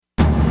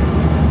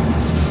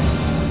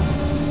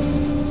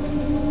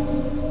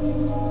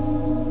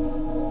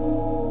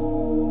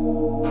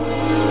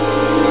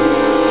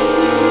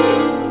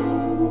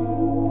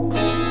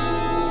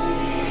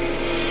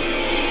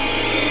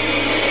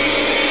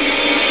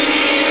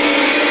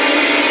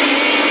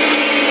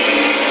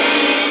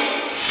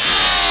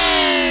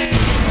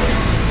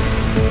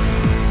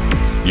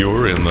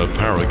in the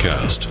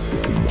Paracast,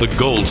 the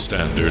gold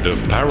standard of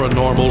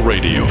paranormal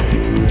radio.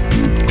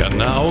 And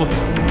now,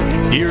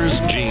 here's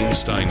Gene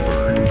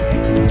Steinberg.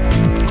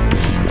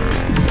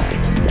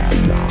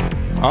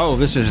 Oh,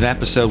 this is an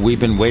episode we've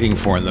been waiting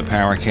for in the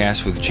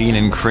Paracast with Gene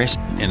and Chris.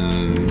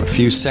 In a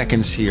few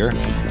seconds here,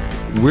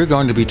 we're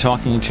going to be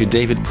talking to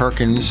David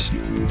Perkins,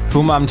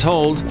 whom I'm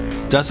told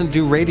doesn't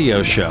do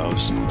radio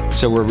shows.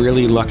 So we're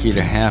really lucky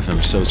to have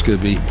him. So it's going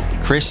to be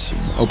Chris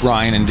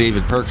O'Brien and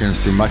David Perkins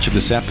through much of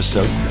this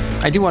episode.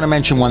 I do want to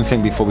mention one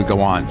thing before we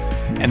go on,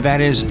 and that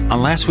is,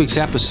 on last week's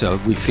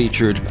episode, we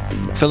featured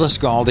Phyllis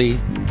Galdi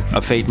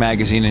of Fate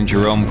Magazine and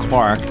Jerome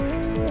Clark,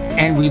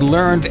 and we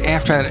learned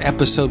after that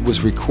episode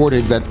was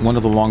recorded that one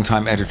of the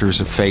longtime editors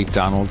of Fate,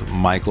 Donald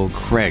Michael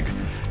Craig,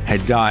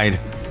 had died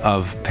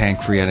of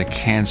pancreatic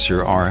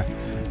cancer. Our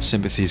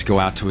sympathies go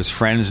out to his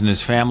friends and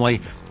his family.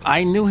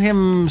 I knew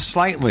him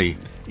slightly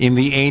in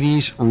the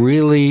 80s.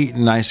 Really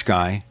nice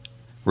guy,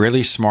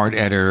 really smart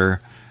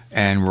editor,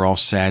 and we're all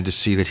sad to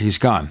see that he's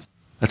gone.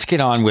 Let's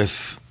get on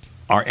with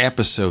our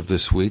episode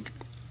this week.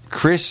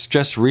 Chris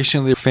just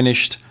recently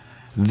finished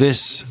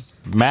this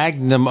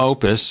magnum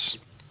opus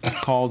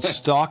called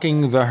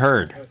Stalking the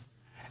Herd.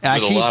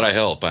 With a lot of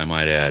help, I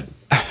might add.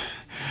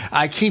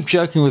 I keep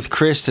joking with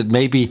Chris that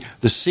maybe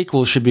the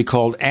sequel should be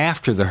called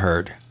After the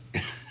Herd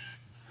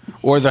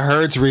or The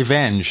Herd's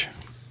Revenge.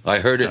 I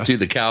heard it through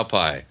the cow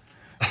pie.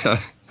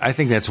 I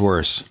think that's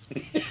worse.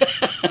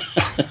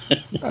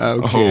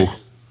 Okay.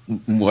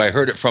 Oh, I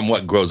heard it from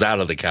what grows out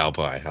of the cow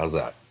pie. How's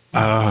that?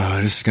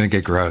 Oh, this is going to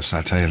get gross.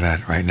 I'll tell you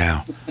that right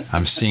now.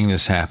 I'm seeing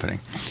this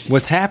happening.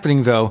 What's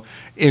happening, though,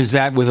 is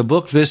that with a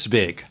book this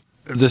big,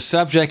 the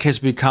subject has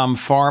become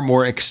far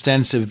more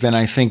extensive than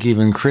I think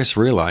even Chris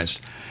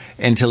realized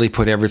until he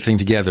put everything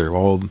together,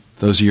 all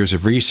those years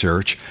of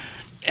research.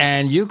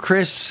 And you,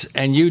 Chris,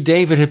 and you,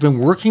 David, have been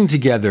working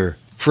together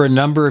for a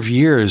number of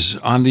years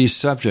on these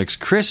subjects.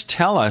 Chris,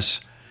 tell us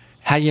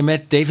how you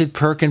met David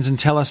Perkins and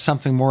tell us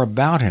something more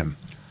about him.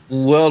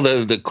 Well,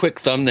 the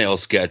quick thumbnail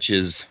sketch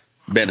has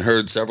been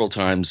heard several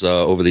times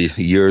over the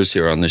years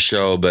here on the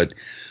show, but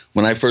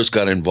when I first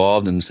got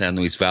involved in San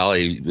Luis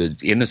Valley,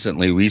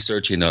 innocently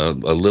researching a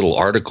little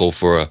article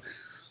for a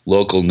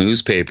local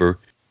newspaper,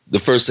 the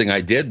first thing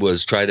I did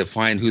was try to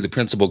find who the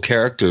principal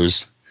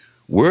characters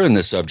were in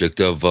the subject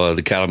of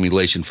the cattle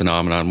mutilation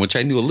phenomenon, which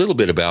I knew a little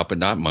bit about, but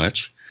not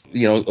much.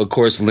 You know, of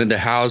course, Linda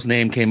Howe's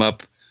name came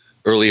up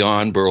early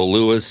on. Burl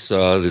Lewis,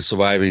 the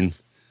surviving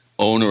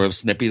owner of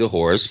Snippy the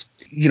horse.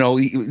 You know,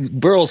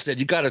 Burl said,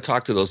 you got to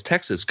talk to those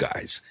Texas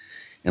guys.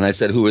 And I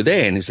said, who are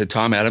they? And he said,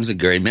 Tom Adams and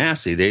Gary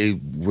Massey. They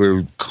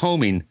were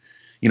combing,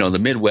 you know, the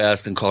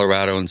Midwest and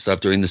Colorado and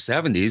stuff during the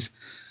 70s,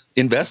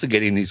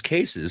 investigating these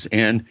cases.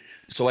 And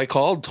so I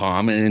called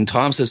Tom, and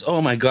Tom says, oh,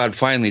 my God,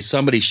 finally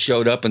somebody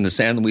showed up in the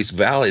San Luis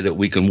Valley that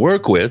we can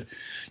work with.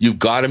 You've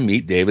got to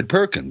meet David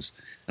Perkins.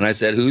 And I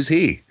said, who's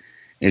he?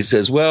 And he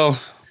says, well,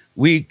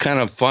 we kind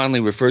of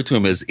fondly refer to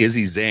him as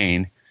Izzy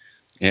Zane.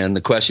 And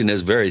the question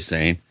is very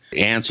sane.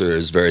 The answer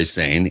is very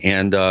sane.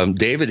 And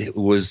David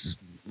was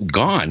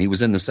gone. He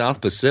was in the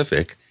South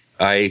Pacific.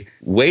 I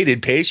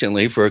waited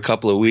patiently for a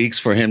couple of weeks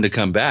for him to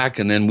come back,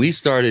 and then we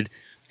started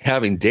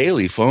having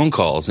daily phone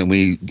calls, and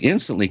we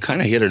instantly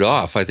kind of hit it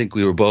off. I think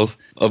we were both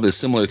of a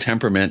similar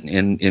temperament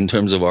in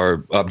terms of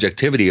our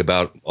objectivity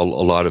about a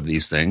lot of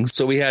these things.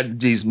 So we had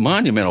these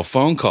monumental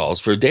phone calls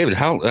for David.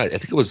 I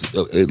think it was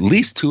at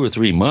least 2 or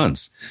 3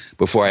 months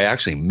before I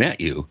actually met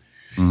you.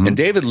 Mm-hmm. And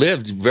David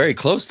lived very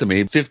close to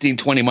me, 15,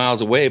 20 miles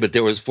away, but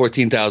there was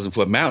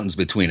 14,000-foot mountains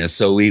between us.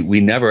 So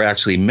we never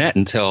actually met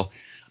until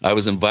I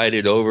was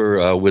invited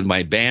over with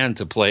my band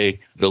to play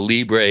the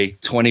Libre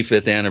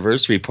 25th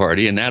anniversary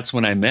party. And that's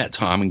when I met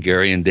Tom and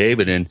Gary and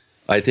David. And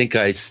I think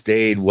I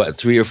stayed,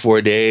 3 or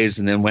 4 days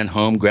and then went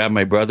home, grabbed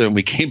my brother, and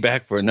we came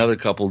back for another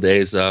couple of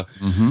days.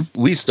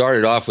 We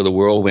started off with a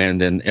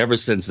whirlwind. And ever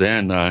since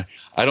then, I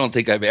don't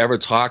think I've ever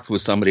talked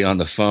with somebody on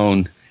the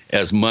phone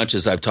as much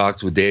as I've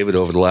talked with David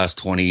over the last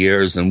 20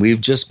 years. And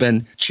we've just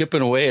been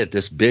chipping away at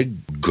this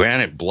big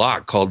granite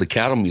block called the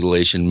cattle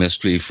mutilation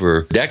mystery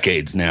for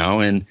decades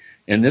now. And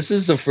this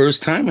is the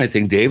first time I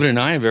think David and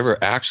I have ever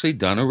actually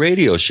done a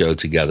radio show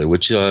together,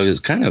 which is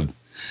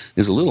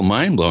a little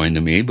mind-blowing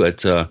to me.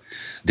 But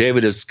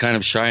David is kind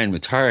of shy and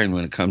retiring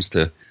when it comes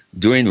to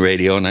doing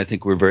radio, and I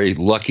think we're very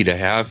lucky to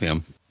have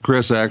him.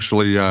 Chris,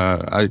 actually,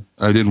 I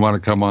didn't want to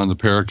come on the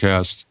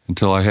Paracast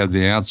until I had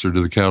the answer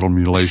to the cattle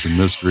mutilation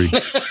mystery.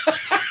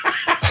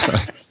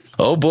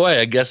 Oh, boy,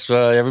 I guess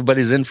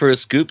everybody's in for a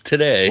scoop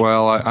today.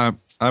 Well,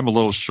 I'm a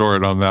little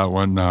short on that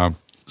one.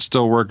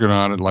 Still working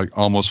on it like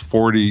almost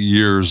 40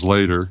 years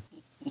later.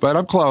 But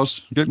I'm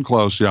close, getting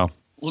close, yeah.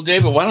 Well,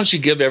 David, why don't you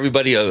give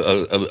everybody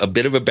a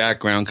bit of a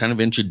background, kind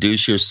of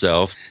introduce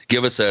yourself,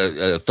 give us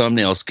a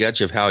thumbnail sketch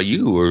of how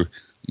you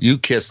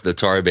kissed the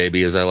tar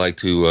baby, as I like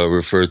to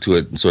refer to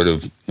it, sort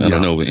of, I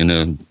don't know, in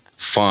a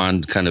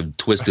fond, kind of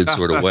twisted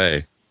sort of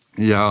way.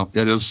 Yeah,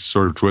 it is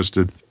sort of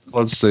twisted.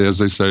 Let's say, as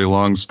they say,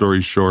 long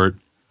story short,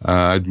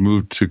 I'd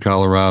moved to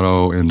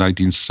Colorado in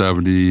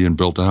 1970 and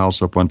built a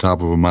house up on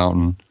top of a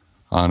mountain.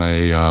 on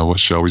a, what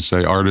shall we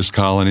say, artist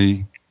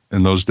colony.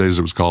 In those days,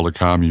 it was called a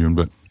commune,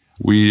 but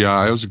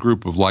it was a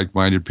group of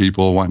like-minded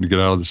people wanting to get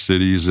out of the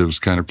cities. It was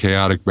kind of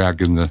chaotic back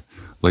in the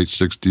late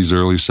 60s,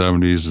 early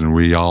 70s, and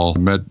we all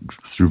met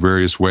through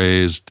various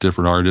ways,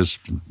 different artists,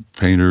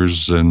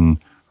 painters and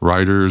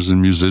writers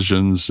and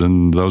musicians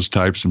and those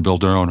types, and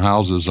built our own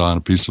houses on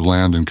a piece of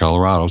land in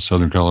Colorado,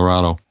 southern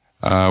Colorado,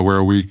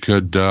 where we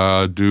could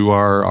do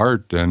our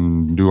art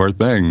and do our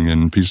thing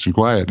in peace and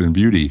quiet and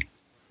beauty,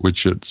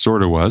 which it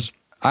sort of was.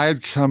 I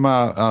had come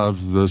out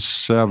of the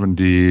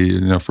 70s,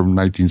 from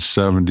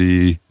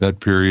 1970, that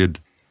period,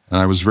 and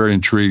I was very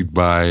intrigued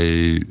by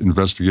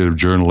investigative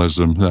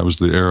journalism. That was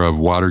the era of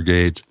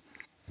Watergate,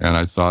 and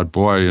I thought,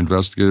 boy,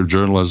 investigative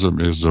journalism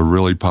is a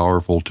really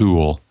powerful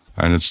tool,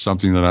 and it's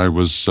something that I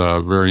was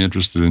very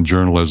interested in,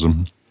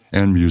 journalism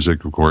and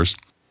music, of course.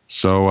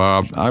 So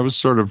I was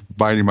sort of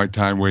biding my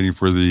time, waiting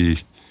for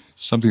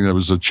something that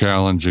was a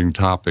challenging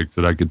topic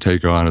that I could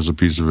take on as a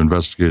piece of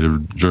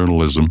investigative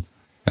journalism.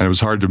 And it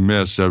was hard to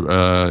miss. In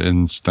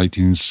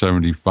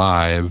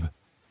 1975,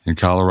 in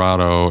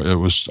Colorado, it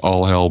was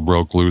all hell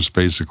broke loose,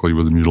 basically,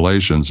 with the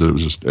mutilations. It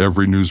was just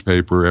every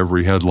newspaper,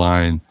 every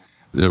headline.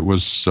 It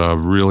was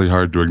really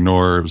hard to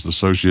ignore. It was the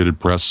Associated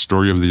Press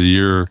Story of the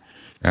Year.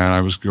 And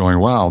I was going,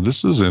 wow,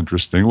 this is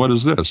interesting. What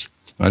is this?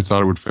 And I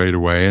thought it would fade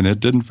away, and it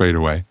didn't fade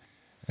away.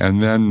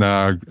 And then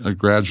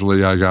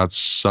gradually I got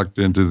sucked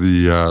into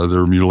there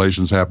were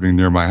mutilations happening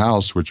near my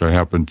house, which I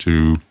happened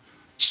to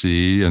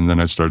see, and then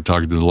I started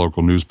talking to the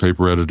local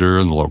newspaper editor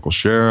and the local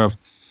sheriff,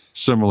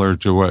 similar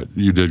to what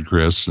you did,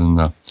 Chris.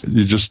 And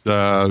you just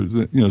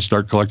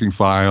start collecting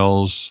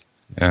files,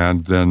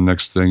 and then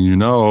next thing you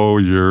know,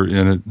 you're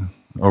in it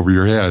over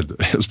your head.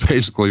 Is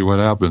basically what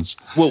happens.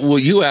 Well,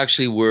 you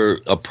actually were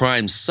a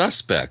prime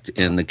suspect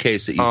in the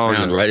case that you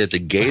found right at the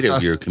gate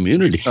of your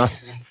community.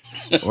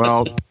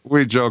 Well,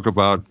 we joke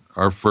about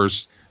our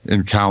first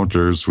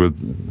encounters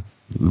with,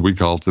 we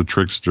call it the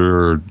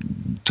trickster, or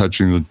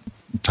touching the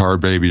tar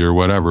baby or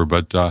whatever.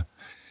 But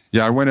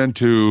I went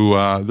into,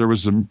 there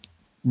was a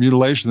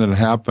mutilation that had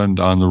happened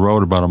on the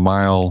road about a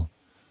mile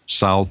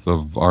south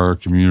of our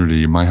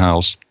community, my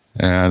house.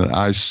 And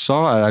I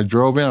saw it. I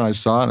drove in, I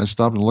saw it, and I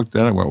stopped and looked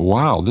at it and went,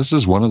 wow, this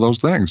is one of those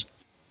things.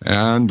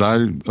 And I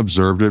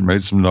observed it,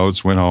 made some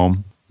notes, went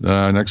home.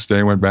 Next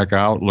day, went back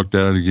out, looked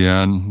at it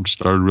again,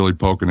 started really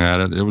poking at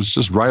it. It was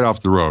just right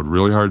off the road,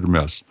 really hard to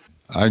miss.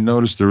 I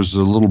noticed there was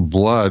a little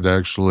blood,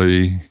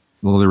 actually.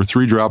 Well, there were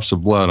 3 drops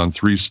of blood on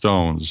 3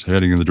 stones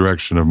heading in the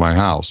direction of my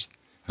house.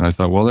 And I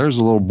thought, well, there's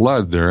a little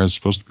blood there. It's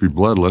supposed to be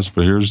bloodless,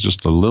 but here's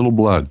just a little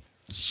blood.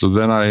 So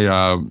then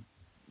I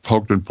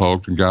poked and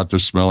got to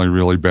smelling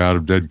really bad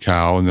of dead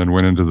cow, and then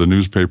went into the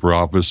newspaper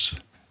office,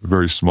 a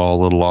very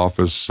small little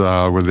office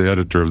with the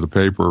editor of the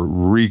paper,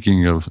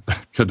 reeking of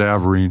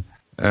cadaverine.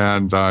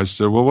 And I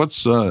said, well,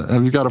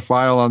 have you got a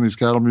file on these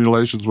cattle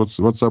mutilations?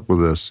 What's up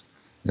with this?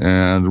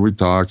 And we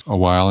talked a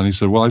while, and he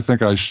said, well, I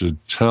think I should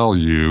tell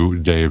you,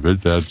 David,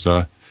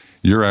 that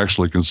you're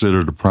actually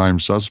considered a prime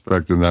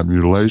suspect in that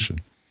mutilation.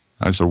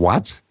 I said,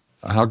 what?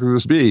 How could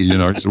this be? He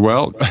said,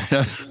 well,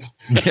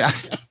 yeah,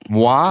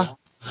 moi?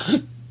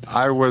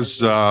 I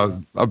was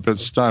a bit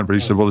stunned, but he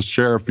said, well, the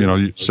sheriff,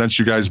 since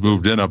you guys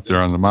moved in up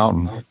there on the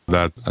mountain,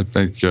 that I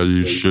think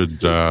you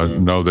should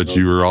know that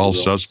you are all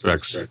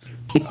suspects.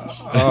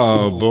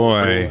 Oh,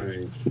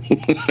 boy.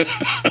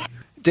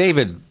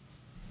 David,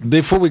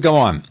 before we go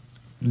on,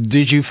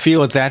 did you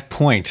feel at that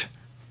point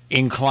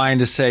inclined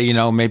to say,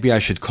 maybe I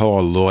should call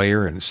a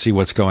lawyer and see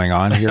what's going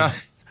on here?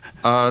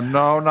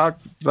 No,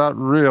 not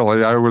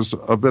really. I was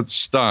a bit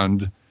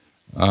stunned.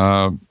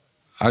 I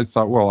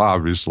thought, well,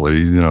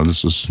 obviously,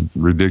 this is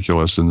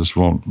ridiculous and this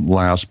won't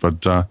last.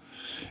 But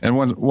and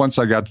once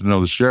I got to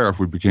know the sheriff,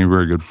 we became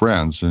very good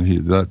friends, and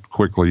that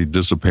quickly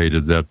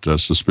dissipated that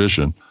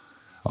suspicion.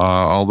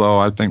 Although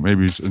I think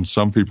maybe in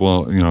some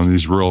people, in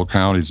these rural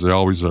counties, they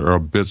always are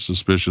a bit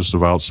suspicious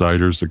of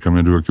outsiders that come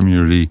into a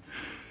community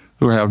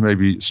who have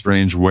maybe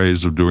strange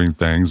ways of doing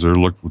things or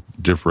look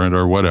different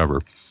or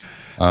whatever.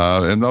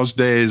 In those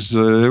days,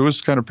 it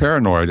was kind of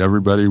paranoid.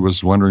 Everybody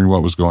was wondering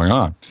what was going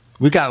on.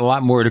 We got a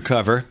lot more to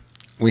cover.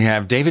 We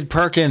have David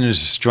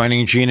Perkins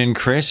joining Gene and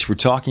Chris. We're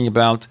talking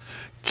about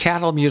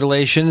cattle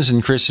mutilations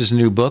in Chris's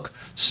new book,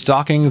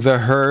 Stalking the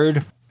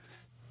Herd.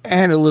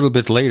 And a little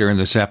bit later in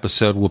this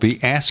episode, we'll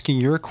be asking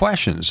your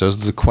questions.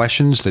 Those are the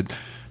questions that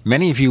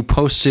many of you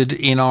posted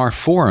in our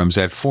forums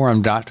at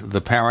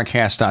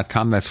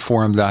forum.theparacast.com. That's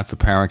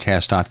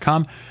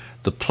forum.theparacast.com.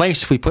 The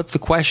place we put the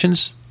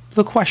questions,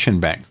 the question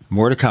bank.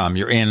 More to come.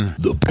 You're in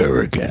The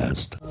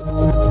Paracast.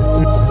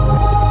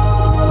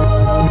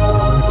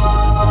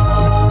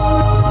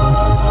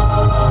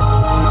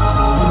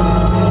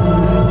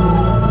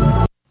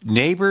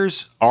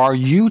 Neighbors, are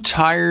you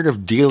tired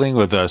of dealing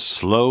with a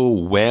slow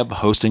web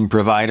hosting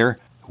provider?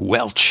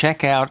 Well,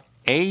 check out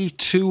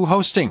A2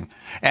 Hosting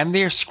and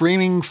their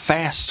screaming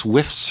fast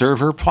Swift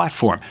server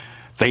platform.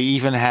 They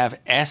even have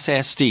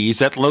SSDs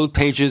that load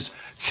pages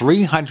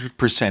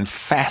 300%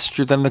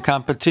 faster than the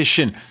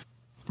competition.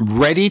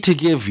 Ready to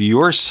give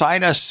your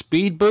site a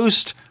speed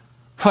boost?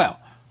 Well,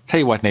 Tell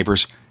you what,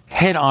 neighbors,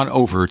 head on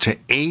over to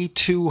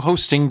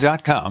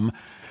a2hosting.com.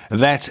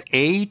 That's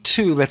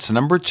A2, that's the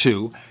number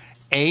 2,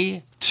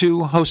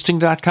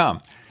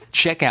 a2hosting.com.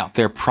 Check out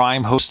their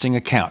Prime hosting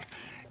account.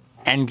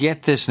 And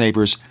get this,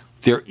 neighbors,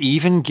 they're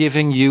even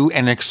giving you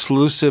an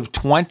exclusive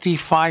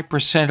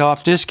 25%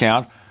 off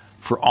discount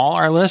for all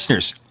our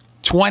listeners.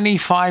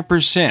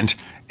 25%.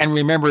 And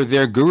remember,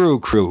 their Guru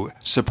Crew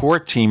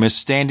support team is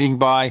standing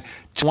by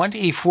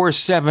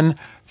 24/7,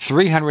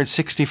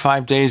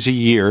 365 days a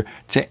year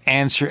to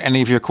answer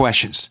any of your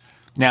questions.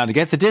 Now, to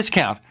get the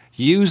discount,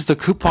 use the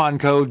coupon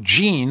code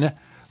GENE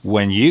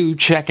when you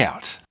check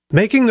out.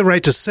 Making the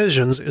right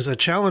decisions is a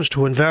challenge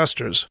to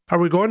investors. Are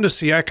we going to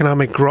see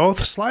economic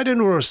growth, slide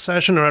into a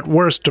recession, or at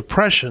worst,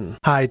 depression?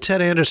 Hi,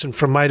 Ted Anderson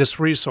from Midas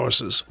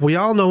Resources. We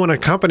all know when a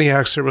company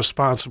acts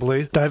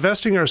irresponsibly,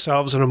 divesting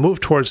ourselves in a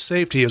move towards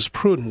safety is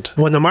prudent.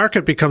 When the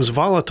market becomes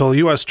volatile,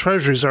 U.S.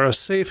 Treasuries are a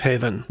safe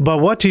haven. But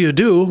what do you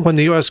do when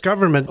the U.S.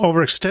 government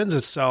overextends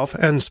itself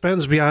and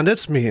spends beyond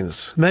its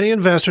means? Many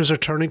investors are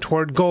turning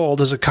toward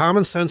gold as a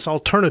common-sense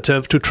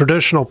alternative to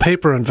traditional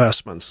paper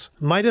investments.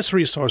 Midas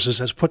Resources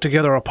has put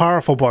together a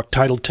powerful book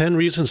titled 10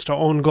 Reasons to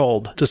Own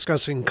Gold,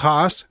 discussing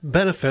costs,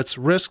 benefits,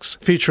 risks,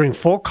 featuring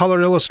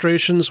full-color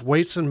illustrations,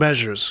 weights, and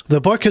measures. The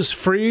book is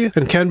free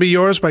and can be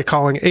yours by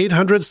calling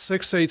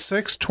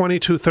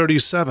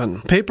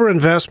 800-686-2237. Paper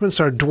investments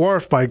are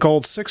dwarfed by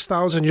gold's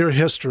 6,000-year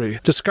history.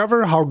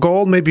 Discover how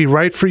gold may be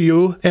right for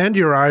you and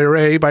your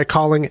IRA by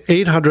calling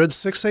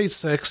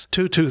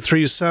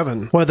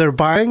 800-686-2237. Whether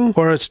buying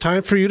or it's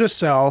time for you to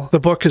sell, the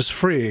book is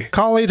free.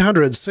 Call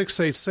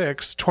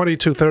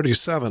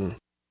 800-686-2237.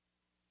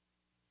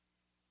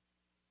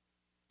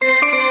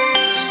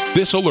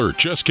 This alert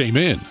just came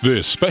in.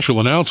 This special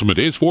announcement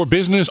is for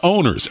business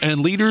owners and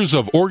leaders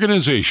of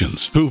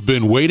organizations who've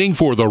been waiting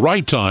for the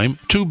right time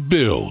to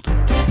build.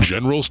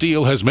 General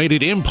Steel has made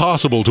it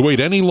impossible to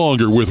wait any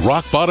longer with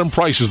rock-bottom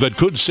prices that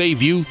could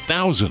save you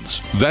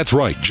thousands. That's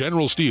right,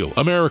 General Steel,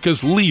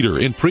 America's leader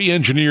in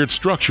pre-engineered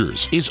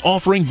structures, is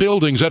offering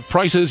buildings at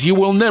prices you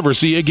will never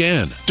see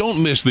again.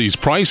 Don't miss these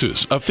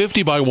prices. A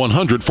 50 by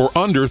 100 for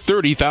under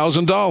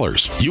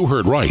 $30,000. You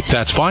heard right.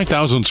 That's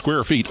 5,000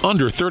 square feet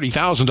under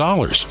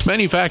 $30,000.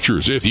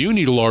 Manufacturers, if you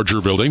need a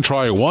larger building,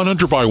 try a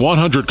 100 by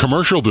 100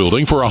 commercial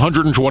building for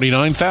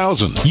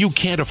 $129,000. You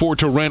can't afford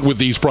to rent with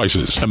these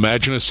prices.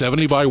 Imagine a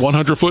 70 by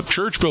 100-foot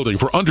church building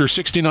for under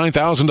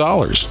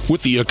 $69,000.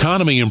 With the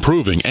economy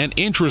improving and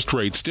interest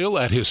rates still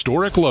at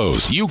historic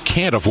lows, you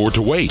can't afford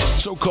to wait.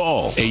 So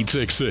call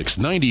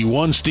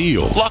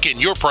 866-91-STEEL. Lock in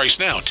your price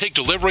now. Take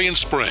delivery in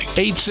spring.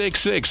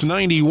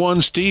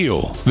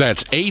 866-91-STEEL.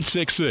 That's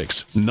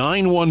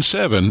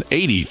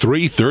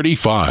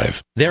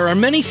 866-917-8335. There are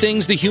many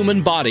things the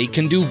human body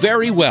can do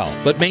very well,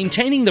 but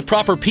maintaining the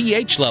proper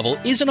pH level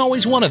isn't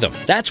always one of them.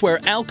 That's where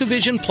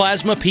AlkaVision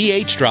Plasma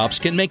pH Drops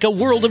can make a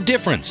world of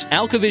difference.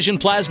 AlkaVision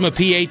Plasma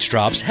pH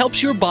Drops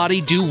helps your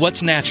body do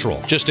what's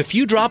natural. Just a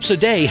few drops a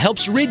day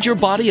helps rid your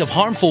body of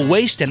harmful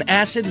waste and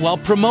acid while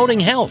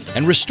promoting health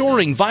and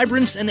restoring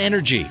vibrance and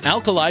energy.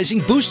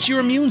 Alkalizing boosts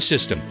your immune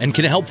system and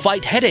can help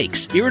fight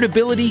headaches,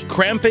 irritability,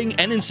 cramping,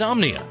 and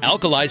insomnia.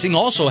 Alkalizing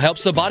also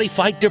helps the body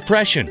fight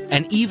depression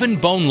and even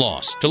bone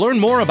loss. To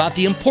learn more about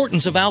the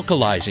importance of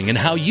alkalizing and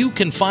how you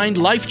can find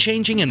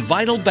life-changing and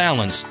vital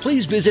balance,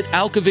 please visit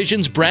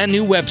AlkaVision's brand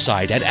new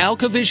website at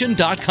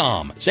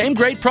alkavision.com. Same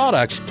great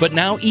products, but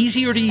now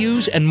easier to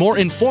use and more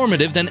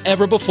informative than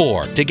ever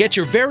before. To get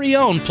your very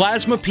own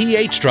Plasma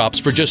pH Drops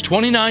for just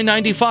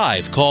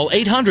 $29.95, call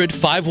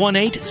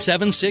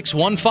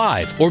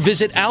 800-518-7615 or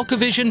visit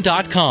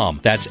alkavision.com.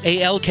 That's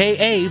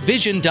ALKA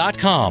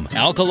vision.com.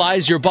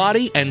 Alkalize your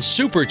body and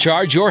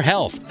supercharge your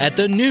health at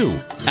the new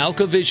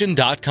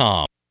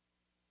alkavision.com.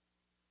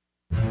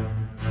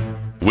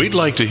 We'd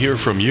like to hear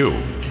from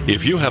you.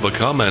 If you have a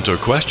comment or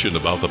question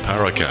about the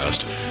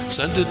Paracast,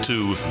 send it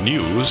to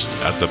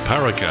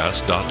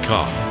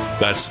news@theparacast.com.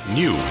 That's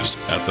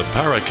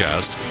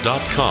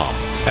news@theparacast.com.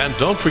 And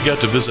don't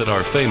forget to visit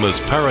our famous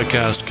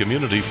Paracast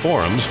community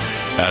forums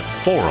at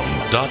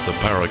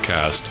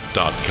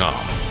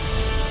forum.theparacast.com.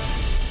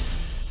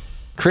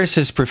 Chris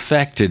has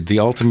perfected the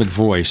ultimate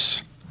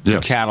voice for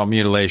cattle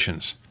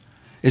mutilations.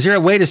 Is there a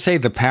way to say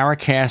the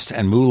Paracast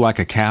and moo like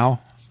a cow?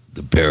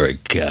 The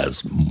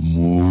Paracast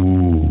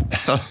moo.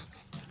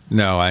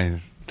 No, I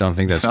don't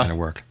think that's going to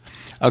work.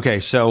 Okay,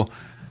 so,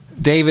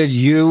 David,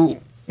 you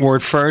were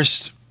at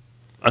first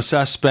a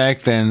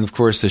suspect, then, of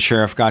course, the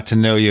sheriff got to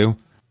know you,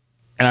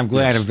 and I'm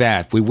glad of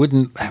that. We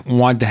wouldn't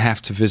want to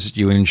have to visit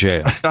you in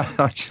jail.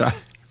 Okay.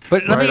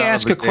 But let me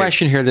ask a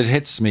question here that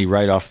hits me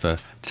right off the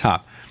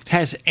top.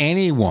 Has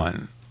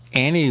anyone,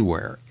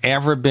 anywhere,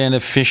 ever been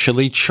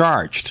officially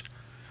charged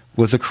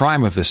with a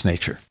crime of this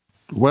nature?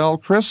 Well,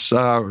 Chris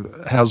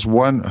has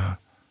one.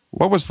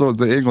 What was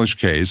the English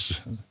case?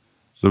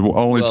 The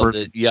only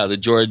person. The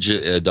George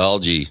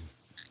Adalji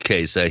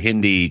case, a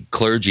Hindi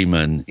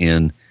clergyman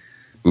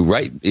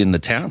right in the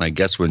town, I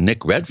guess, where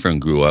Nick Redfern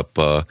grew up,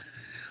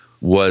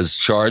 was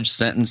charged,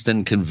 sentenced,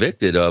 and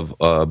convicted of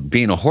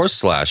being a horse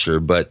slasher.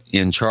 But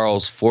in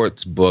Charles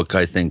Fort's book,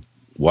 I think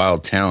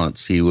wild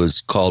talents, he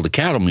was called a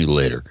cattle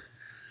mutilator.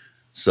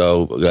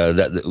 So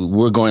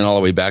we're going all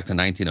the way back to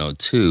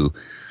 1902.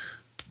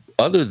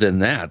 Other than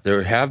that,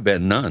 there have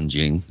been none,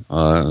 Gene.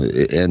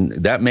 And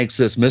that makes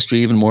this mystery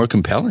even more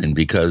compelling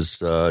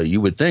because you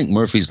would think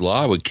Murphy's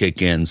Law would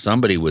kick in.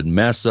 Somebody would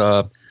mess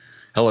up,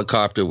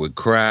 helicopter would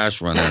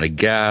crash, run out of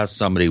gas,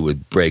 somebody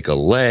would break a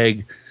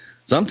leg.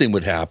 Something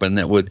would happen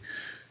that would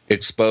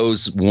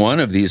expose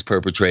one of these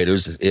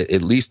perpetrators,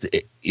 at least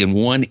in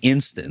one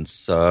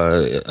instance,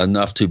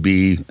 enough to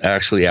be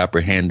actually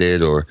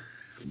apprehended or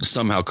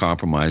somehow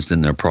compromised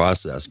in their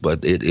process.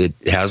 But it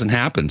hasn't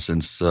happened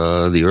since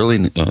the early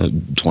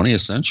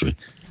 20th century.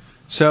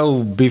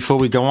 So before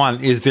we go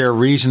on, is there a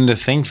reason to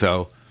think,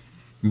 though,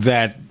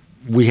 that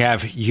we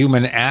have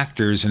human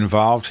actors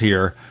involved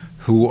here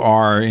who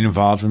are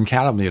involved in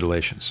cattle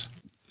mutilations?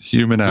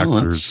 Human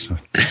actors.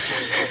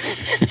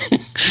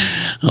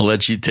 I'll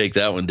let you take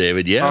that one,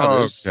 David.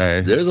 Yeah,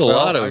 there's a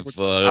lot of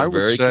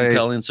very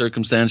compelling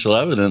circumstantial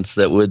evidence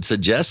that would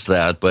suggest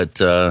that, but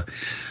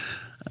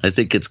I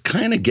think it's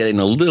kind of getting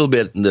a little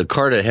bit the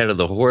cart ahead of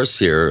the horse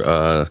here.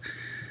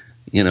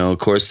 Of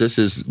course, this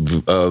is,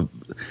 the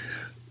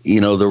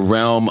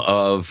realm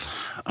of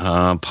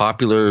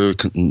popular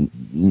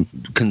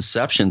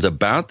conceptions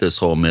about this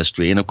whole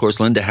mystery. And, of course,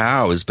 Linda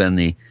Howe has been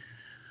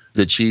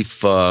the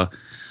chief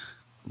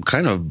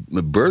kind of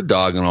bird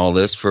dog in all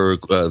this for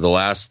the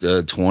last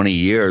 20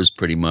 years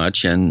pretty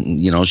much.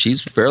 And,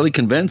 she's fairly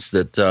convinced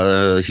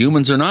that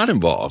humans are not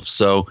involved.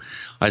 So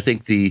I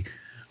think the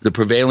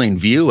prevailing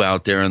view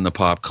out there in the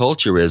pop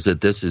culture is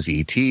that this is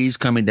ETs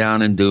coming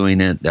down and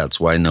doing it. That's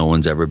why no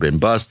one's ever been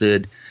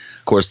busted.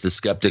 Of course, the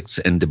skeptics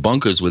and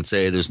debunkers would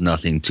say there's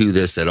nothing to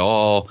this at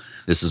all.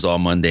 This is all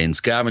mundane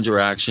scavenger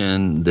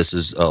action. This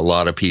is a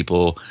lot of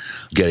people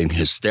getting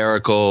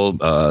hysterical.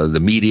 The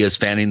media is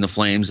fanning the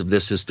flames of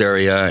this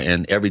hysteria,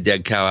 and every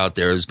dead cow out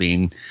there is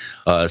being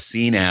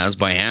seen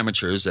by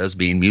amateurs as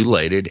being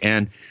mutilated.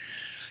 And,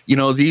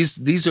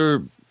 these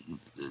are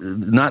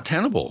not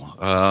tenable.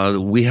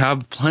 We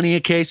have plenty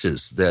of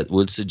cases that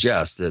would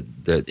suggest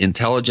that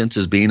intelligence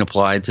is being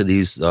applied to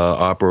these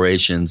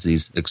operations,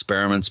 these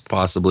experiments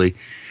possibly.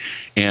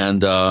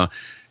 And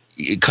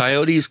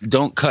coyotes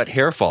don't cut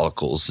hair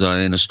follicles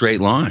in a straight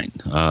line.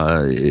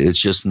 It's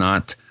just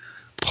not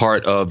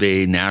part of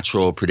a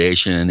natural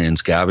predation and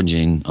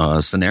scavenging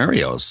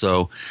scenario.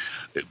 So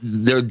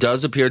there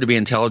does appear to be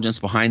intelligence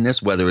behind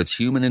this, whether it's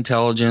human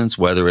intelligence,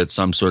 whether it's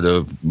some sort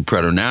of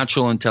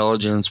preternatural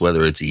intelligence,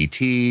 whether it's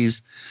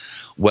ETs,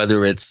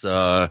 whether it's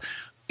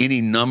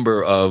any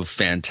number of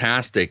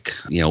fantastic,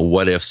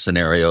 what-if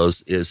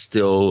scenarios is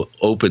still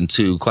open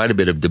to quite a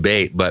bit of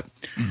debate. But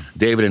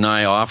David and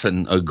I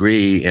often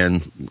agree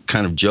and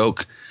kind of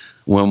joke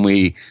when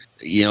we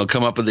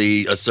come up with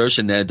the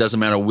assertion that it doesn't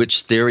matter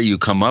which theory you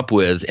come up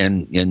with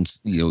and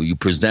you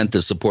present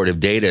the supportive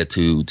data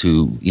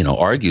to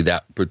argue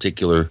that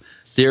particular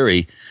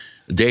theory.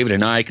 David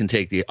and I can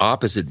take the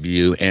opposite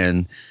view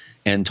and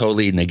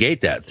totally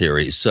negate that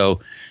theory.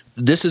 So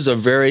this is a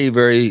very,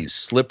 very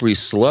slippery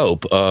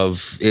slope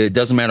of it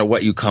doesn't matter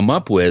what you come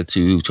up with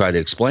to try to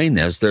explain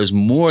this. There's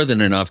more than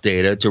enough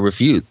data to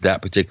refute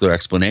that particular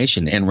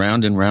explanation, and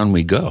round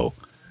we go.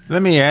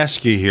 Let me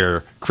ask you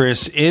here,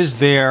 Chris, is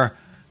there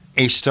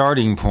a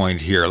starting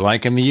point here?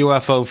 Like in the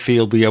UFO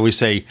field, we always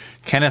say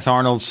Kenneth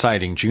Arnold's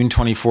sighting, June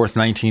 24th,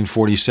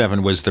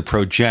 1947, was the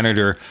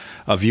progenitor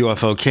of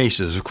UFO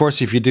cases. Of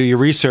course, if you do your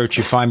research,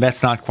 you find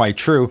that's not quite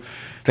true,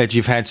 that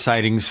you've had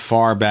sightings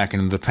far back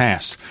in the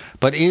past.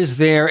 But is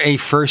there a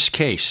first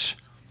case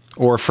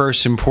or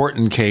first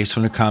important case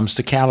when it comes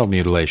to cattle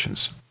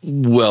mutilations?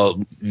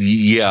 Well,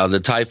 yeah, the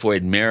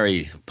Typhoid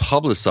Mary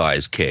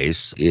publicized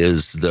case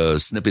is the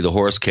Snippy the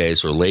Horse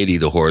case, or Lady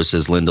the Horse,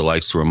 as Linda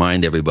likes to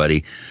remind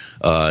everybody,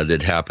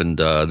 that happened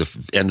the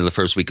end of the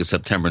first week of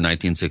September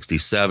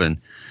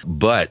 1967.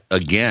 But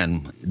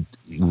again,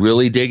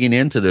 really digging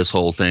into this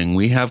whole thing,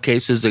 we have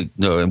cases,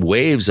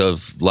 waves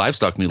of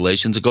livestock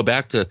mutilations that go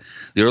back to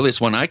the earliest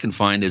one I can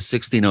find is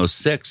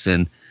 1606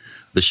 in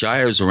the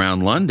shires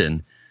around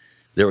London.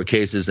 There were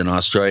cases in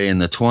Australia in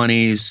the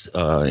 20s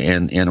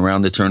and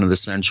around the turn of the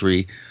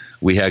century.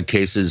 We had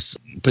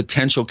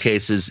potential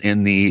cases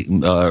in the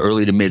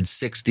early to mid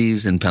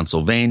 60s in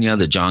Pennsylvania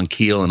that John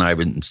Keel and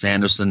Ivan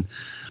Sanderson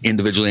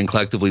individually and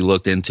collectively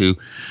looked into.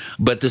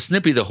 But the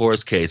Snippy the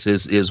Horse case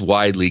is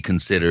widely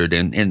considered,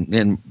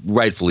 and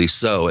rightfully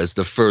so, as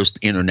the first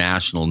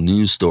international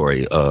news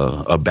story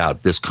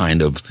about this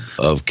kind of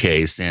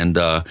case. And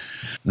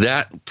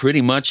that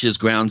pretty much is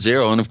ground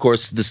zero. And, of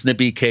course, the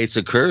Snippy case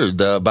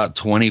occurred about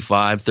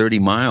 25, 30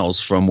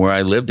 miles from where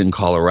I lived in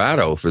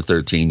Colorado for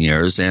 13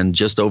 years and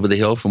just over the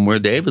hill from where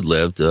David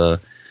lived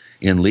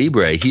in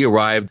Libre. He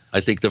arrived,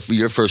 I think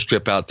your first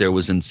trip out there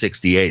was in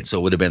 68, so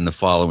it would have been the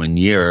following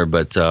year.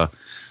 But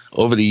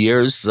over the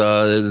years,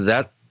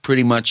 that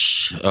pretty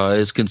much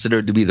is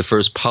considered to be the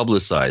first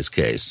publicized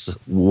case.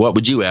 What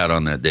would you add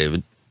on that,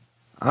 David?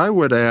 I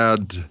would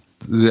add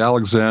the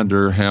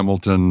Alexander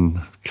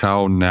Hamilton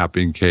cow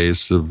napping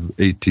case of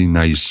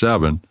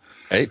 1897.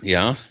 Right,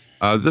 yeah.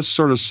 This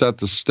sort of set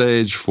the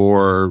stage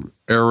for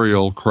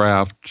aerial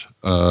craft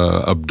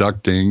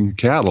abducting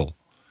cattle,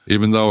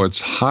 even though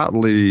it's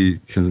hotly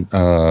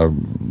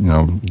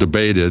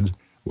debated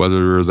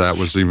whether that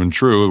was even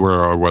true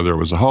or whether it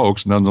was a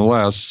hoax.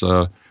 Nonetheless,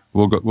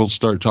 we'll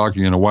start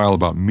talking in a while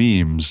about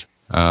memes.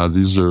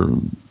 These are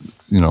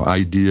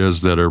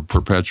ideas that are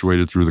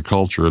perpetuated through the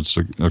culture. It's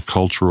a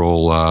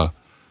cultural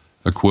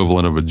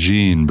equivalent of a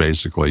gene,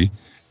 basically,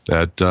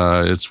 that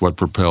it's what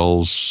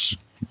propels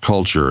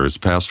culture. It's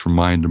passed from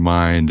mind to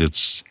mind.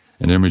 It's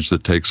an image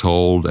that takes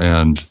hold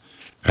and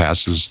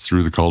passes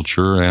through the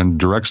culture and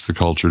directs the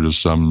culture to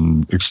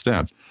some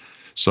extent.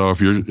 So if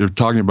you're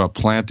talking about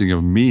planting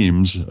of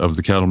memes, of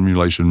the cattle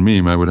mutilation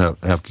meme, I would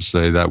have to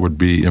say that would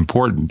be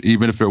important.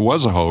 Even if it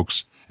was a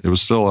hoax, it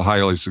was still a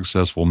highly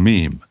successful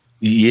meme.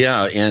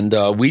 Yeah, and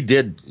we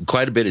did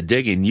quite a bit of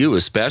digging. You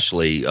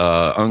especially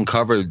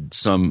uncovered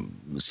some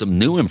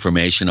new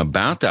information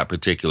about that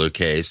particular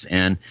case,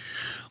 and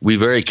we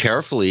very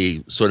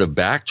carefully sort of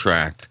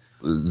backtracked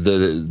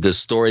the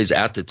stories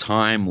at the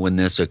time when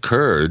this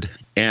occurred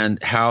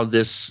and how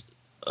this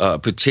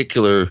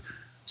particular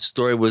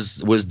story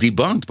was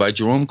debunked by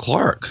Jerome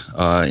Clark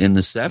in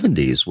the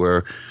 70s,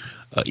 where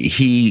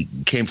he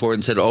came forward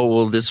and said, oh,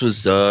 well, this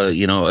was,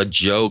 a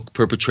joke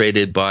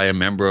perpetrated by a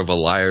member of a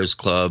liars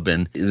club,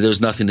 and there's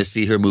nothing to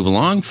see here, move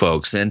along,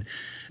 folks. And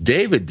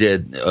David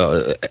did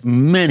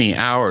many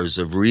hours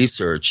of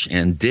research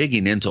and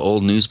digging into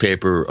old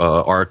newspaper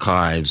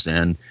archives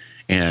and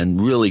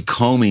really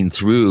combing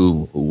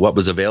through what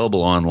was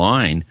available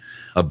online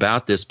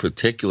about this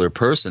particular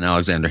person,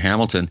 Alexander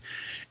Hamilton.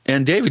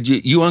 And David,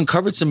 you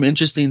uncovered some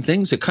interesting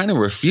things that kind of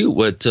refute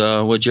what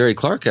Jerry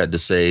Clark had to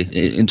say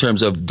in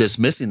terms of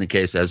dismissing the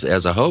case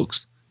as a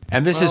hoax.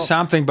 And this is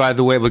something, by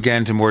the way, we'll get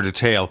into more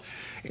detail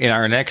in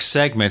our next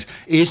segment.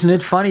 Isn't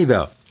it funny,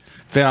 though,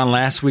 that on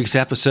last week's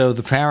episode of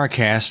the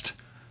Paracast,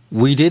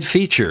 we did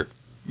feature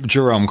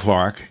Jerome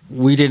Clark.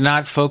 We did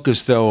not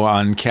focus, though,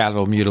 on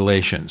cattle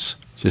mutilations.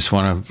 Just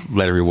want to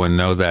let everyone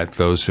know that,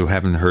 those who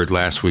haven't heard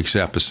last week's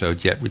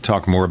episode yet. We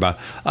talk more about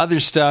other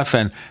stuff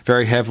and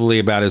very heavily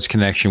about his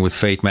connection with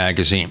Fate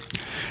magazine.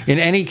 In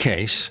any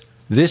case,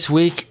 this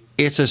week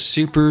it's a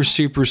super,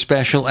 super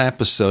special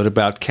episode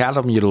about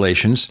cattle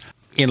mutilations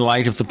in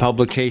light of the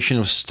publication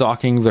of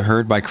Stalking the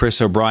Herd by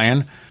Chris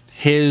O'Brien.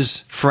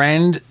 His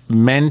friend,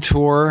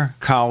 mentor,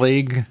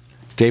 colleague,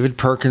 David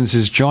Perkins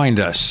has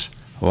joined us.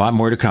 A lot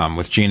more to come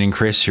with Gene and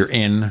Chris. You're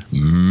in.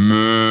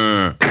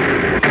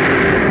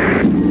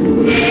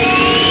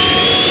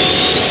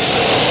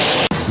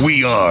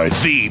 We are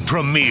the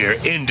premier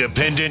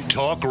independent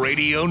talk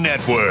radio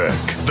network,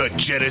 the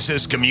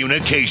Genesis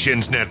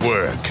Communications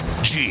Network,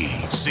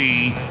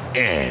 GCN.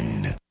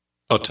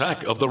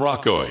 Attack of the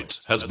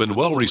Rockoids has been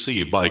well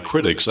received by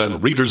critics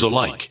and readers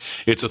alike.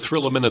 It's a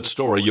thrill-a-minute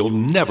story you'll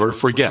never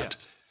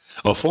forget.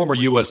 A former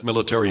U.S.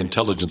 military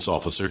intelligence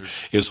officer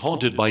is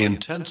haunted by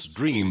intense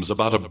dreams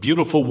about a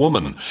beautiful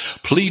woman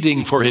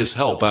pleading for his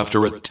help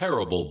after a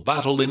terrible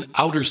battle in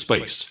outer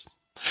space.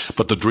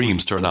 But the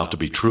dreams turn out to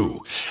be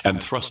true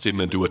and thrust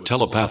him into a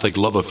telepathic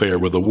love affair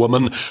with a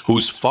woman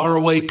whose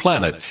faraway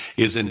planet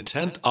is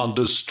intent on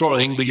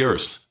destroying the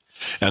Earth.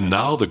 And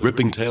now the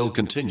gripping tale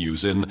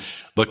continues in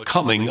The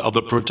Coming of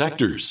the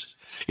Protectors.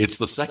 It's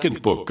the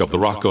second book of the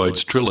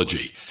Rockoids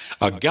trilogy,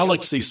 a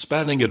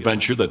galaxy-spanning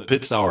adventure that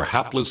pits our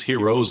hapless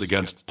heroes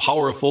against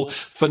powerful,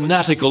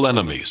 fanatical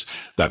enemies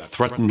that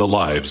threaten the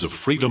lives of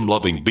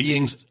freedom-loving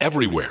beings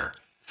everywhere.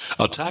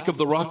 Attack of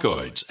the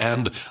Rockoids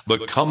and The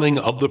Coming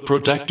of the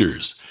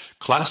Protectors.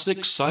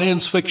 Classic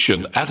science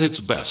fiction at its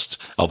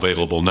best.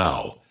 Available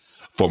now.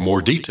 For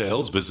more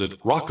details,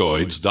 visit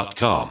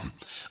rockoids.com.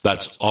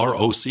 That's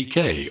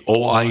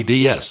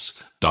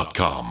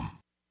ROCKOIDS.com.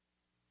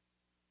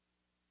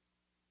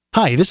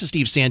 Hi, this is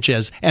Steve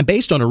Sanchez, and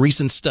based on a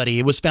recent study,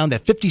 it was found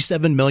that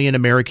 57 million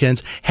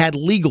Americans had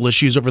legal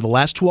issues over the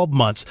last 12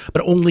 months,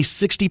 but only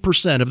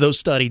 60% of those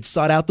studied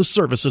sought out the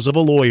services of a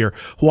lawyer.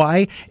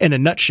 Why? In a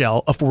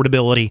nutshell,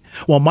 affordability.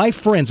 Well, my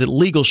friends at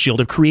Legal Shield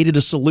have created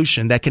a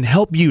solution that can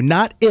help you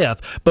not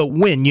if, but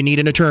when you need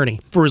an attorney.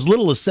 For as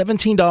little as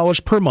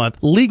 $17 per month,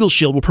 Legal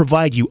Shield will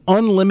provide you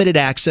unlimited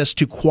access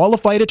to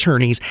qualified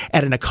attorneys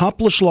at an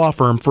accomplished law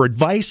firm for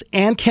advice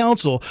and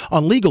counsel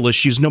on legal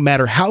issues, no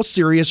matter how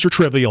serious or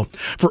trivial.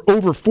 For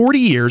over 40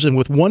 years and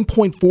with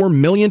 1.4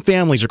 million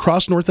families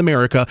across North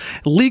America,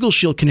 Legal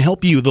Shield can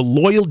help you, the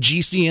loyal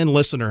GCN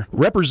listener.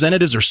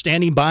 Representatives are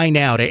standing by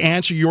now to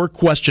answer your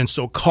questions,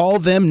 so call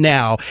them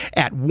now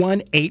at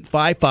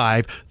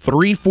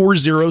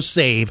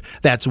 1-855-340-SAVE.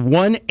 That's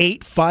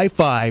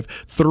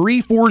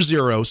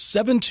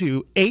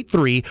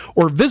 1-855-340-7283,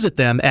 or visit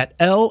them at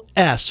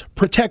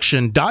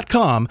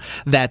lsprotection.com.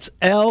 That's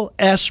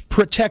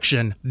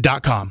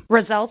lsprotection.com.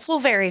 Results will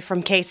vary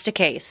from case to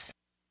case.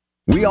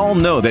 We all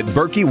know that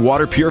Berkey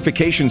Water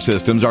Purification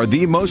Systems are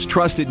the most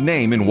trusted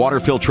name in water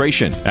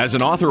filtration. As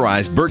an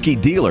authorized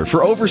Berkey dealer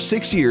for over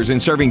 6 years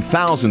and serving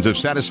thousands of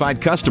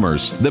satisfied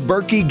customers, the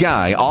Berkey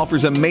Guy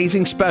offers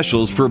amazing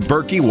specials for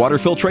Berkey Water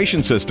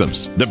Filtration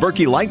Systems. The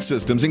Berkey Light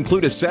Systems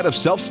include a set of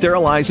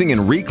self-sterilizing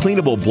and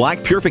recleanable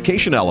black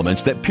purification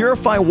elements that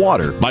purify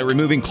water by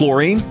removing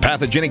chlorine,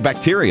 pathogenic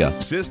bacteria,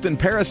 cysts, and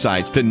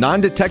parasites to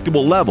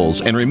non-detectable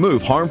levels and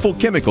remove harmful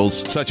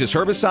chemicals such as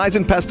herbicides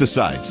and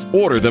pesticides.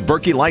 Order the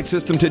Berkey Light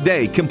System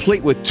today,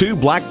 complete with 2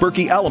 black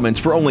Berkey elements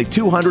for only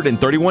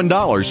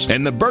 $231,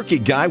 and the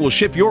Berkey Guy will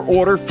ship your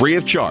order free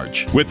of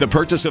charge. With the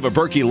purchase of a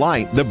Berkey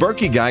Light, the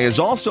Berkey Guy is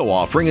also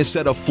offering a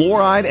set of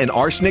fluoride and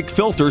arsenic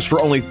filters for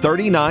only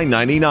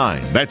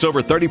 $39.99. That's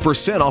over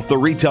 30% off the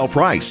retail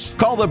price.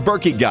 Call the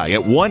Berkey Guy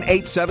at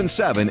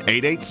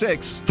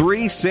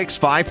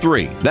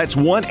 1-877-886-3653. That's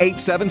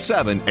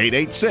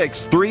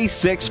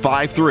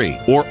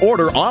 1-877-886-3653. Or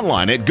order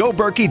online at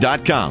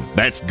goberkey.com.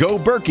 That's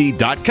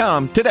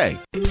goberkey.com today.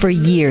 For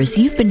years,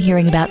 you've been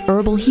hearing about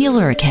Herbal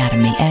Healer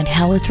Academy and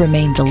how it's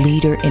remained the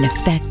leader in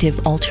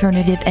effective,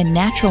 alternative, and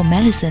natural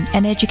medicine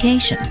and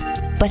education.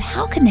 But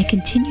how can they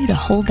continue to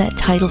hold that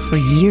title for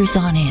years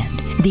on end?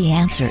 The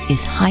answer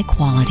is high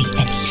quality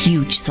and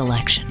huge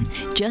selection.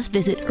 Just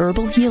visit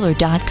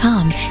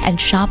herbalhealer.com and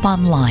shop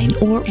online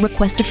or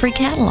request a free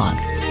catalog.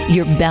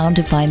 You're bound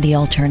to find the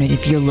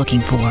alternative you're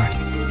looking for.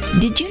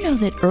 Did you know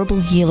that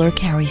Herbal Healer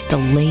carries the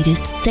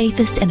latest,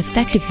 safest, and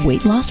effective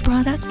weight loss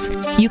products?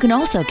 You can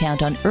also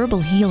count on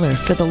Herbal Healer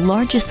for the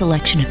largest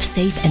selection of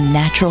safe and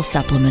natural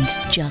supplements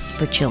just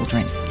for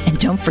children. And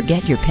don't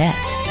forget your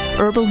pets.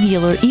 Herbal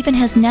Healer even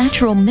has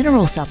natural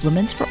mineral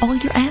supplements for all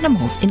your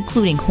animals,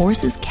 including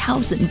horses,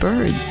 cows, and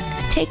birds.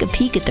 Take a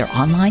peek at their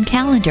online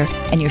calendar,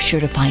 and you're sure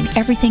to find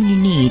everything you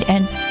need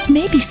and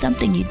maybe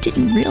something you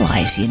didn't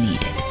realize you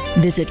needed.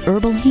 Visit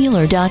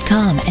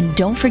herbalhealer.com and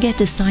don't forget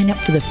to sign up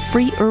for the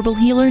free Herbal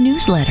Healer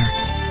newsletter.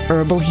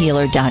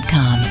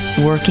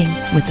 herbalhealer.com, working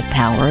with the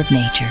power of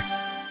nature.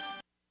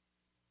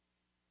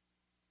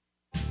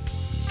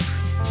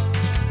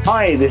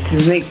 Hi, this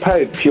is Nick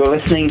Pope. You're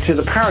listening to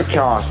the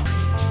Paracast.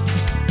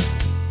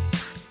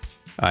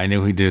 I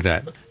knew he'd do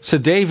that. So,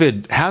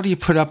 David, how do you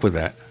put up with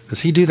that? Does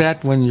he do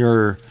that when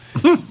you're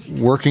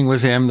working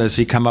with him? Does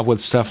he come up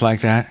with stuff like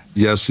that?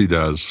 Yes, he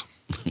does.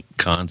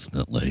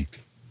 Constantly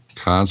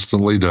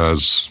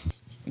does.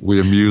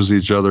 We amuse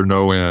each other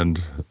no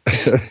end.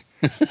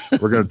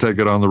 We're going to take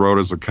it on the road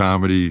as a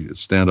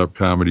stand-up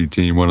comedy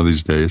team one of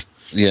these days.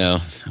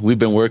 Yeah, we've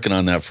been working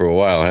on that for a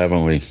while,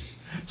 haven't we?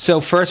 So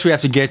first we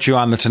have to get you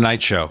on The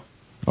Tonight Show.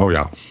 Oh,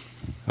 yeah.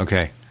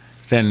 Okay.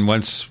 Then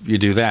once you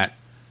do that,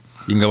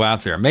 you can go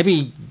out there.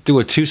 Maybe do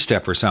a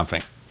 2-step or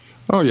something.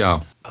 Oh, yeah.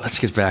 Let's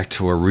get back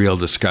to a real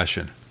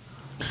discussion.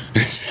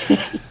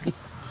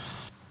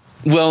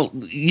 Well,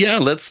 yeah,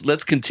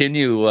 let's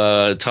continue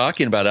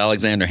talking about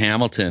Alexander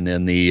Hamilton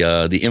and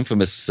the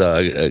infamous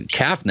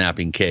calf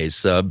napping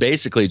case.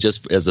 Basically,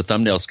 just as a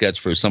thumbnail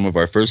sketch for some of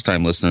our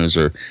first-time listeners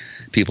or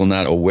people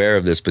not aware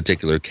of this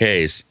particular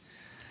case,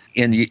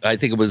 I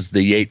think it was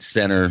the Yates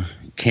Center,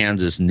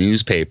 Kansas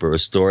newspaper, a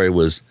story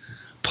was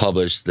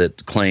published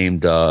that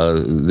claimed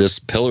this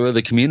pillar of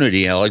the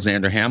community,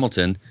 Alexander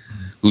Hamilton,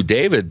 who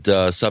David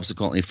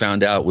subsequently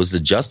found out was the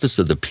justice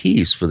of the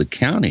peace for the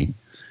county,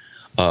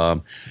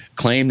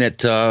 claimed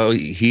that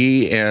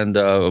he and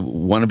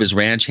one of his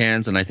ranch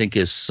hands and I think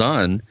his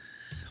son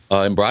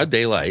in broad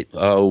daylight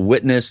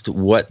witnessed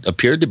what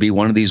appeared to be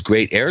one of these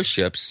great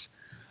airships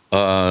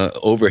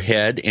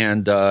overhead.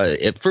 And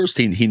at first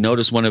he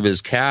noticed one of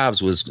his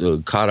calves was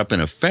caught up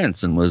in a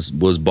fence and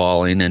was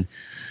bawling. And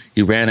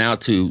he ran out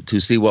to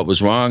see what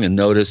was wrong and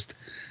noticed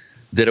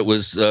that it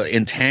was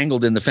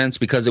entangled in the fence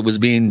because it was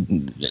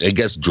being, I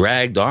guess,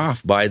 dragged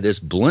off by this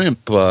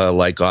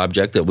blimp-like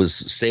object that was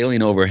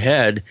sailing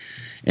overhead.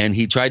 And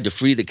he tried to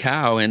free the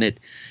cow, and it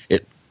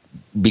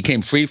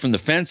became free from the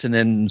fence and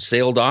then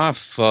sailed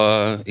off,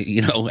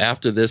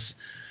 after this,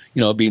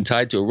 being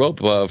tied to a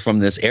rope from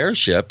this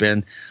airship.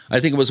 And I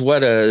think it was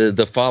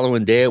the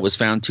following day. It was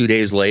found 2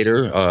 days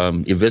later,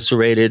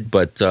 eviscerated,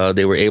 but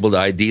they were able to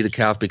ID the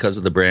calf because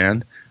of the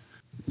brand.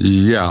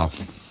 Yeah.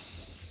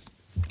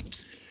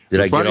 Did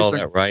I get all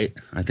that right?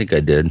 I think I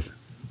did.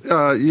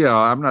 Yeah,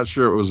 I'm not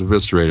sure it was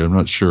eviscerated. I'm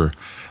not sure.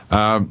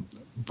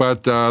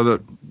 But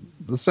the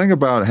thing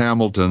about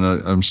Hamilton,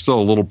 I'm still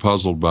a little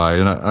puzzled by,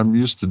 and I'm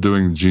used to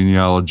doing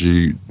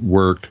genealogy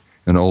work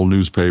in old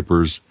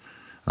newspapers.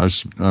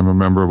 I'm a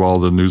member of all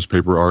the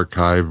newspaper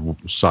archive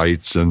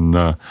sites and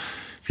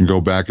can go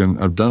back, and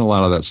I've done a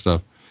lot of that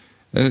stuff.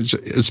 And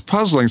it's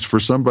puzzling for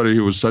somebody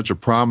who was such a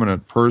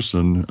prominent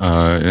person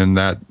in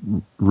that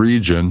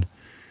region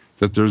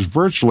that there's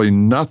virtually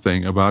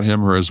nothing about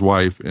him or his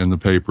wife in the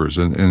papers.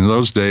 And in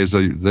those days,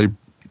 they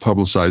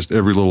publicized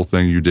every little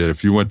thing you did.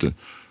 If you went to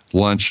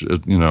lunch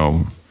at,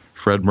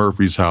 Fred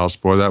Murphy's house,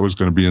 boy, that was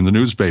going to be in the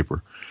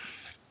newspaper.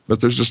 But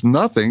there's just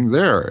nothing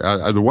there.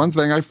 The one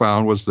thing I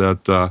found was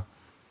that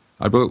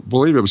I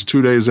believe it was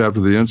 2 days after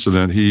the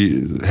incident,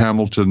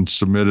 Hamilton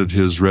submitted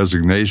his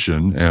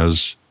resignation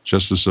as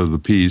Justice of the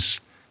Peace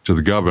to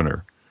the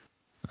governor.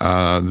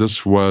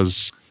 This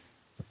was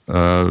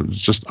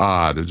just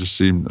odd. It just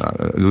seemed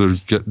there are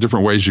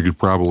different ways you could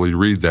probably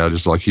read that.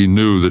 It's like he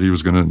knew that he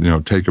was going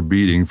to, take a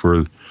beating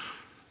for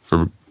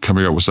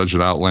coming up with such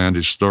an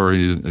outlandish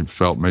story, and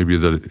felt maybe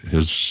that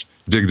his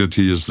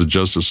dignity as the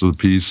justice of the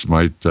peace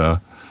might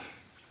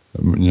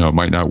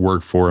not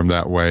work for him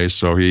that way.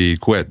 So he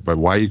quit. But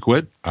why he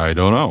quit, I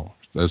don't know.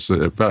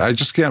 But I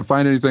just can't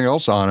find anything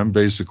else on him.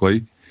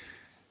 Basically,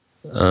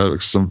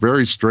 some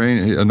very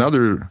strange.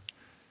 Another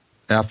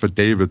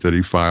affidavit that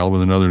he filed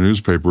with another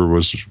newspaper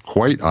was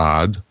quite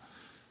odd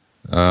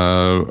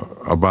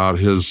about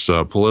his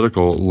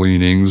political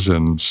leanings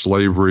and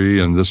slavery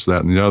and this,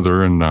 that, and the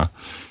other. And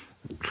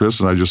Chris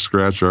and I just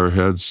scratch our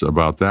heads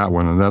about that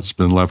one, and that's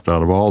been left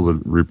out of all the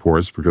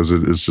reports because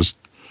it's just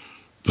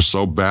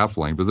so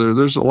baffling. But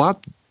there's a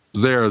lot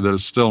there that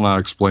is still not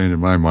explained in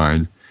my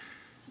mind.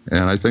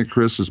 And I think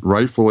Chris is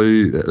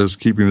rightfully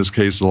keeping this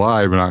case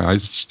alive, and I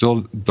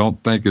still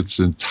don't think it's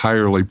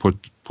entirely put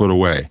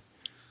away.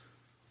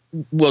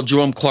 Well,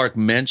 Jerome Clark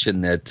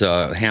mentioned that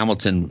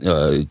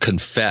Hamilton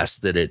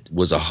confessed that it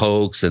was a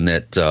hoax and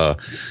that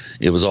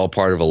it was all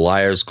part of a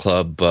liars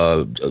club,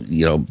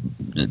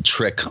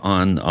 trick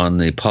on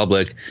the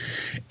public.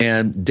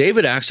 And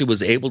David actually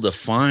was able to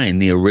find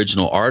the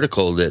original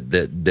article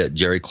that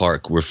Jerry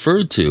Clark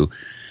referred to.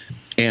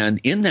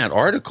 And in that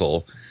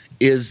article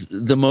is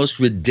the most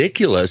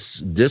ridiculous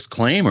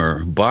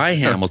disclaimer by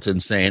Hamilton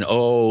saying,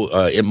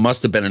 it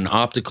must have been an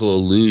optical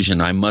illusion.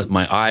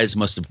 My eyes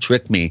must have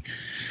tricked me.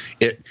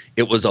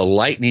 It was a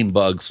lightning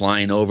bug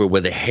flying over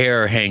with a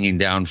hair hanging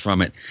down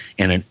from it,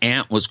 and an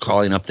ant was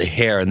crawling up the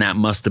hair, and that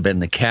must have been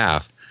the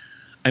calf.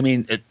 I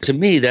mean, to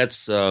me,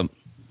 that's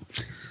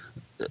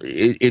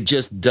it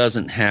just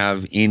doesn't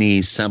have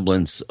any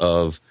semblance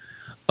of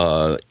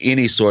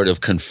any sort of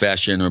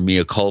confession or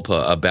mea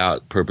culpa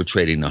about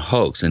perpetrating a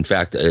hoax. In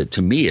fact,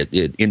 to me,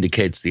 it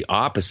indicates the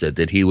opposite,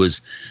 that he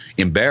was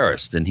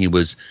embarrassed and he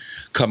was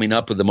coming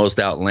up with the most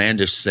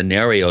outlandish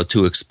scenario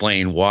to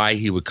explain why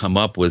he would come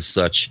up with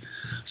such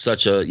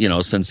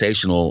a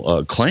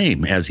sensational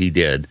claim as he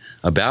did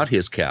about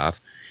his calf.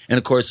 And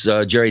of course,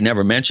 Jerry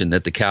never mentioned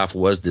that the calf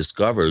was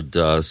discovered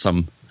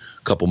some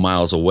couple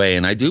miles away,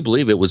 and I do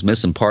believe it was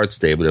missing parts,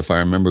 David, if I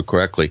remember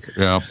correctly.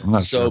 Yeah, I'm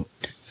not sure.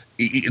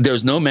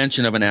 There's no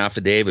mention of an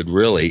affidavit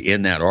really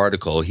in that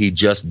article. He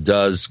just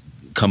does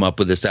come up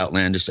with this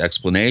outlandish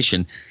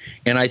explanation,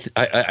 and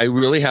I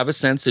really have a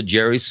sense that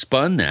Jerry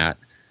spun that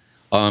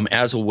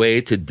as a way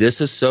to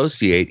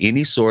disassociate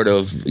any sort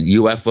of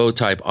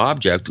UFO-type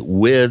object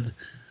with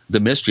the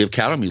mystery of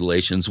cattle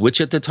mutilations,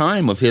 which at the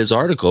time of his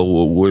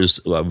article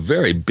was a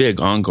very big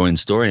ongoing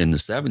story in the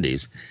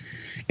 70s.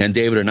 And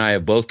David and I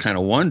have both kind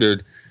of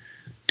wondered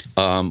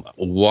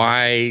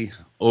why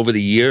over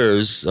the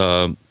years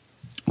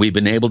we've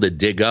been able to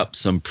dig up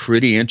some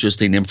pretty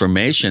interesting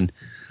information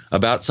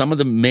about some of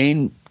the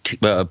main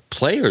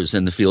players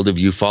in the field of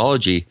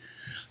ufology,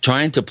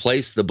 trying to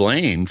place the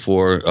blame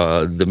for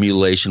the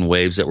mutilation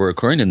waves that were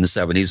occurring in the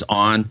 70s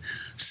on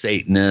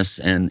Satanists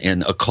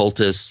and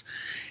occultists.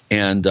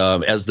 And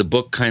as the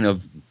book kind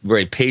of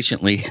very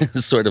patiently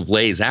sort of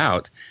lays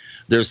out,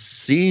 there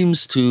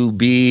seems to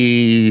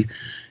be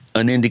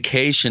an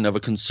indication of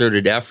a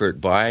concerted effort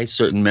by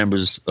certain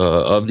members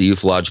of the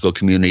ufological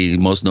community,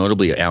 most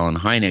notably Alan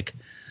Hynek,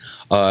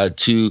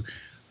 to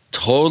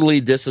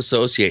totally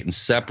disassociate and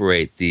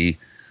separate the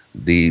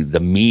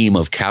meme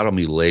of cattle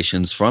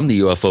mutilations from the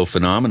UFO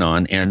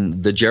phenomenon.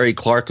 And the Jerry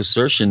Clark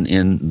assertion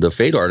in the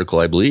Fate article,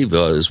 I believe,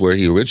 is where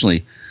he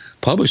originally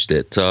published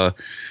it.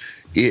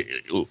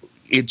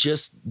 It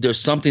just, there's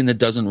something that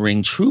doesn't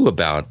ring true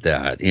about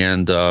that.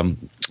 And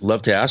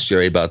love to ask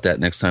Jerry about that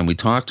next time we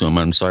talk to him.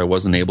 I'm sorry I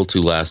wasn't able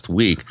to last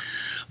week.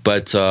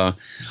 But,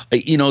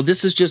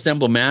 this is just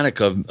emblematic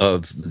of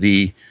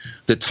the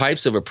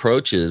types of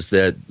approaches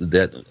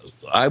that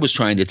I was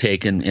trying to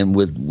take, and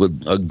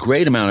with a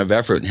great amount of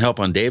effort and help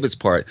on David's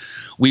part,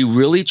 we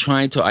really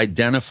tried to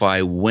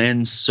identify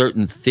when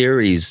certain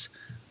theories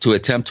to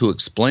attempt to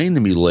explain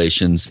the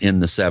mutilations in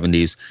the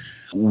 70s,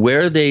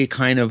 where they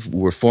kind of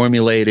were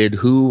formulated,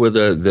 who were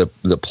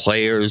the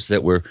players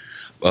that were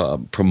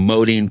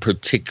promoting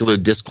particular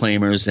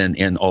disclaimers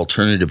and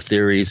alternative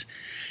theories.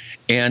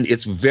 And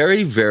it's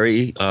very,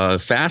 very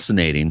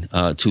fascinating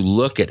to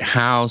look at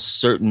how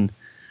certain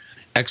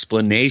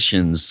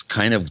explanations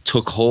kind of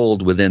took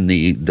hold within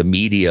the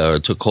media, or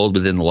took hold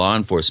within the law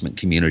enforcement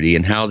community,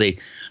 and how they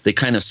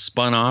kind of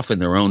spun off in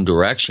their own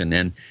direction.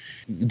 And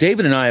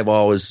David and I have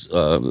always,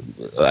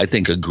 I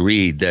think,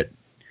 agreed that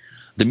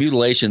the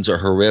mutilations are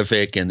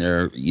horrific, and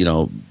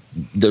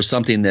they're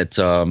something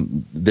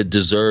that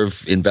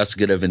deserve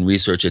investigative and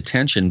research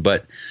attention.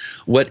 But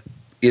what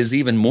is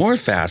even more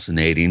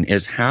fascinating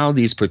is how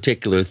these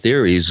particular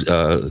theories,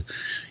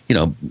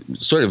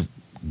 sort of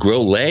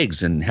grow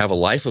legs and have a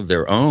life of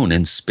their own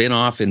and spin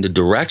off into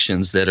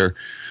directions that are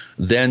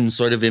then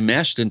sort of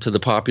enmeshed into the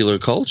popular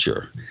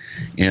culture.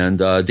 And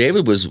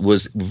David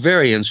was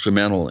very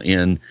instrumental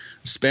in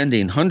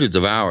spending hundreds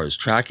of hours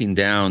tracking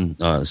down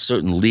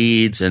certain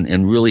leads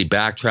and really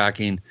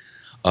backtracking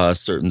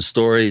certain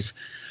stories.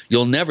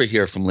 You'll never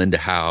hear from Linda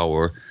Howe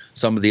or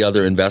some of the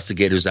other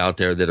investigators out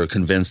there that are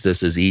convinced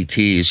this is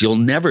ETs. You'll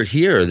never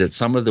hear that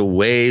some of the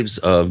waves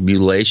of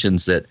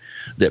mutilations that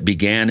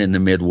began in the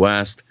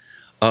Midwest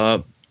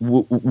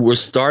were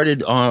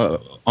started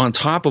on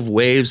top of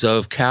waves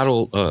of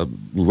cattle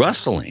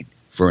rustling,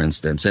 for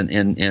instance,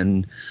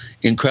 and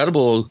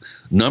incredible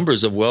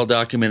numbers of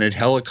well-documented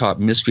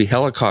mystery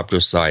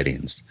helicopter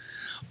sightings.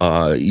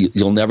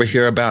 You'll never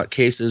hear about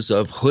cases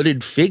of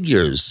hooded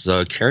figures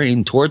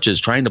carrying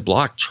torches, trying to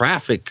block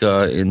traffic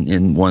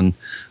in one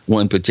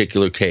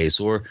particular case.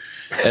 Or,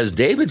 as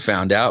David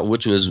found out,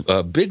 which was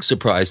a big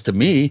surprise to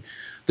me,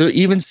 there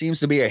even seems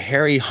to be a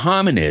hairy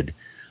hominid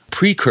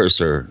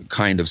precursor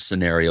kind of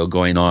scenario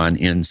going on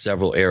in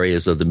several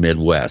areas of the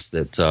Midwest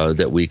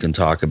that we can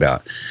talk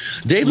about.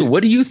 David,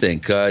 what do you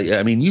think?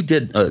 I mean, you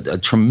did a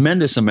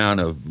tremendous amount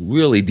of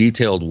really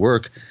detailed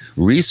work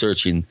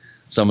researching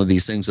some of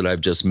these things that I've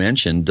just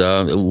mentioned.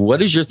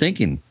 What is your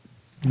thinking?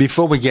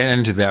 Before we get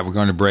into that, we're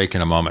going to break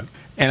in a moment.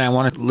 And I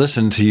want to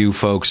listen to you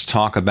folks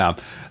talk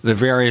about the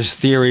various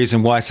theories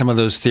and why some of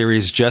those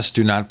theories just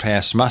do not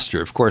pass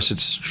muster. Of course,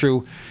 it's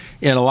true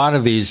in a lot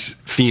of these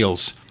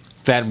fields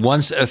that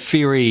once a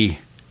theory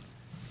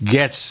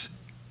gets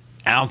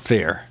out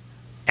there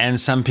and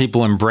some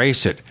people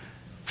embrace it,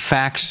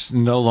 facts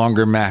no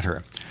longer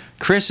matter.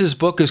 Chris's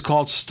book is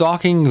called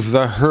Stalking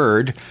the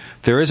Herd.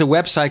 There is a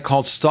website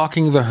called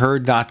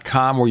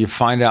stalkingtheherd.com where you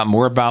find out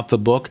more about the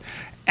book,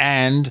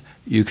 and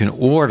you can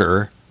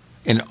order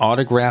an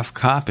autographed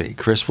copy.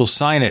 Chris will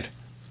sign it.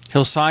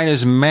 He'll sign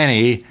as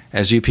many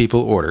as you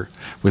people order.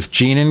 With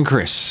Gene and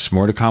Chris,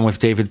 more to come with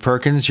David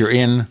Perkins. You're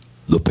in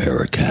the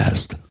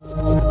Paracast.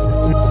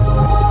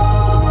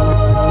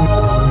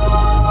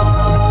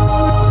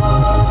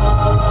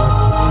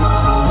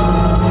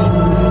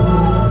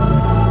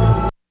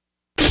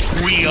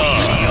 We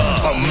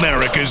are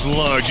America's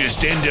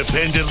largest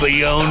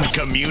independently owned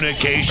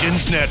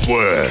communications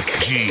network,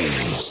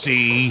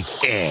 GCN.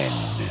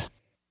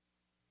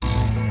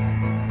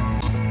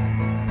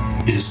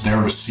 Is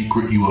there a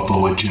secret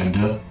UFO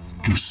agenda?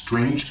 Do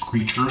strange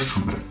creatures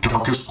from the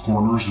darkest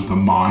corners of the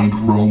mind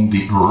roam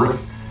the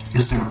earth?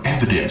 Is there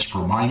evidence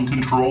for mind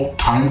control,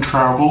 time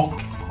travel,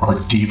 or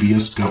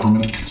devious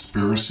government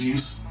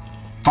conspiracies?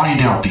 Find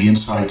out the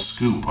inside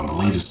scoop on the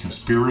latest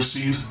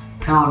conspiracies,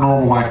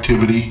 paranormal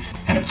activity,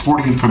 and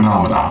Fortean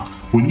phenomena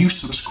when you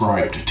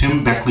subscribe to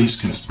Tim Beckley's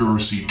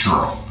Conspiracy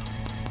Journal.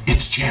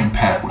 It's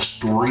jam-packed with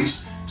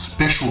stories,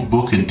 special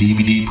book and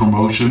DVD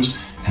promotions,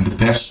 and the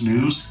best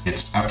news,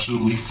 it's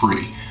absolutely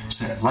free,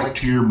 sent right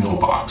to your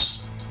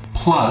mailbox.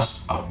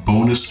 Plus, a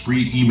bonus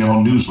free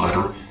email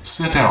newsletter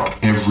sent out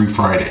every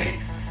Friday.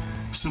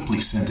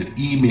 Simply send an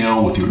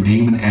email with your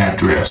name and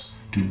address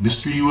to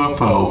Mr.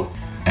 UFO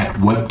at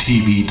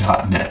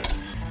webtv.net.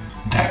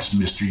 That's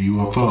Mr.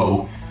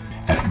 UFO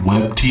at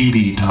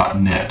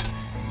webtv.net.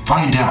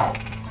 Find out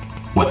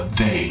what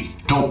they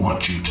don't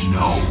want you to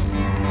know.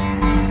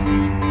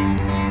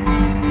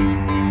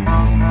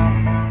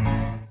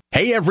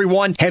 Hey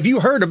everyone, have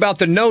you heard about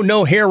the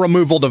no hair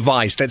removal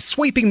device that's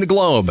sweeping the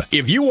globe?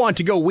 If you want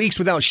to go weeks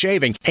without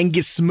shaving and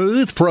get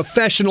smooth,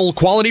 professional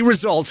quality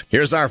results,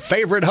 here's our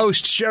favorite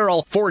host,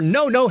 Cheryl, for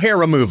no hair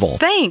removal.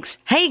 Thanks.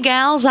 Hey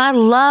gals, I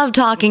love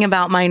talking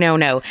about my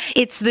no.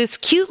 It's this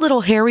cute little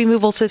hair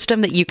removal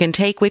system that you can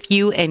take with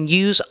you and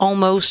use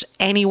almost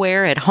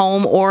anywhere at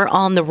home or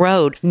on the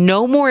road.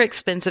 No more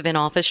expensive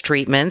in-office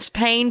treatments,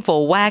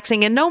 painful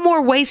waxing, and no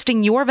more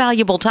wasting your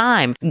valuable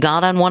time.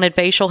 Got unwanted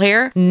facial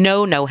hair?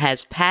 No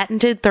has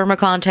patented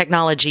thermocon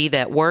technology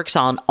that works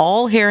on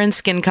all hair and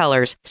skin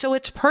colors, so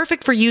it's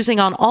perfect for using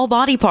on all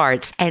body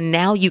parts. And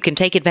now you can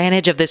take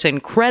advantage of this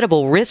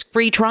incredible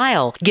risk-free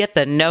trial. Get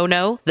the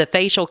no, the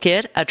facial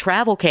kit, a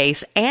travel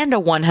case, and a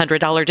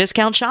 $100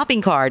 discount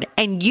shopping card,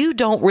 and you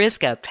don't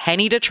risk a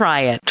penny to try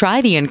it. Try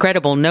the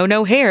incredible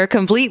no hair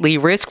completely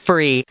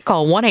risk-free.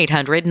 Call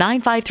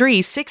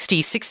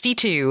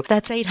 1-800-953-6062.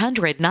 That's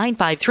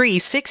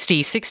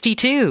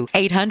 800-953-6062.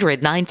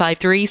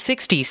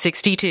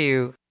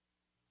 800-953-6062.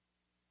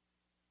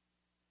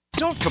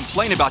 Don't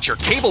complain about your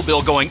cable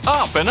bill going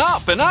up and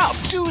up and up.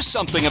 Do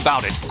something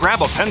about it.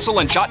 Grab a pencil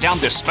and jot down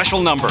this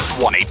special number,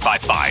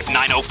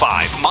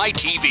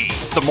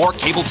 1-855-905-MY-TV. The more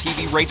cable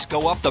TV rates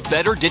go up, the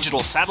better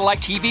digital satellite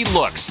TV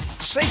looks.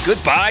 Say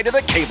goodbye to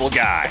the cable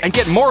guy and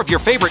get more of your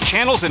favorite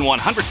channels in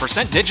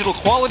 100% digital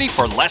quality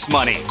for less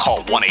money.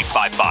 Call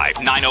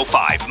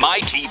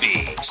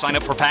 1-855-905-MY-TV. Sign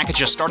up for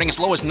packages starting as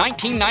low as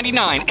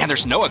 $19.99, and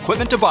there's no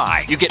equipment to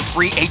buy. You get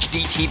free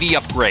HD TV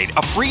upgrade,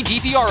 a free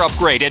DVR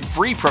upgrade, and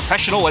free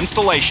professional installation.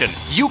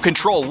 You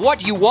control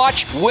what you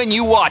watch when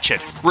you watch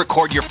it.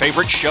 Record your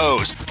favorite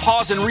shows,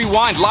 pause and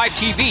rewind live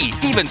TV,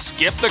 even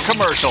skip the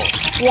commercials.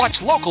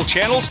 Watch local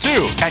channels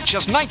too. At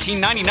just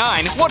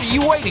 $19.99, what are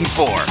you waiting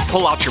for?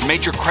 Pull out your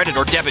major credit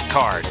or debit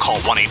card. Call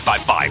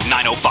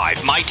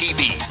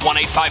 1-855-905-MY-TV.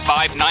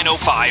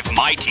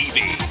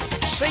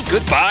 1-855-905-MY-TV. Say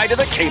goodbye to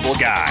the cable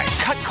guy.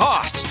 Cut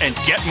costs and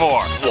get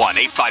more.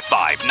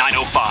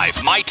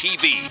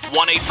 1-855-905-MY-TV.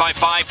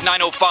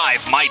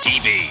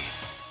 1-855-905-MY-TV.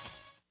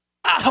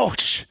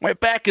 Ouch! My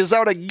back is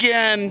out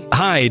again.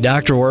 Hi,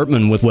 Dr.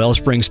 Ortman with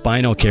Wellspring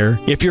Spinal Care.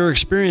 If you're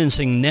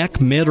experiencing neck,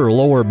 mid, or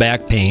lower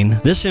back pain,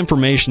 this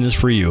information is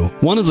for you.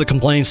 One of the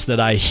complaints that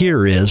I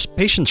hear is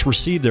patients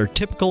receive their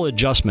typical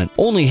adjustment,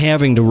 only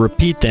having to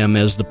repeat them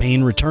as the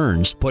pain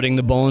returns. Putting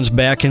the bones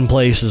back in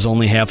place is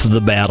only half of the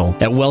battle.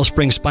 At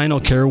Wellspring Spinal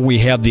Care, we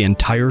have the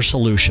entire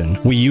solution.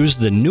 We use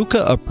the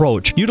NUCA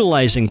approach,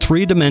 utilizing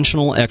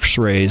three-dimensional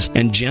x-rays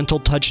and gentle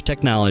touch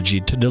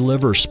technology to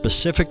deliver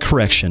specific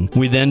correction.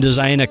 We then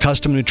design a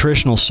custom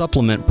nutritional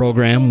supplement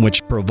program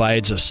which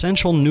provides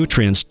essential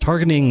nutrients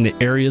targeting the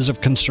areas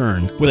of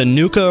concern. With a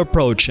NUCA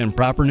approach and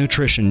proper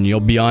nutrition, you'll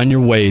be on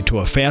your way to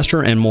a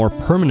faster and more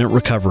permanent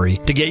recovery.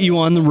 To get you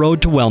on the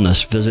road to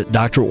wellness, visit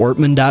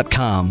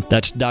drortman.com.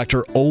 That's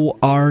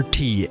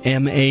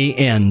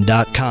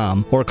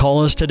drortman.com, or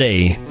call us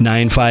today,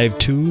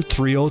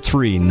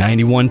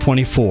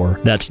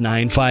 952-303-9124. That's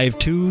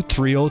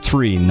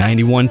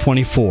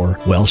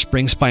 952-303-9124.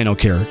 Wellspring Spinal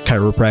Care,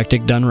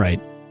 chiropractic done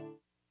right.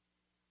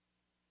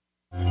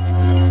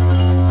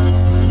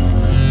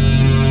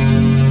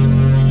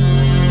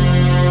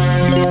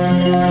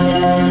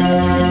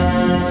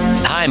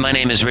 Hi, my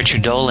name is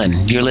Richard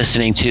Dolan. You're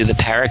listening to the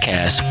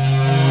Paracast.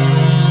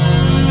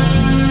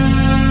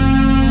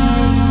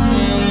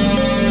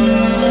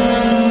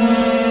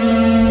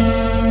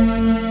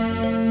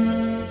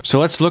 So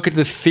let's look at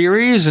the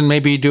theories and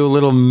maybe do a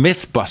little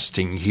myth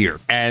busting here.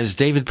 As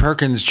David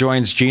Perkins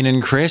joins Gene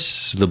and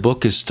Chris, the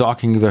book is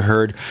Stalking the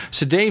Herd.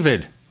 So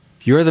David,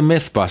 you're the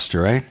myth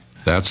buster, right?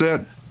 That's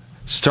it.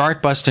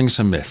 Start busting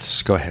some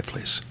myths. Go ahead,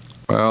 please.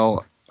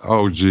 Well,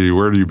 where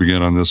do you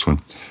begin on this one?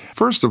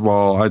 First of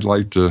all, I'd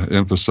like to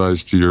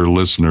emphasize to your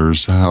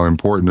listeners how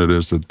important it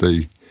is that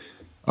they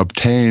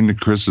obtain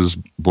Chris's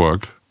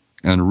book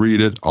and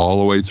read it all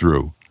the way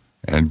through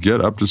and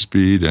get up to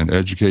speed and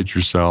educate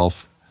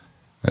yourself.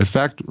 In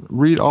fact,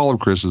 read all of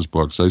Chris's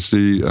books. I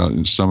see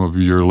some of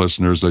your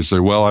listeners, they say,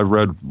 well, I've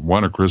read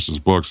one of Chris's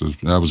books.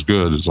 That was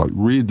good. It's like,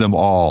 read them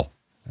all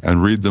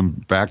and read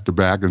them back to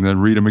back and then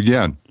read them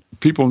again.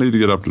 People need to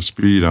get up to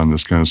speed on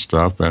this kind of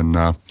stuff. And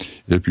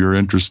if you're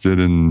interested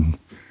in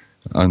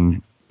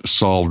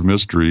unsolved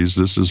mysteries,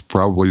 this is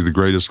probably the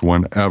greatest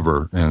one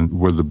ever and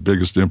with the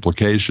biggest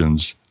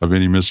implications of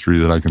any mystery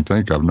that I can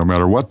think of, no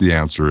matter what the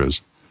answer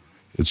is.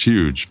 It's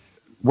huge.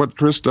 What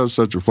Chris does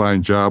such a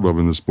fine job of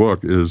in this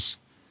book is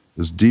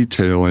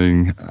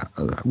detailing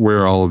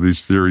where all of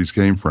these theories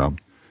came from,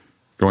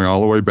 going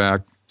all the way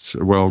back to,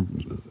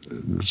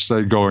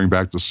 going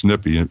back to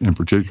Snippy in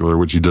particular,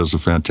 which he does a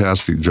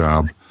fantastic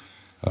job,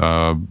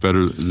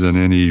 better than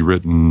any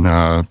written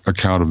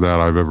account of that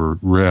I've ever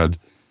read,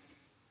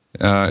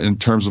 in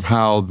terms of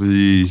how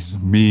the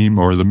meme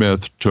or the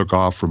myth took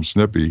off from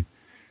Snippy,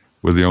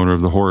 with the owner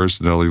of the horse,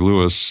 Nellie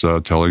Lewis,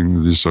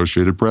 telling the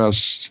Associated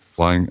Press,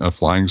 a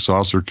flying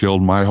saucer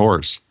killed my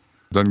horse.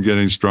 Doesn't get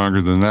any stronger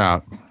than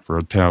that for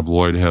a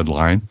tabloid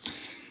headline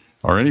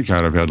or any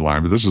kind of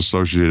headline, but this is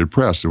Associated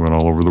Press. It went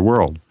all over the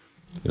world.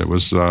 It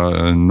was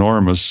an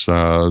enormous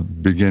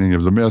beginning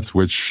of the myth,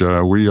 which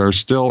we are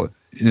still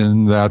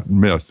in that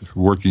myth,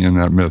 working in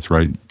that myth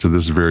right to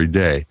this very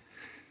day,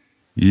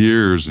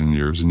 years and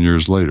years and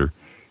years later.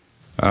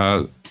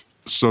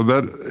 So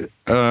that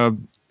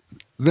then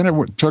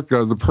it took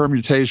the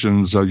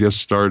permutations, I guess,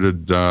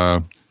 started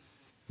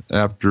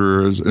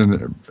after in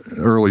the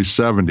early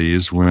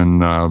 70s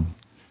when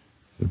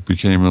it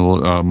became a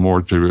little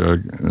more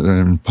to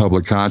in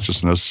public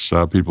consciousness.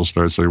 People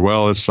started saying,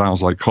 well, it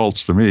sounds like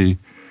cults to me,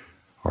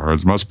 or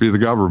it must be the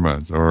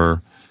government,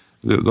 or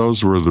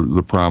those were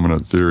the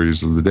prominent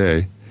theories of the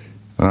day.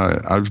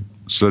 I've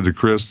said to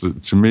Chris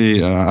that to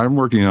me, I'm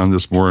working on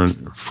this more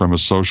from a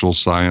social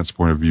science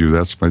point of view.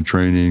 That's my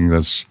training,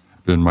 that's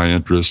been my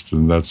interest,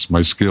 and that's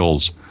my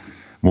skills,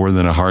 more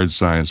than a hard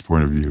science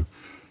point of view.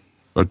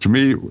 But to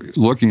me,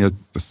 looking at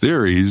the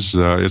theories,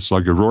 it's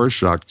like a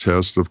Rorschach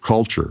test of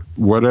culture.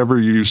 Whatever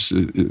you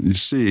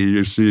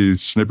see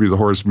Snippy the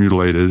horse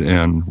mutilated,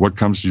 and what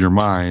comes to your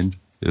mind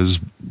is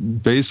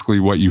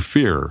basically what you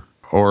fear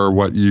or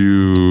what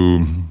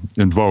you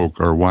invoke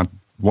or want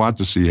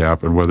to see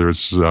happen, whether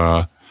it's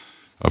a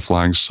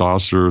flying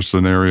saucer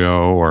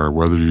scenario or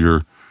whether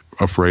you're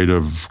afraid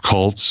of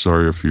cults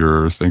or if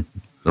you're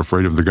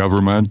afraid of the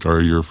government or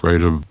you're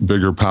afraid of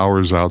bigger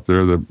powers out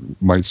there that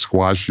might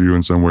squash you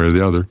in some way or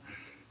the other.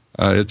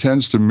 It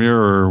tends to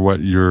mirror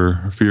what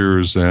your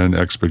fears and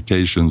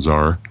expectations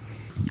are.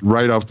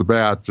 Right off the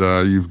bat,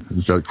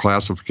 you've got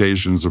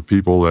classifications of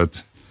people that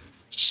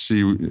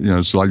see,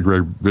 it's like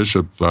Greg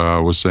Bishop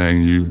was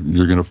saying,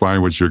 you're going to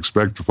find what you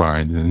expect to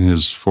find in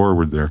his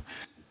foreword there.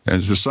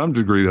 And to some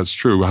degree, that's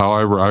true.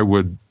 However, I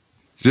would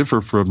differ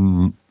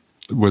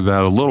with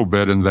that a little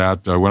bit in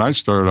that when I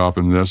started off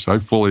in this, I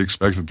fully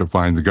expected to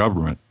find the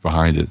government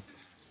behind it.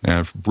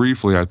 And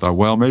briefly, I thought,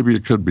 well, maybe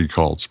it could be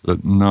cults,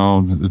 but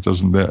no, it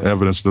doesn't. The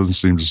evidence doesn't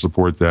seem to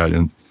support that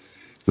in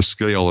the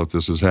scale that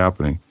this is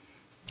happening.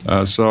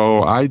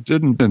 So I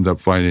didn't end up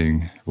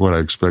finding what I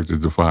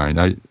expected to find.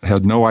 I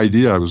had no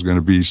idea I was going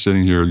to be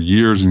sitting here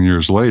years and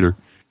years later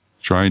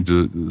trying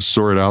to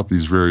sort out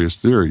these various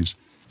theories.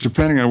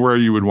 Depending on where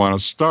you would want to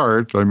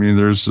start, I mean,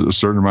 there's a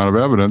certain amount of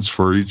evidence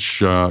for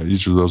each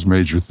of those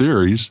major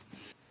theories.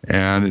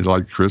 And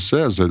like Chris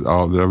says, that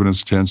the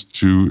evidence tends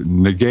to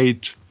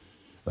negate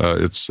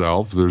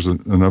itself. There's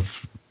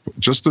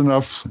just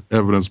enough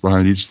evidence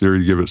behind each theory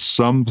to give it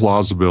some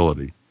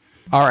plausibility.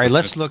 All right,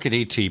 let's look at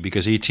ET,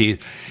 because ET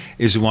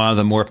is one of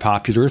the more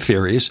popular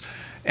theories,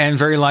 and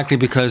very likely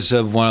because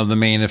of one of the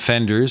main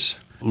offenders,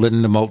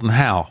 Linda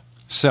Howe.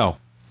 So,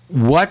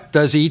 what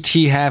does ET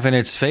have in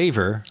its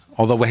favor?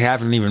 Although we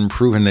haven't even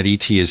proven that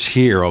ET is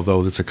here,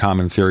 although it's a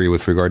common theory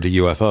with regard to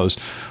UFOs.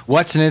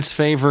 What's in its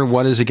favor?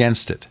 What is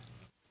against it?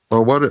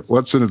 Well,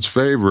 what's in its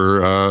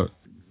favor?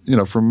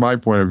 From my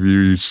point of view,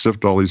 you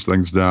sift all these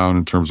things down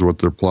in terms of what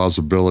their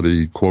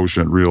plausibility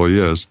quotient really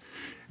is.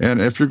 And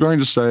if you're going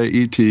to say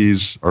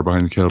ETs are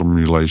behind the cattle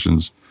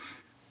mutilations,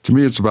 to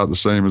me it's about the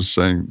same as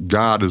saying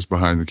God is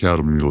behind the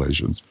cattle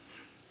mutilations.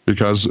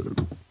 Because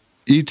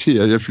ET,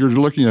 if you're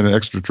looking at an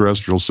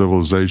extraterrestrial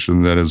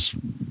civilization that is,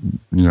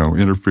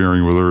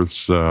 interfering with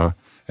Earth's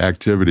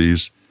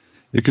activities,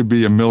 it could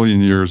be 1 million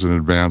years in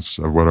advance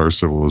of what our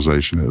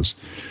civilization is.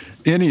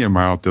 Any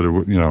amount that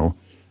it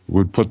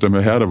would put them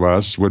ahead of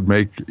us would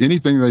make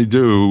anything they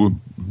do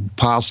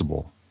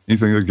possible.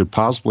 Anything they could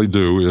possibly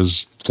do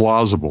is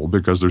plausible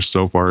because they're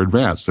so far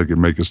advanced. They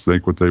can make us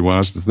think what they want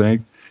us to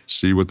think,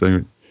 see what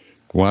they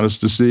want us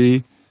to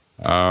see,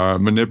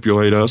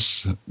 manipulate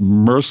us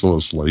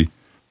mercilessly.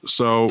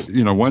 So,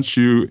 once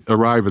you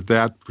arrive at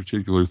that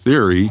particular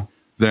theory,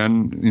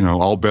 then,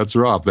 all bets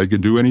are off. They can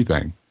do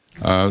anything.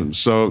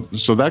 So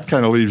that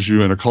kind of leaves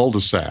you in a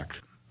cul-de-sac.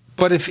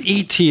 But if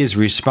ET is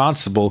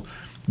responsible,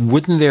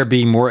 wouldn't there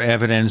be more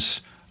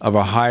evidence of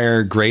a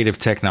higher grade of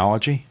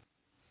technology?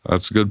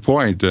 That's a good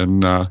point.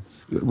 And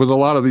with a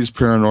lot of these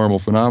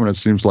paranormal phenomena, it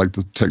seems like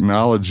the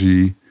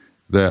technology,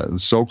 that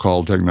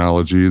so-called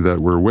technology that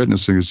we're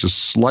witnessing, is just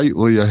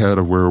slightly ahead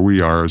of where we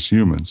are as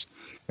humans.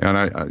 And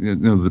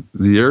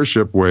the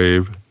airship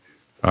wave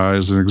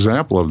is an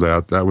example of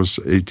that. That was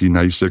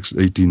 1896,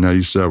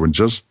 1897,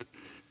 just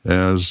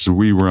as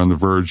we were on the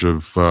verge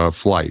of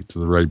flight to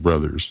the Wright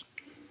brothers.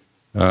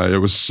 It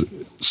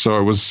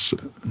was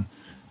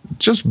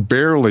just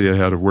barely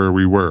ahead of where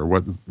we were,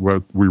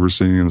 what we were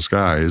seeing in the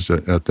skies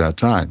at that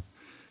time.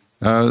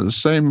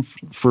 Same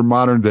for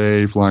modern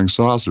day flying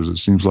saucers. It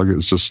seems like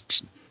it's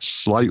just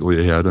slightly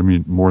ahead. I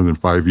mean, more than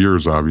 5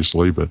 years,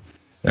 obviously, but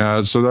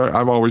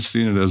I've always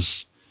seen it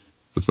as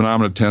the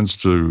phenomenon tends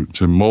to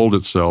mold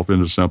itself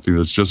into something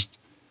that's just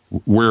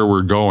where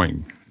we're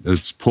going.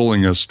 It's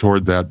pulling us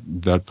toward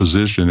that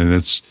position, and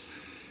it's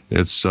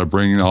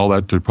bringing all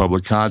that to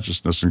public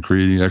consciousness and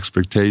creating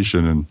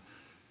expectation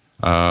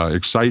and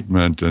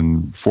excitement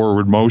and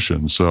forward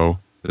motion. So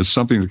it's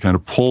something that kind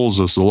of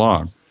pulls us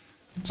along.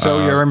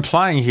 So you're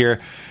implying here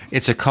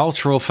it's a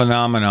cultural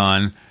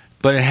phenomenon,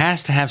 but it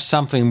has to have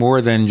something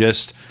more than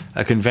just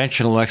a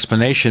conventional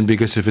explanation,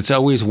 because if it's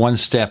always one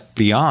step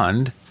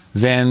beyond,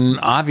 then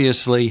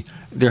obviously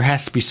there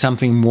has to be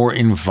something more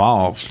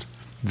involved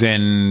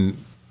than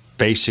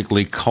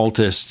basically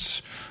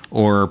cultists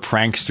or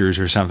pranksters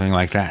or something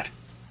like that.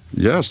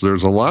 Yes,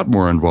 there's a lot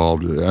more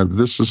involved.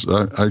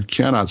 I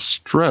cannot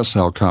stress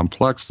how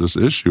complex this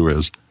issue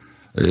is.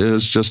 It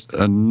is just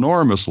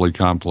enormously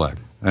complex.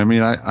 I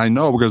mean, I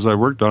know because I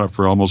worked on it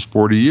for almost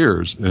 40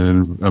 years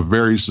in a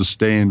very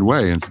sustained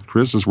way, and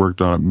Chris has worked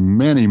on it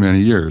many, many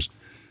years.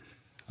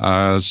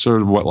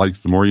 Sort of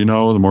the more you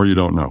know, the more you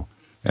don't know.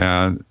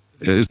 And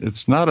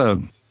it's not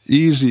an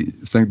easy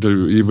thing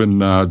to even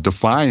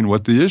define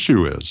what the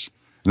issue is.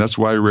 And that's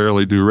why I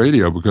rarely do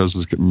radio,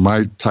 because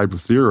my type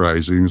of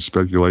theorizing,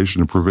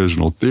 speculation, and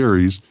provisional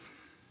theories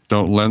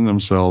don't lend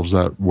themselves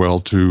that well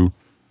to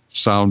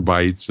sound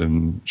bites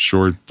and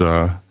short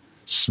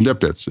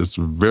snippets. It's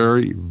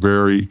very,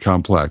 very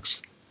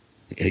complex.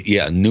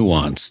 Yeah,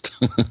 nuanced.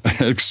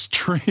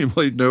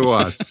 Extremely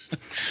nuanced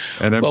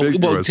and ambiguous.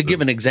 Well, to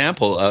give an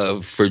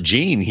example for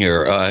Gene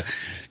here,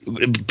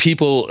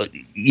 people,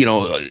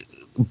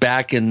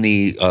 back in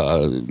the,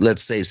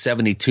 let's say,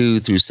 72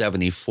 through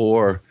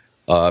 74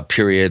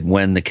 period,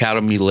 when the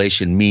cattle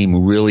mutilation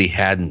meme really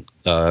hadn't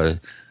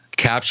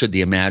captured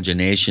the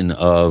imagination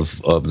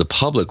of the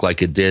public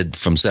like it did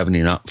from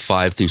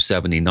 75 through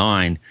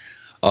 79.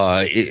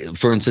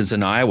 For instance,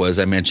 in Iowa, as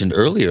I mentioned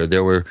earlier,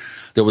 there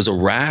was a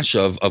rash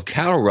of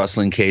cattle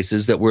rustling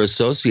cases that were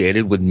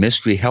associated with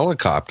mystery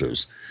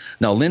helicopters.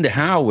 Now, Linda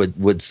Howe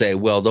would say,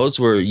 well, those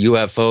were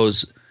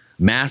UFOs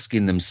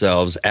masking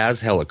themselves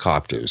as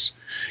helicopters.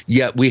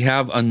 Yet we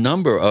have a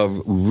number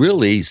of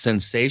really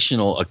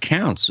sensational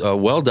accounts,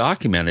 well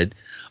documented,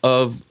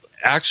 of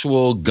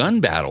actual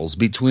gun battles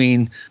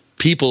between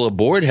people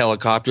aboard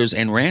helicopters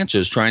and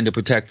ranchers trying to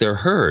protect their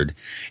herd.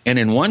 And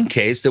in one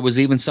case, there was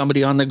even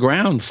somebody on the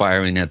ground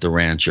firing at the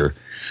rancher.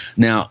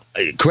 Now,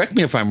 correct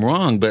me if I'm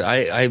wrong, but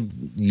I've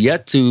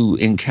yet to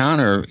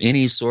encounter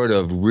any sort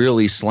of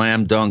really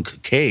slam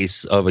dunk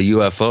case of a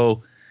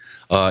UFO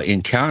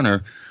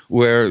encounter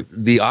where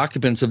the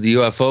occupants of the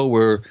UFO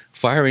were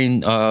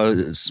firing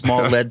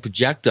small lead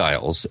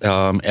projectiles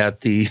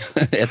at the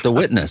at the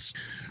witness.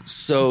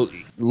 So,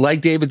 like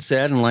David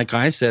said, and like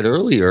I said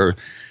earlier,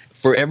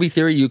 for every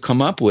theory you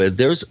come up with,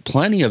 there's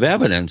plenty of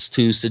evidence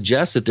to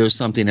suggest that there's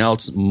something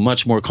else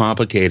much more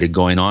complicated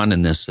going on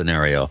in this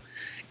scenario.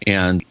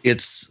 And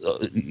it's,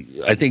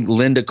 I think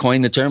Linda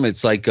coined the term,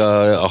 it's like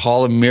a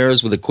hall of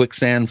mirrors with a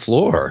quicksand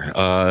floor.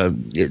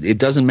 It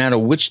doesn't matter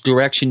which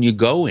direction you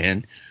go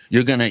in,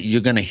 you're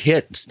gonna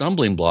hit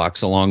stumbling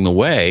blocks along the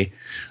way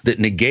that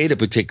negate a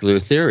particular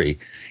theory.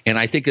 And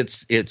I think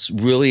it's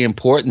really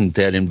important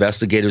that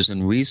investigators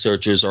and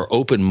researchers are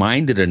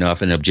open-minded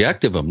enough and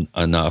objective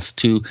enough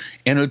to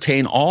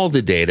entertain all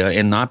the data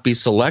and not be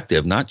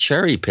selective, not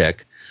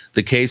cherry-pick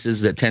the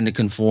cases that tend to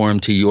conform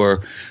to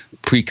your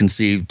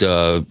preconceived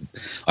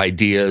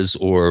ideas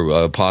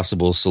or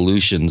possible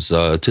solutions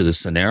to the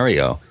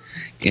scenario.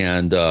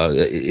 And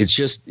it's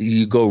just,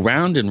 you go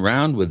round and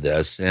round with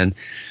this. And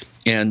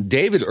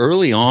David,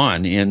 early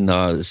on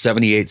in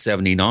 78,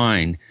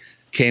 79,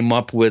 came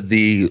up with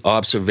the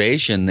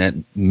observation that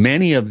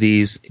many of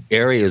these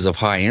areas of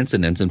high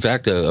incidence, in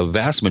fact, a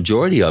vast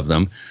majority of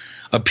them,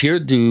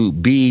 appeared to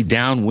be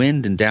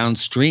downwind and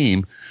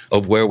downstream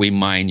of where we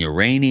mine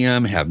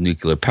uranium, have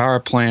nuclear power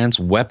plants,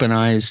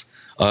 weaponize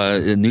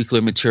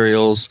nuclear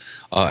materials,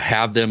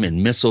 have them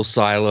in missile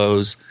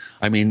silos.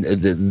 I mean,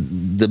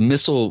 the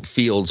missile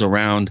fields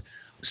around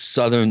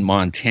southern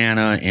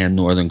Montana and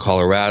northern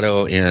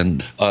Colorado,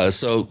 and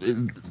so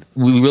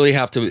we really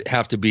have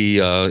to be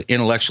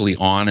intellectually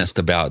honest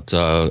about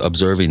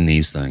observing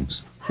these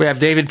things. We have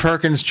David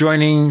Perkins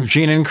joining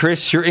Gene and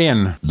Chris. You're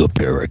in the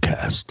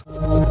Paracast.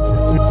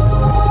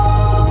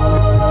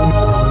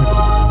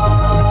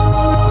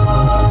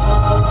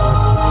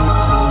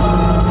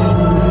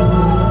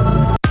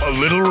 A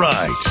little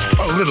right,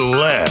 a little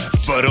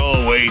left, but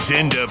always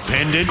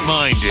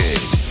independent-minded.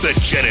 The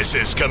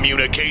Genesis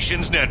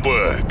Communications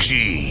Network,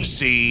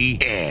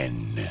 GCN.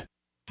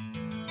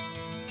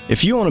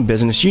 If you own a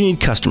business, you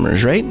need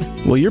customers, right?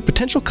 Well, your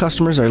potential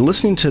customers are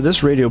listening to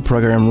this radio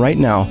program right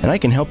now, and I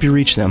can help you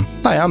reach them.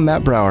 Hi, I'm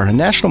Matt Brower, a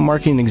national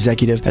marketing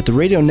executive at the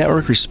radio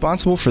network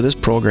responsible for this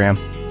program.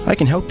 I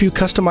can help you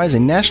customize a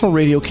national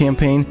radio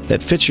campaign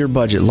that fits your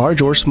budget,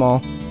 large or small,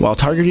 while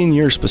targeting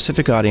your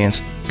specific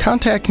audience.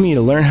 Contact me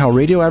to learn how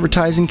radio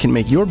advertising can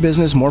make your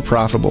business more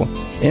profitable.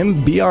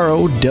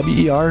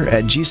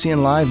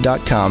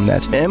 mbrower@gcnlive.com.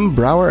 That's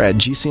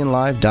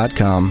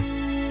mbrower@gcnlive.com.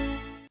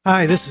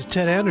 Hi, this is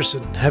Ted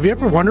Anderson. Have you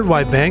ever wondered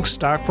why banks,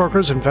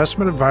 stockbrokers,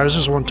 investment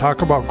advisors won't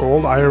talk about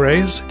gold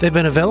IRAs? They've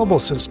been available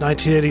since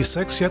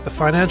 1986, yet the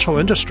financial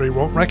industry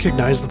won't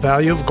recognize the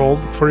value of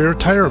gold for your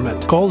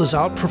retirement. Gold has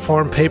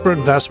outperformed paper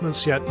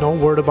investments, yet no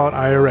word about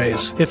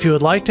IRAs. If you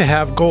would like to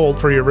have gold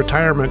for your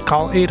retirement,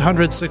 call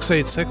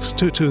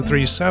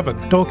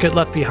 800-686-2237. Don't get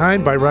left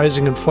behind by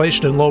rising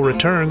inflation and low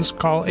returns.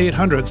 Call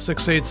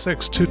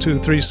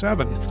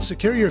 800-686-2237.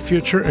 Secure your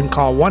future and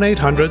call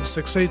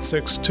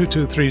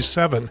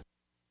 1-800-686-2237.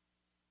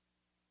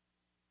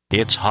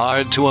 It's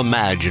hard to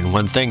imagine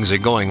when things are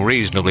going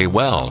reasonably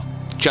well,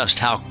 just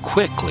how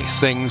quickly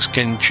things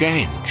can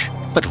change.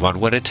 But what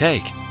would it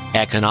take?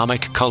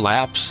 Economic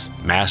collapse?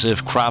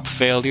 Massive crop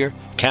failure?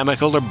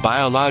 Chemical or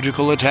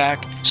biological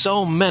attack?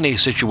 So many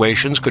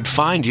situations could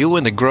find you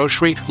in the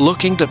grocery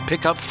looking to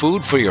pick up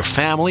food for your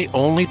family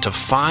only to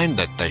find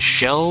that the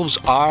shelves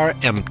are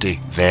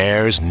empty.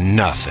 There's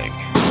nothing.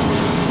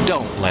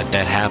 Don't let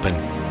that happen.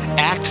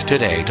 Act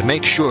today to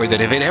make sure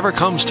that if it ever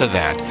comes to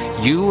that,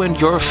 you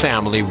and your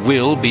family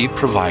will be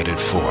provided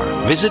for.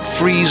 Visit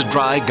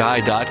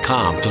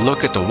freezedryguy.com to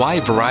look at the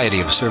wide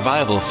variety of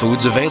survival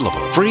foods available.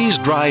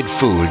 Freeze-dried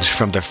foods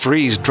from the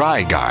Freeze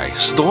Dry Guy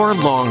store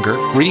longer,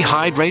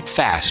 rehydrate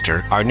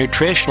faster, are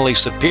nutritionally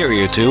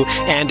superior to,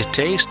 and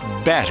taste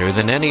better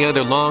than any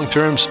other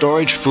long-term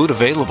storage food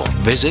available.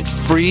 Visit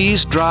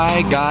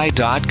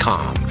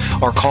freezedryguy.com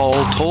or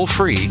call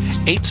toll-free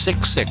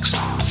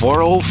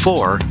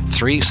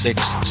 866-404-3663.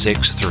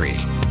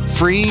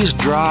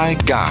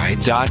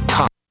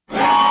 freezedryguy.com.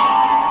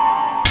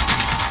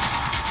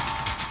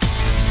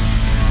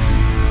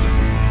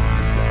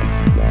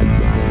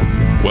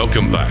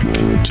 Welcome back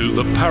to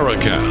the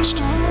Paracast,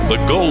 the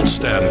gold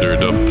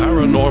standard of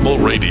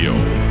paranormal radio.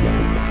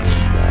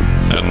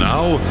 And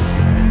now,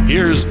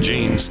 here's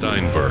Gene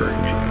Steinberg.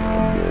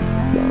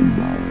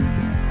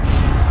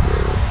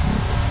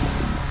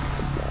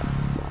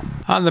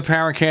 On the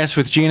Paracast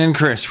with Gene and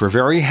Chris, we're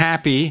very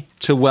happy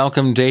to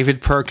welcome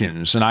David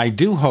Perkins, and I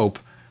do hope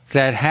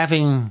that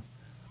having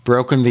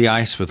broken the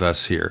ice with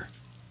us here,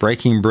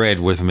 breaking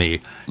bread with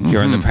me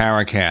here on the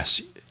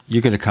Paracast,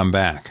 you're going to come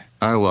back.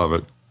 I love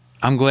it.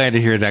 I'm glad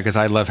to hear that because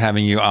I love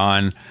having you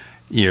on.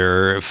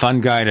 You're a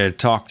fun guy to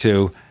talk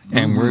to,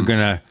 and we're going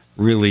to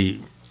really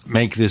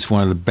make this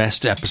one of the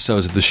best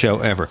episodes of the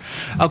show ever.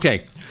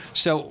 Okay.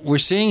 So we're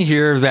seeing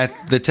here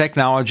that the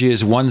technology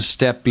is one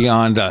step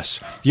beyond us.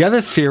 The other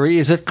theory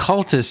is that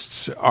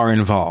cultists are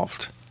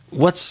involved.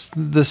 What's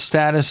the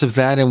status of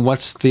that, and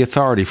what's the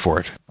authority for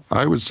it?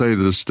 I would say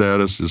the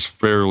status is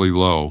fairly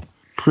low.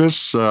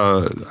 Chris,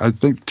 I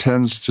think,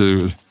 tends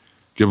to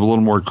give a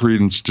little more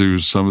credence to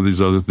some of these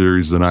other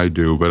theories than I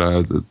do.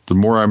 But the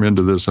more I'm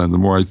into this, and the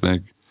more I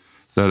think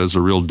that is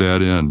a real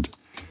dead end.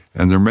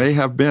 And there may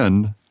have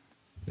been,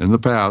 in the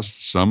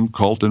past, some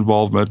cult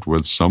involvement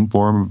with some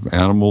form of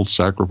animal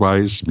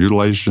sacrifice,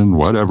 mutilation,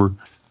 whatever,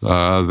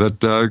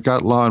 that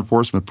got law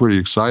enforcement pretty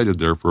excited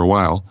there for a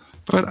while.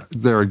 But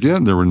there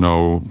again, there were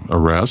no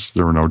arrests,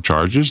 there were no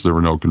charges, there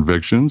were no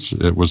convictions.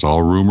 It was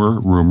all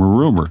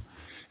rumor.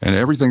 And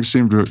everything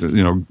seemed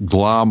to,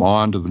 glom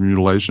onto the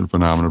mutilation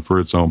phenomenon for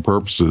its own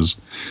purposes.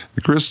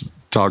 Chris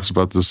talks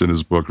about this in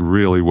his book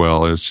really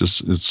well.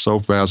 It's so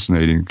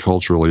fascinating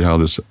culturally how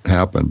this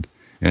happened.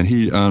 And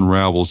he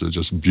unravels it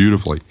just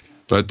beautifully.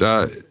 But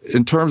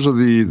in terms of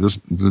the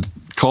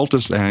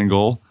cultist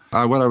angle,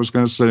 what I was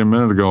going to say a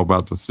minute ago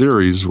about the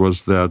theories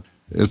was that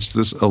it's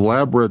this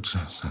elaborate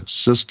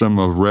system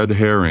of red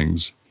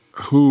herrings.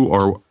 Who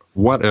or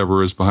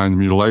whatever is behind the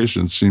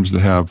mutilation seems to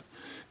have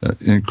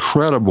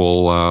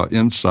incredible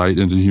insight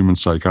into human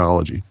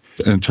psychology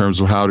in terms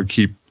of how to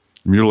keep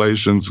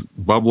mutilations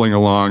bubbling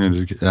along and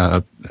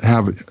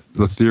have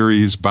the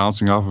theories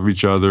bouncing off of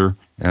each other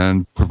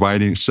and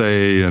providing,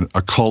 say,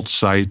 a cult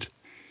site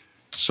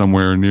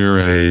somewhere near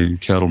a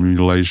cattle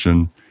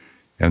mutilation,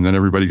 and then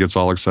everybody gets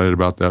all excited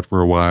about that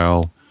for a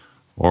while.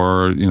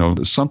 Or,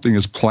 something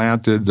is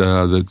planted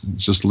that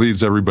just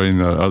leads everybody in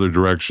the other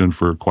direction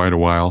for quite a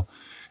while.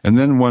 And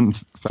then one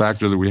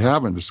factor that we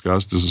haven't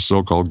discussed is the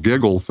so-called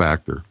giggle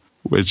factor,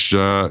 which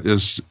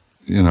is,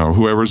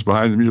 whoever's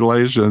behind the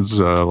mutilations,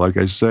 like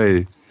I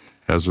say,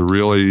 has a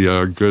really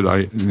good,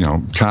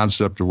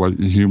 concept of what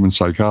human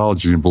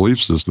psychology and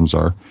belief systems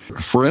are.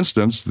 For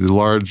instance, the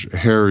large,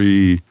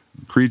 hairy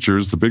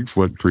creatures, the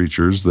Bigfoot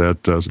creatures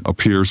that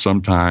appear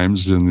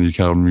sometimes in the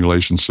cattle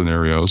mutilation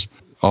scenarios,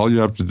 all you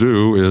have to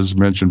do is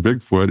mention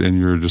Bigfoot in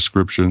your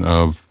description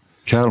of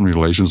cattle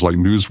mutilations, like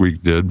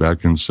Newsweek did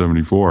back in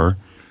 '74.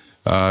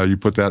 You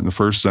put that in the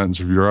first sentence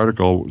of your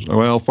article.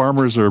 Well,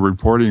 farmers are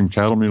reporting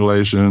cattle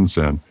mutilations,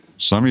 and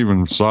some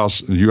even saw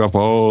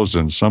UFOs,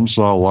 and some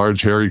saw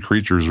large, hairy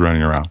creatures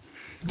running around.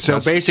 So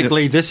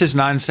basically, this is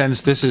nonsense,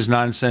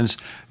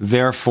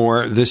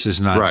 therefore this is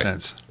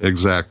nonsense. Right,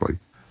 exactly.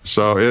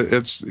 So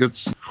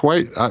it's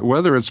quite,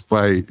 whether it's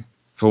by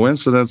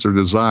coincidence or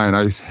design,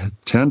 I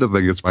tend to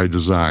think it's by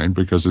design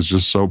because it's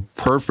just so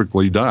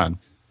perfectly done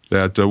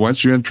that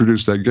once you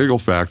introduce that giggle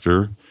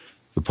factor,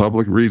 the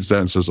public reads that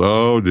and says,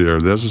 oh dear,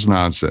 this is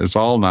nonsense. It's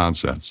all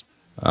nonsense.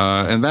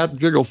 And that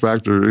giggle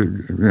factor,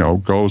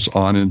 goes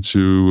on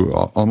into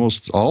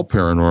almost all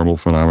paranormal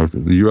phenomena,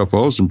 the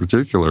UFOs in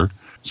particular.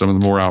 Some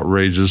of the more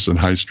outrageous and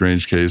high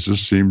strange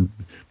cases seem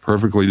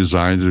perfectly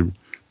designed to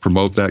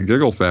promote that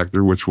giggle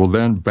factor, which will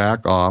then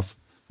back off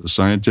the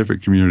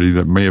scientific community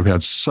that may have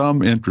had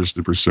some interest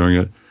in pursuing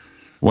it.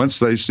 Once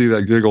they see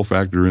that giggle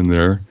factor in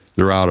there,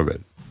 they're out of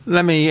it.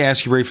 Let me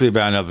ask you briefly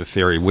about another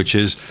theory, which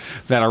is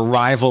that a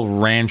rival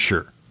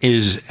rancher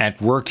is at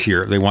work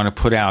here. They want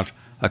to put out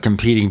a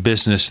competing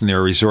business, and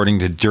they're resorting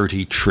to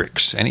dirty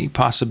tricks. Any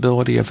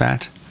possibility of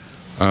that?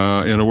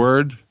 In a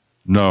word,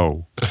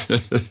 no.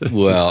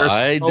 Well,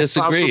 I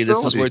disagree.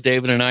 This is where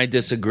David and I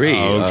disagree.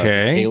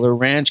 Okay. Taylor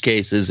Ranch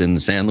cases in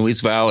San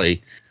Luis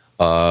Valley,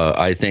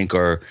 I think,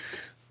 are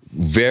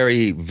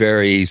very,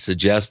 very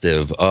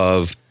suggestive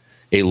of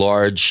a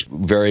large,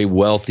 very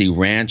wealthy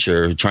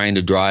rancher trying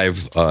to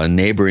drive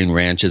neighboring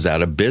ranches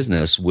out of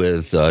business,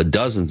 with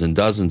dozens and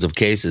dozens of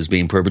cases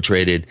being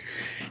perpetrated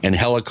and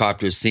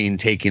helicopters seen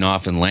taking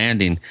off and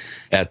landing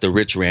at the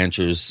rich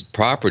rancher's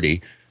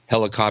property,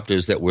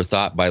 helicopters that were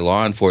thought by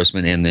law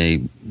enforcement and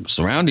the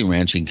surrounding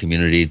ranching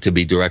community to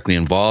be directly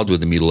involved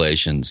with the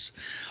mutilations.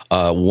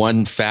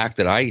 One fact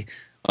that I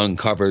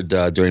uncovered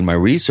during my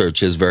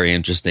research is very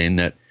interesting,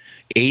 that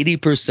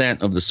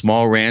 80% of the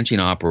small ranching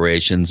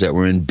operations that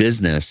were in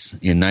business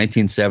in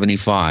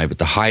 1975, at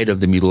the height of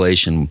the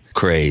mutilation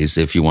craze,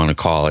 if you want to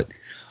call it,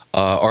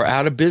 are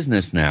out of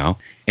business now.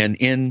 And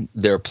in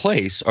their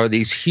place are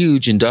these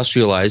huge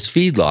industrialized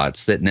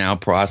feedlots that now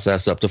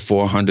process up to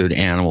 400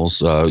 animals,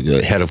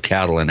 head of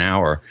cattle an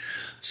hour.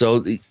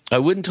 So I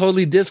wouldn't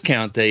totally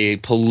discount a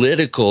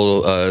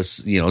political,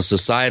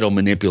 societal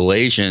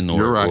manipulation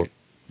or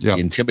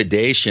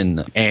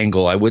intimidation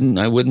angle. I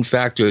wouldn't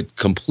factor it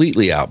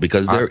completely out,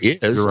 because there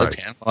is a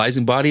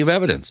tantalizing body of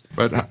evidence.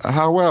 But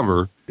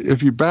however,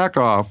 if you back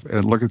off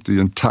and look at the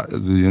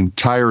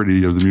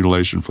entirety of the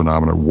mutilation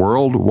phenomena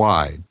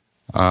worldwide,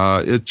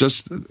 it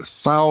just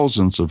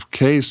thousands of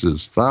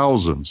cases,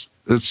 thousands.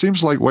 It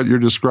seems like what you're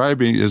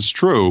describing is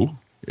true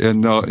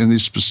in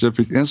these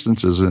specific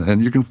instances,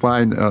 and you can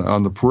find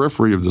on the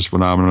periphery of this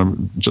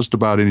phenomenon just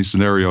about any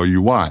scenario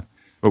you want.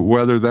 But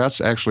whether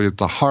that's actually at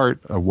the heart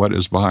of what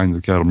is behind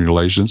the cattle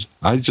mutilations,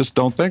 I just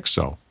don't think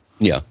so.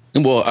 Yeah.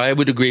 Well, I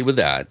would agree with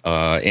that.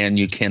 And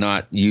you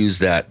cannot use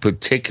that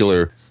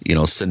particular,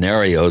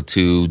 scenario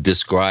to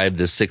describe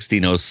the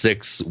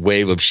 1606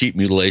 wave of sheep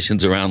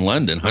mutilations around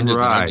London,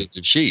 hundreds and hundreds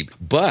of sheep.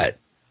 But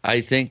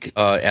I think,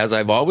 as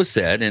I've always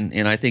said,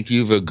 and I think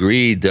you've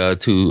agreed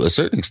to a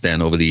certain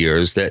extent over the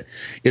years, that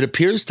it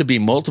appears to be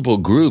multiple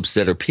groups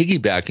that are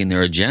piggybacking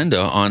their agenda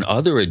on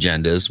other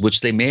agendas,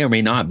 which they may or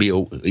may not be,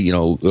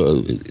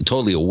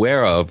 totally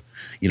aware of,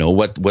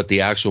 what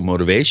the actual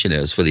motivation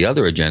is for the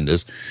other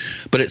agendas.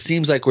 But it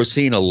seems like we're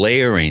seeing a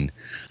layering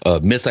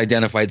of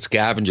misidentified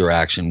scavenger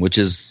action, which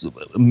is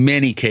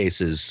many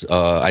cases,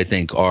 I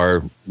think,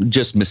 are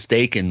just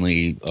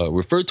mistakenly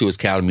referred to as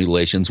cattle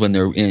mutilations when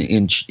they're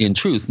in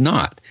truth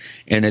not.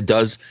 And it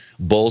does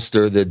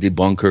bolster the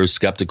debunker's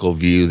skeptical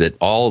view that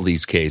all of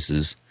these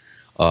cases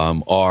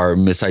are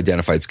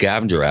misidentified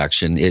scavenger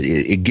action.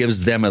 It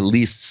gives them at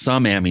least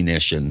some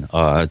ammunition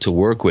to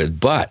work with.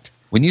 But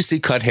when you see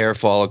cut hair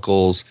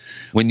follicles,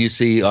 when you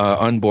see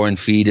unborn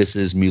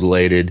fetuses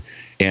mutilated,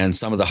 and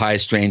some of the high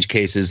strange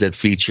cases that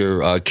feature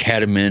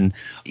ketamine,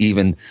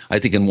 even I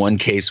think in one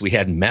case we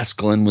had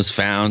mescaline was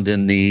found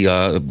in the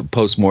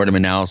post-mortem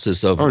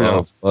analysis of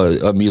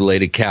a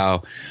mutilated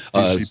cow,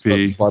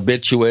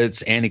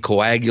 barbiturates,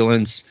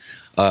 anticoagulants,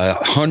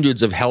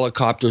 hundreds of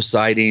helicopter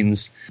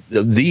sightings.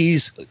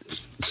 These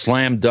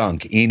slam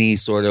dunk any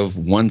sort of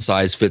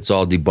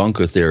one-size-fits-all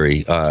debunker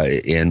theory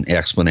in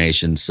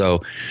explanation.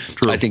 So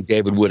I think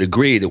David would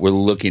agree that we're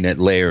looking at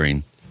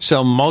layering.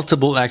 So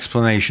multiple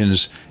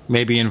explanations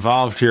may be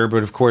involved here,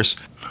 but of course,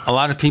 a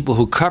lot of people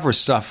who cover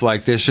stuff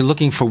like this are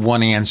looking for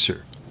one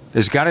answer.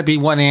 There's got to be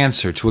one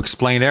answer to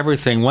explain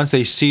everything. Once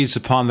they seize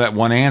upon that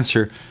one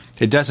answer,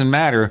 it doesn't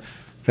matter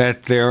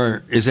that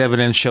there is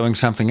evidence showing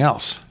something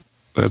else.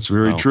 That's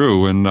very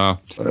true. And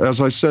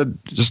as I said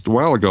just a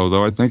while ago,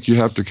 though, I think you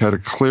have to kind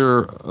of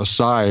clear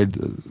aside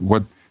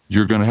what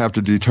you're going to have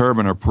to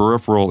determine are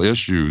peripheral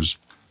issues,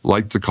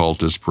 like the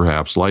cultists,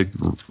 perhaps, like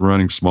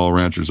running small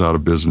ranchers out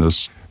of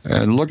business,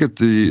 and look at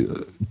the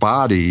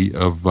body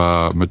of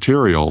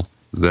material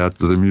that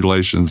the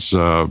mutilations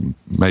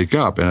make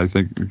up. And I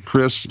think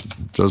Chris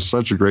does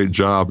such a great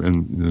job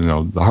in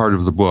the heart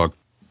of the book,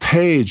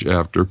 page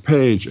after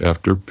page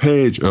after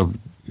page of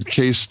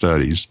case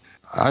studies.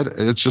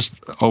 It's just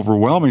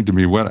overwhelming to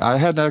me. When I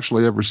hadn't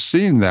actually ever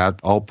seen that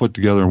all put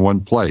together in one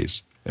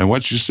place. And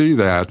once you see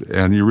that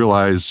and you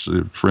realize,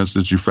 for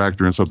instance, you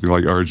factor in something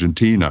like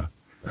Argentina,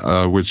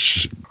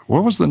 which,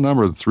 what was the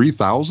number,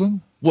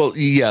 3,000? Well,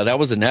 yeah, that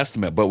was an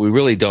estimate, but we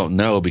really don't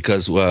know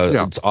because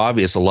it's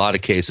obvious a lot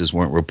of cases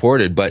weren't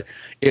reported. But,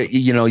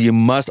 you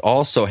must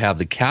also have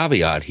the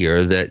caveat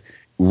here that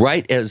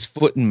right as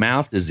foot and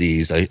mouth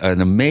disease,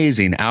 an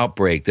amazing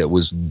outbreak that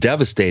was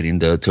devastating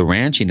to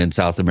ranching in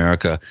South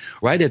America,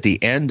 right at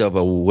the end of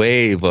a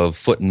wave of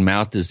foot and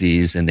mouth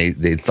disease, and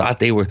they thought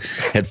they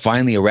had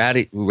finally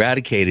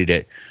eradicated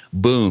it.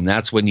 Boom,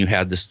 that's when you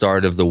had the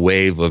start of the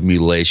wave of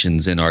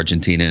mutilations in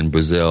Argentina and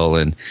Brazil,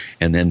 and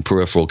then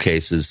peripheral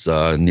cases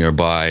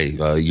nearby,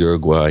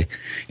 Uruguay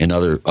and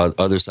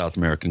other South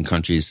American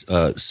countries.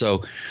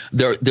 So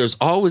there's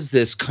always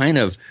this kind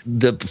of,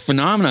 the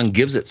phenomenon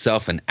gives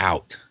itself an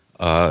out.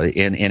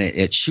 And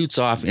it shoots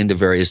off into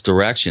various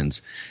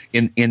directions.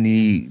 In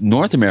the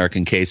North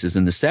American cases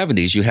in the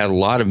 70s, you had a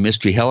lot of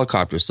mystery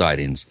helicopter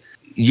sightings.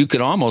 You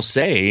could almost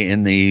say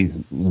in the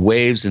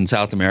waves in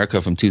South America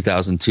from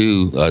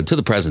 2002 to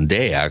the present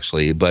day,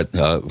 actually, but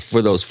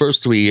for those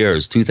first 3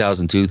 years,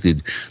 2002 through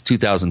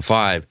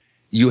 2005,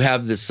 you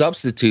have the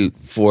substitute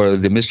for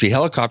the mystery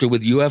helicopter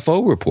with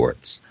UFO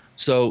reports.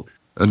 So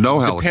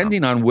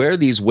depending on where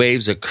these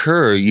waves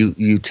occur,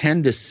 you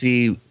tend to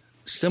see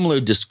similar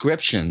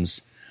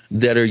descriptions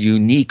that are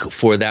unique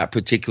for that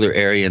particular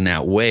area in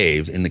that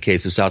wave. In the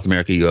case of South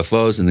America,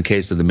 UFOs. In the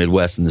case of the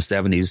Midwest in the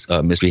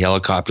 70s, mystery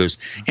helicopters.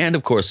 And,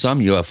 of course, some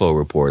UFO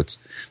reports,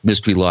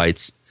 mystery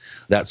lights,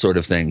 that sort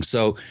of thing.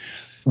 So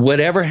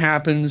whatever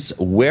happens,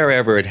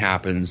 wherever it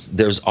happens,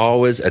 there's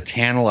always a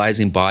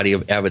tantalizing body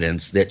of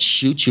evidence that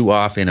shoots you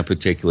off in a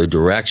particular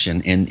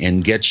direction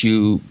and gets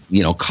you,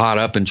 caught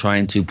up in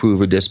trying to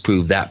prove or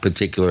disprove that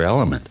particular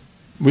element.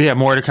 We have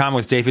more to come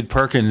with David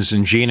Perkins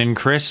and Gene and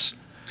Chris.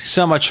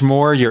 So much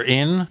more. You're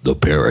in the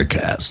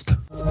Paracast.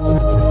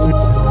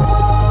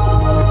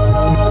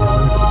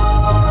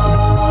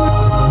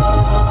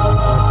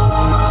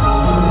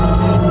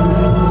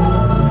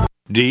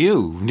 Do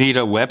you need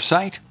a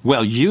website?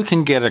 Well, you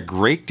can get a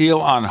great deal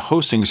on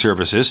hosting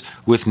services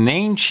with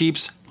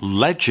Namecheap's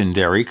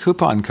legendary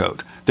coupon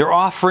code. They're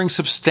offering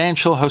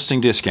substantial hosting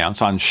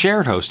discounts on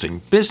shared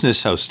hosting,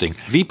 business hosting,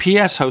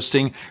 VPS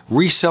hosting,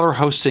 reseller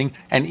hosting,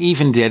 and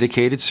even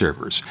dedicated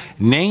servers.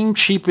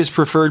 Namecheap is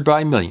preferred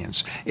by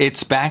millions.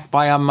 It's backed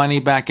by a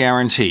money-back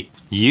guarantee.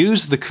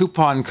 Use the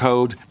coupon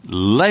code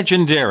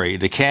LEGENDARY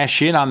to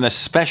cash in on the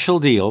special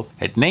deal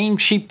at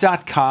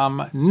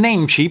Namecheap.com,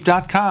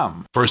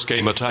 Namecheap.com. First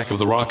came Attack of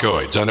the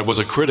Rockoids, and it was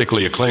a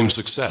critically acclaimed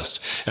success.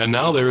 And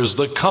now there's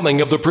The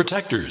Coming of the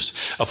Protectors.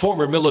 A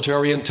former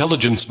military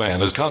intelligence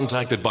man is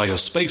contacted by a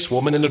space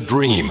woman in a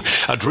dream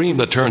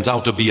that turns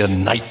out to be a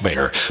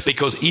nightmare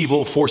because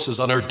evil forces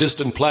on our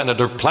distant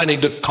planet are planning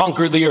to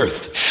conquer the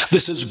Earth.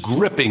 This is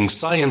gripping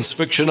science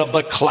fiction of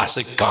the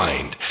classic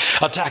kind.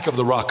 Attack of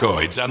the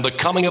Rockoids and The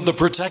Coming of the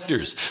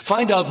Protectors.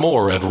 Find out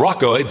more at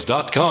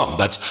rockoids.com.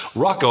 That's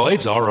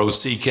rockoids,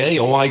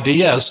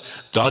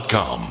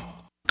 ROCKOIDS.com.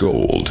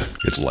 Gold.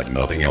 It's like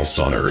nothing else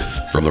on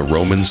Earth. From the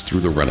Romans through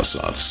the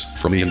Renaissance,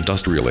 from the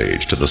Industrial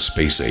Age to the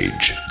Space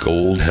Age,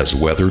 gold has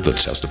weathered the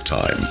test of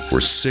time.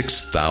 For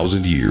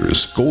 6,000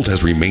 years, gold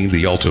has remained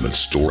the ultimate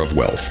store of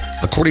wealth.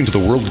 According to the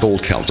World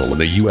Gold Council and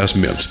the U.S.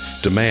 Mint,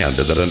 demand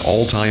is at an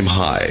all-time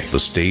high. The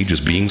stage is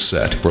being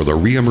set for the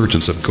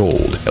reemergence of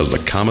gold as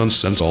the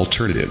common-sense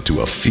alternative to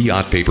a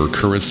fiat paper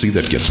currency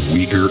that gets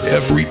weaker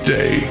every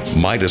day.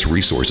 Midas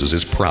Resources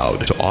is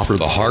proud to offer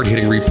the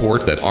hard-hitting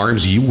report that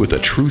arms you with the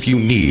truth you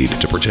need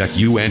to protect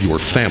you and your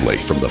family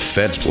from the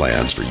Fed's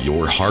plans for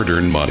your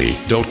hard-earned money.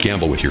 Don't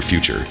gamble with your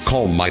future.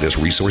 Call Midas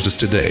Resources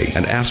today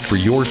and ask for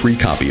your free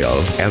copy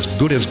of As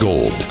Good as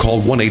Gold.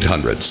 Call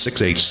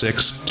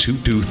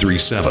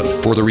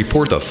 1-800-686-2237 for the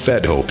report the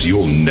Fed hopes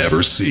you'll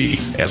never see.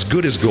 As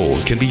Good as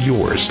Gold can be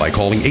yours by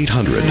calling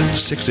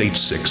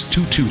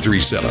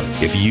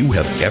 800-686-2237. If you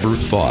have ever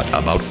thought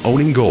about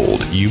owning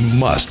gold, you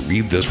must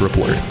read this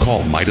report.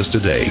 Call Midas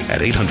today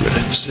at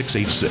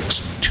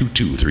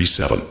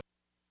 800-686-2237.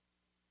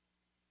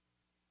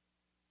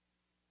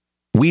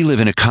 We live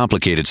in a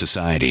complicated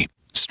society.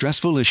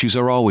 Stressful issues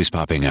are always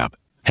popping up.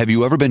 Have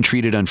you ever been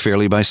treated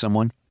unfairly by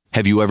someone?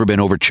 Have you ever been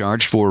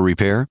overcharged for a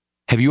repair?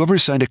 Have you ever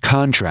signed a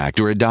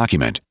contract or a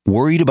document?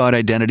 Worried about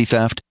identity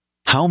theft?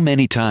 How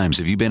many times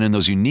have you been in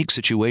those unique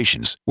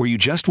situations where you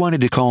just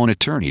wanted to call an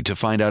attorney to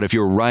find out if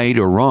you're right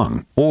or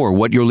wrong, or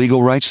what your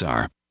legal rights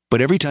are?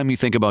 But every time you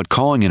think about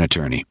calling an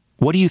attorney,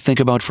 what do you think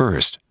about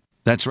first?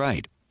 That's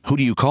right. Who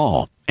do you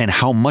call, and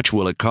how much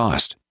will it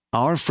cost?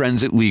 Our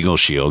friends at Legal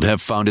Shield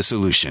have found a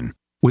solution.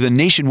 With a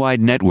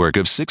nationwide network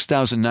of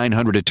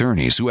 6,900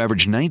 attorneys who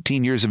average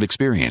 19 years of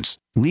experience,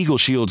 Legal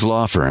Shield's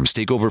law firms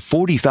take over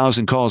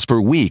 40,000 calls per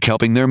week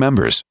helping their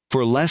members.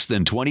 For less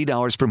than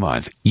 $20 per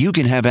month, you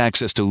can have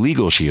access to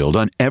Legal Shield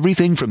on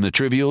everything from the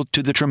trivial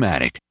to the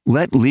traumatic.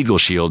 Let Legal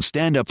Shield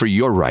stand up for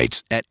your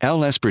rights at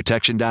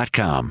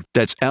lsprotection.com.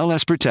 That's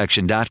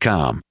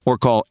lsprotection.com. Or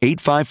call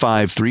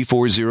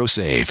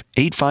 855-340-SAVE,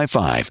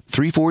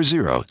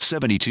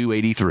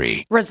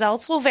 855-340-7283.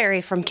 Results will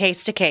vary from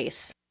case to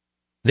case.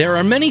 There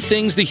are many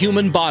things the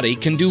human body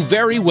can do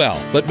very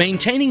well, but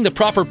maintaining the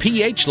proper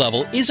pH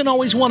level isn't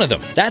always one of them.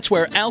 That's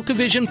where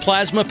AlkaVision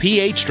Plasma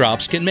pH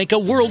Drops can make a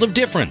world of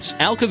difference.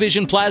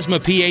 AlkaVision Plasma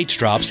pH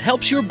Drops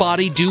helps your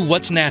body do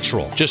what's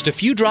natural. Just a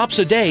few drops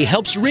a day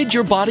helps rid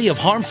your body of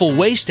harmful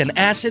waste and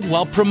acid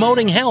while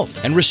promoting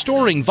health and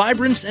restoring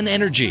vibrance and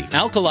energy.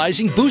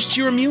 Alkalizing boosts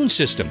your immune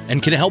system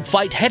and can help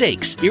fight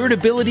headaches,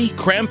 irritability,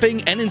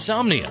 cramping, and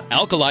insomnia.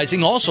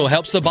 Alkalizing also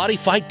helps the body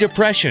fight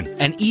depression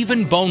and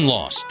even bone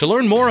loss. To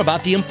learn more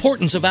about the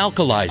importance of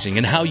alkalizing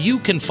and how you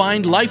can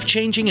find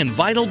life-changing and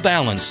vital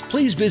balance,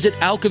 please visit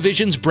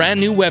AlkaVision's brand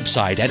new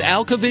website at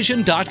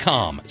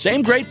alkavision.com.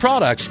 Same great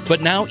products,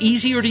 but now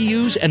easier to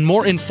use and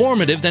more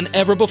informative than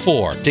ever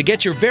before. To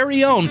get your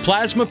very own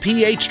Plasma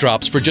pH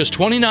Drops for just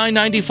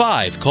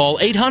 $29.95, call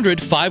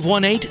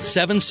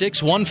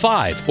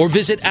 800-518-7615 or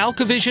visit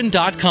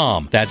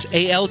alkavision.com. That's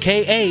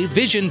ALKA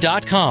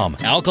vision.com.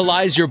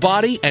 Alkalize your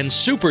body and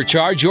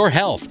supercharge your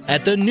health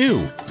at the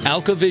new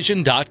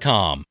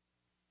alkavision.com.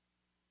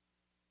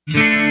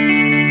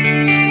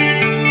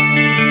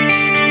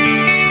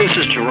 This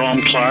is Jerome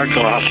Clark,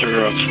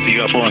 author of the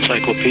UFO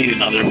Encyclopedia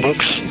and other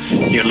books.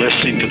 You're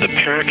listening to the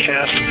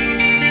Paracast.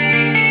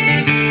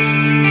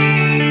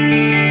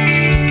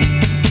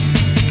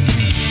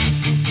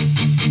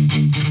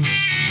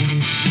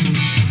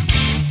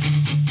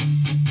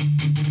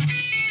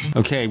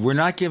 Okay, we're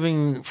not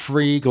giving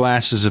free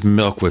glasses of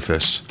milk with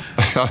this.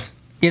 I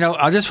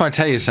just want to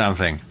tell you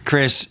something,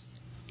 Chris.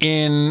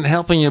 In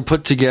helping you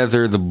put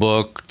together the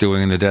book,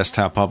 doing the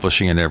desktop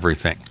publishing and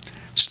everything,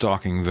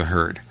 Stalking the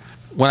Herd,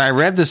 when I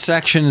read the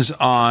sections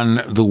on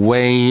the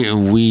way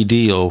we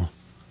deal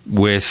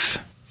with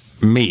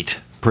meat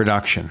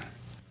production,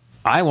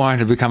 I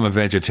wanted to become a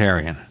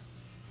vegetarian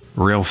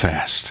real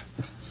fast.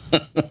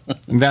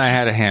 Then I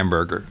had a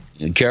hamburger.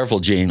 Careful,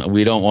 Gene.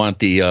 We don't want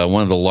the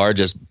one of the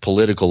largest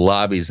political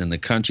lobbies in the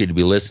country to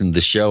be listening to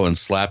the show and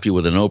slap you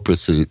with an Oprah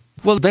suit.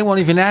 Well, they won't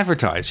even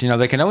advertise.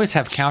 They can always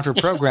have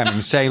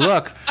counter-programming. Say,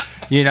 look,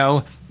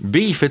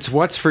 beef, it's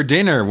what's for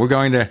dinner. We're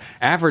going to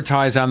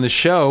advertise on the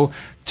show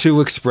to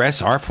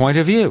express our point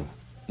of view.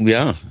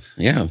 Yeah.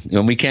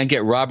 And we can't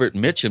get Robert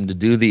Mitchum to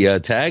do the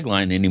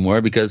tagline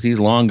anymore because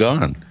he's long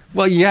gone.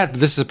 Well, yeah,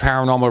 this is a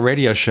paranormal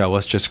radio show.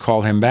 Let's just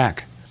call him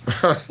back.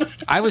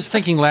 I was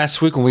thinking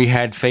last week when we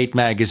had Fate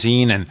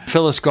magazine and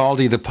Phyllis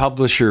Galdi, the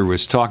publisher,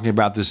 was talking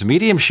about this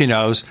medium she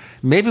knows,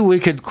 maybe we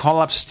could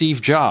call up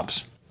Steve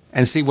Jobs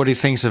and see what he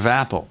thinks of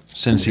Apple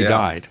since he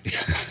died.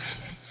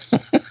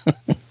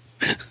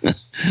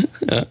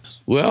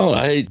 Well,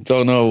 I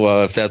don't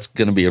know if that's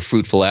going to be a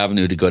fruitful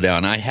avenue to go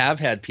down. I have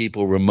had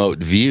people remote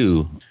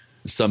view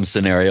some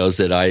scenarios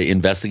that I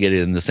investigated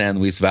in the San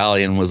Luis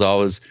Valley, and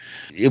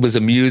it was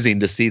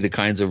amusing to see the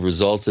kinds of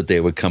results that they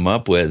would come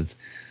up with.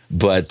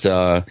 But,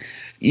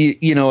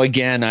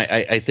 again,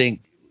 I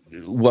think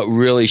what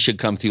really should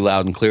come through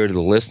loud and clear to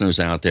the listeners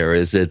out there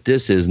is that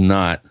this is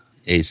not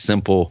a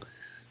simple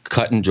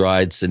cut and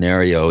dried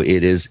scenario.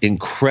 It is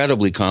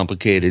incredibly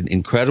complicated,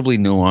 incredibly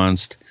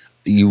nuanced.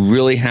 You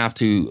really have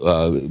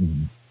to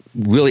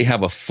really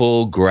have a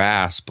full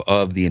grasp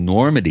of the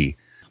enormity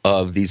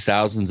of these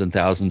thousands and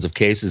thousands of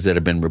cases that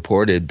have been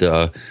reported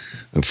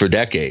for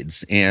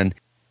decades. And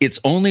it's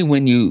only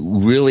when you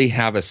really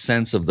have a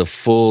sense of the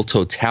full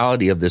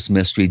totality of this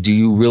mystery do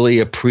you really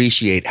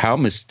appreciate how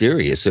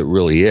mysterious it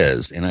really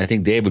is. And I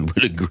think David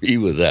would agree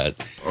with that.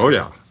 Oh,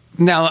 yeah.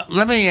 Now,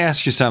 let me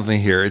ask you something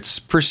here. It's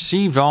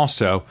perceived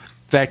also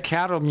that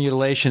cattle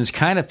mutilations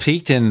kind of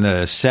peaked in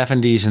the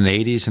 70s and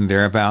 80s and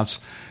thereabouts.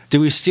 Do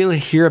we still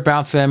hear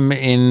about them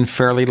in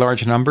fairly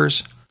large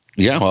numbers?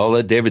 Yeah, well, I'll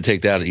let David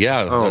take that.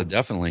 Yeah,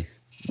 definitely.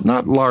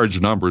 Not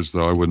large numbers,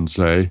 though, I wouldn't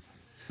say.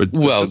 But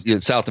well,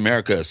 South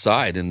America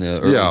aside, in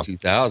the early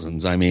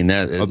 2000s, I mean,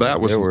 there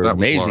were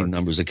amazing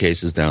numbers of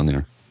cases down there.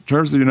 In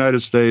terms of the United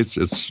States,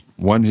 it's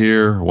one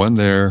here, one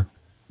there,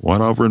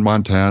 one over in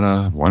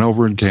Montana, one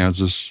over in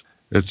Kansas.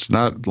 It's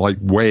not like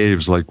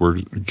waves like where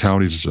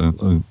counties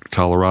in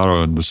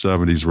Colorado in the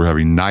 70s were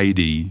having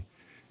 90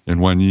 in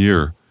 1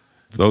 year.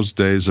 Those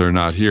days are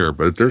not here,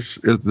 but there's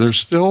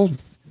still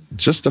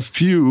just a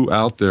few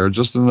out there,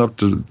 just enough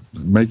to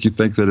make you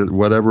think that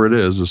whatever it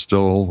is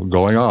still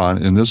going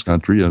on in this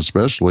country, and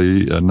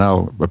especially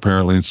now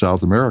apparently in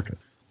South America.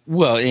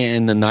 Well,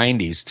 in the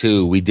 90s,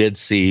 too, we did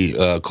see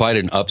quite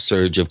an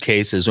upsurge of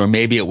cases, or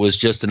maybe it was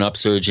just an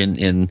upsurge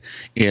in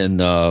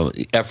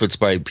efforts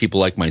by people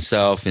like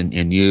myself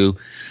and you.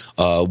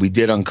 We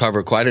did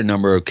uncover quite a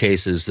number of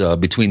cases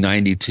between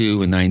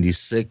 92 and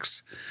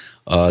 96.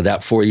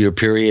 That 4-year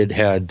period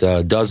had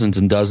dozens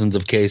and dozens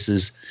of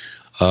cases,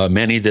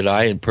 many that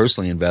I had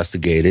personally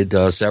investigated,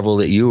 several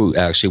that you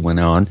actually went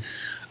on.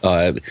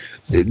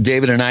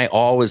 David and I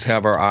always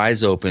have our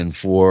eyes open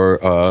for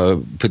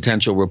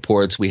potential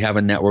reports. We have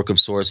a network of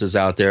sources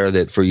out there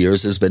that for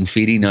years has been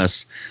feeding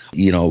us,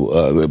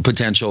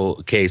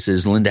 potential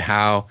cases. Linda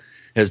Howe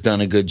has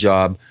done a good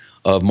job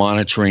of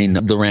monitoring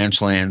the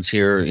ranch lands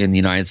here in the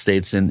United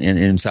States and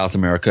in South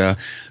America.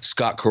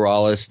 Scott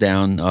Corrales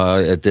down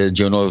at the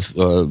Journal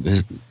of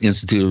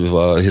Institute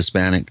of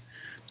Hispanic,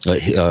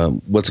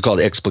 what's it called,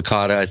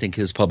 Explicata, I think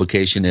his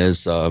publication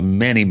is,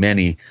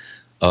 many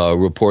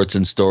reports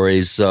and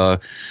stories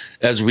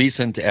as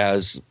recent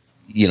as,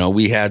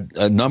 we had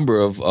a number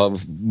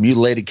of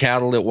mutilated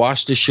cattle that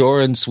washed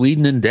ashore in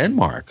Sweden and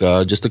Denmark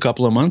just a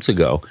couple of months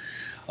ago,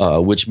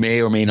 which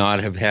may or may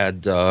not have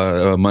had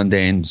a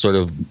mundane sort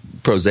of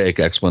prosaic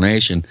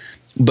explanation.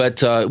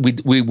 But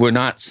we were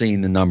not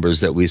seeing the numbers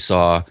that we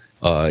saw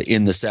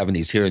in the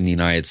 70s here in the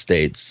United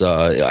States.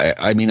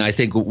 I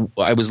think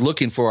I was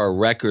looking for a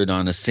record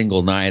on a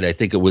single night. I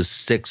think it was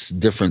 6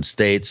 different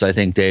states, I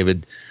think,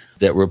 David,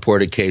 that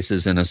reported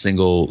cases in a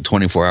single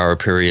 24-hour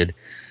period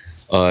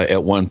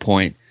at one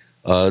point.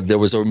 There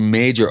was a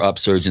major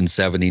upsurge in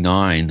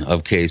 79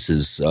 of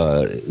cases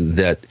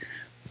that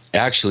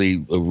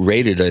actually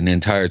rated an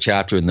entire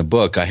chapter in the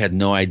book. I had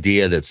no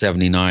idea that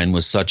 79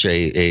 was such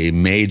a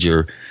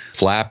major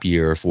flap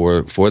year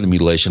for the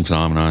mutilation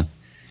phenomenon.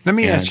 Let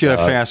me ask you a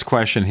fast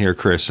question here,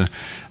 Chris. I'd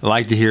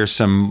like to hear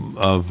some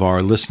of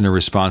our listener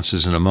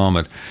responses in a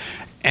moment.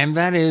 And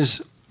that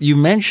is, you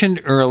mentioned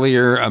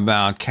earlier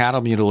about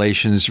cattle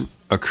mutilations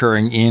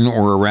occurring in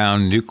or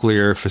around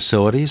nuclear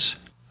facilities.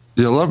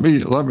 Yeah, let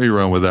me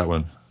run with that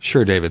one.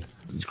 Sure, David.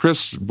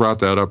 Chris brought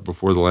that up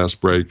before the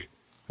last break,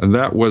 and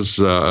that was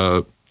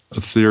a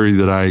theory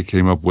that I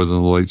came up with in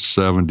the late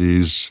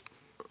 70s,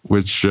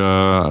 which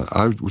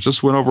I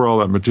just went over all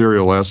that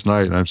material last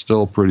night, and I'm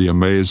still pretty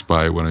amazed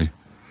by it when I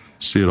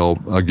see it all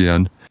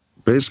again.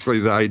 Basically,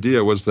 the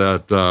idea was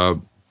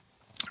that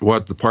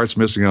what the parts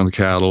missing on the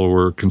cattle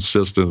were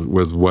consistent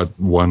with what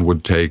one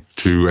would take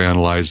to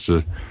analyze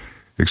the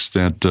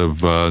extent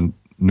of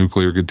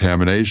nuclear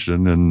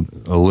contamination in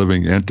a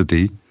living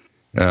entity.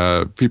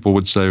 People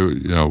would say,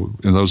 in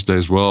those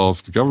days, well,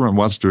 if the government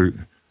wants to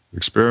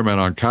experiment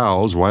on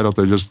cows, why don't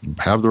they just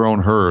have their own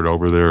herd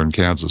over there in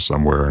Kansas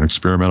somewhere and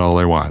experiment all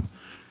they want?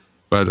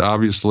 But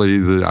obviously,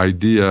 the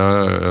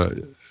idea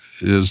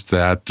is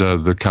that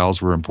the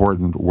cows were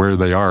important where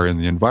they are in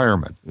the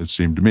environment, it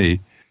seemed to me.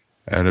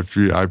 And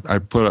I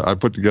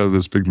put together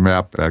this big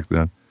map back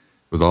then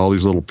with all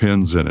these little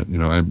pins in it.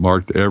 I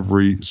marked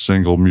every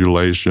single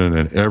mutilation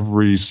and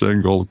every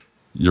single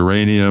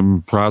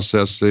uranium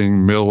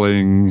processing,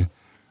 milling,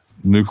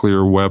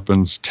 nuclear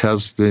weapons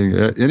testing,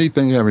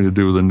 anything having to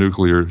do with the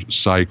nuclear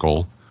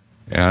cycle.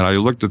 And I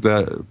looked at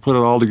that, put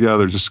it all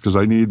together just because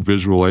I need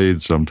visual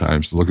aids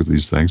sometimes to look at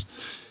these things.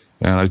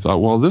 And I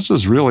thought, well, this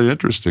is really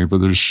interesting, but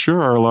there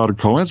sure are a lot of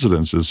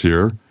coincidences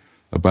here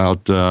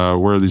about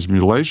where these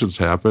mutilations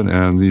happen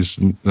and these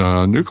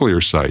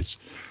nuclear sites.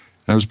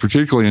 And I was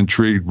particularly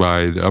intrigued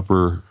by the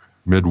upper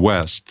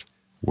Midwest,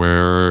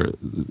 where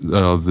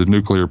the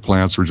nuclear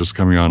plants were just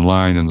coming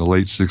online in the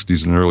late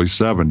 60s and early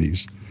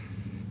 70s.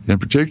 In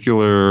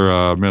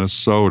particular,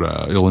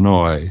 Minnesota,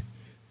 Illinois.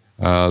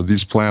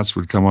 These plants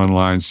would come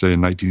online, say,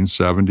 in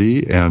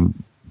 1970,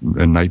 and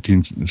in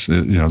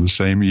the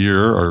same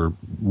year or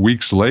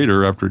weeks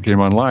later after it came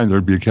online,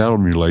 there'd be a cattle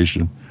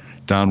mutilation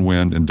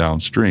downwind and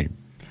downstream.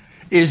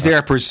 Is there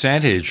a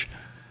percentage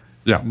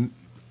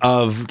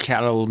of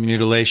cattle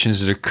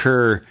mutilations that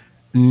occur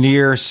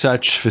near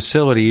such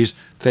facilities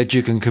that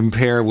you can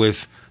compare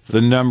with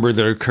the number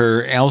that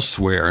occur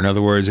elsewhere? In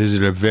other words, is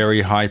it a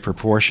very high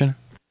proportion?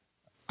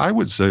 I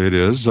would say it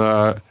is.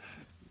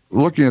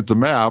 Looking at the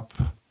map,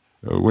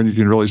 when you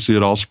can really see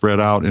it all spread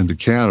out into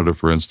Canada,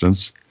 for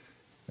instance,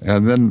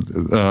 and then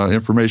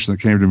information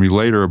that came to me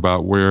later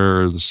about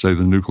where, say,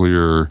 the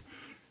nuclear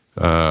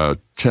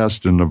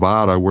test in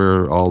Nevada,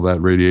 where all that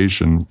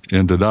radiation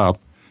ended up,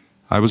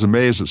 I was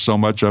amazed that so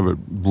much of it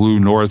blew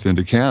north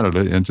into Canada,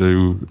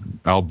 into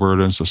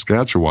Alberta and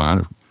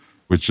Saskatchewan,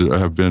 which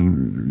have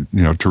been,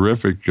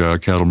 terrific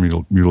cattle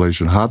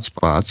mutilation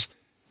hotspots.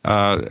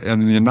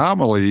 And the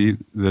anomaly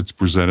that's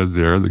presented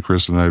there that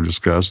Chris and I have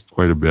discussed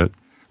quite a bit,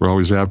 we're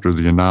always after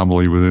the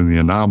anomaly within the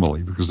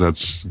anomaly because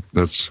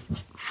that's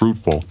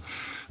fruitful.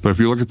 But if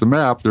you look at the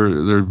map,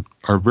 there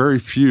are very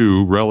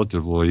few,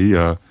 relatively,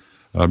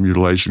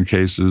 mutilation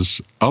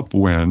cases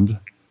upwind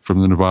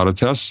from the Nevada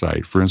test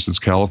site. For instance,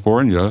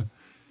 California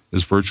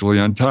is virtually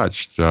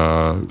untouched.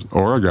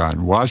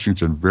 Oregon,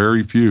 Washington,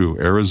 very few.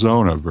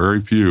 Arizona, very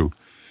few.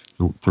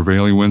 The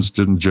prevailing winds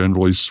didn't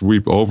generally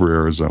sweep over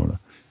Arizona.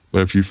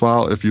 But if you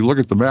look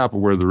at the map of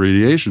where the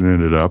radiation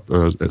ended up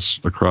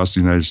across the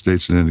United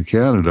States and into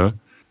Canada,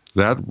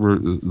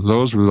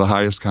 those were the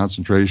highest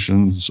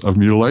concentrations of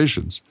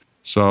mutilations.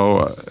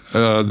 So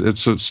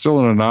it's still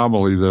an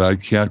anomaly that I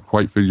can't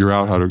quite figure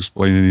out how to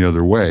explain any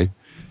other way.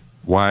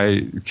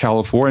 Why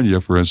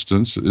California, for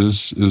instance,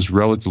 is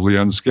relatively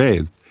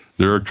unscathed.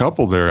 There are a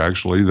couple there,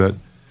 actually, that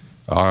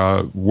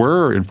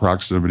were in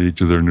proximity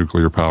to their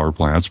nuclear power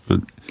plants,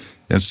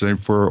 and same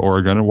for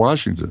Oregon and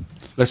Washington.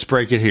 Let's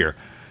break it here.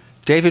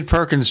 David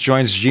Perkins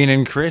joins Gene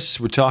and Chris.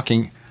 We're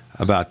talking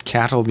about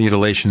cattle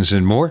mutilations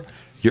and more.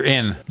 You're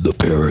in the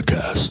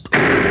Paracast.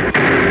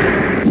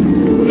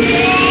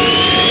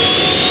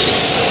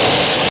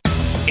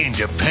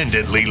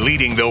 Independently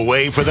leading the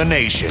way for the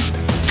nation.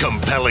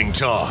 Compelling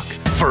talk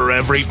for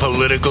every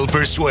political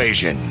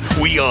persuasion.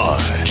 We are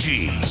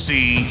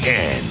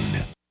GCN.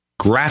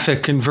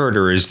 Graphic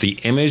Converter is the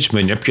image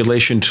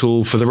manipulation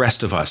tool for the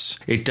rest of us.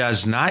 It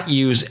does not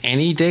use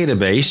any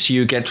database.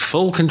 You get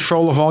full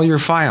control of all your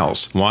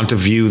files. Want to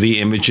view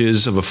the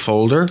images of a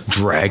folder?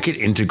 Drag it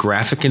into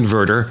Graphic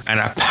Converter and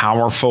a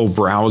powerful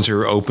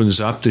browser opens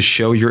up to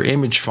show your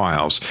image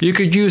files. You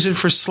could use it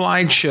for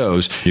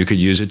slideshows. You could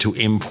use it to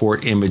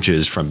import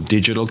images from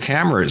digital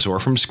cameras or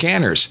from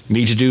scanners.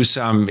 Need to do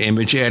some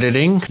image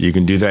editing? You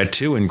can do that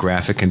too in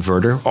Graphic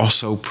Converter.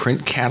 Also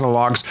print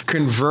catalogs.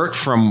 Convert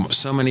from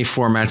so many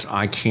formats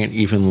I can't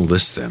even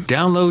list them.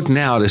 Download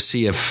now to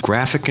see if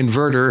Graphic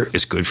Converter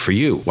is good for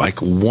you, like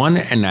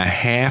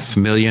 1.5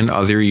 million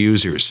other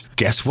users.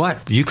 Guess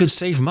what? You could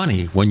save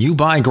money when you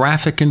buy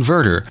Graphic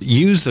Converter.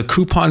 Use the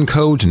coupon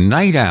code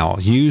Night Owl.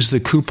 Use the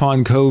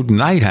coupon code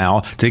Night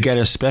Owl to get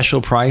a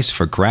special price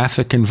for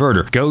Graphic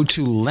Converter. Go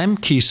to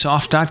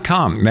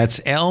lemkesoft.com.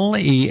 That's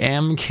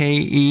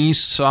LEMKE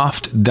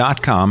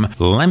soft.com.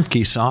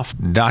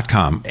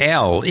 lemkesoft.com.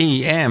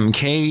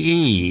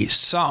 LEMKE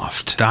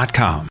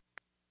soft.com.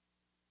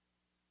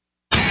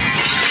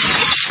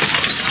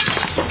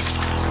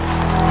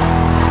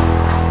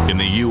 In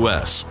the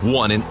U.S.,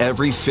 1 in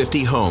every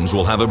 50 homes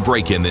will have a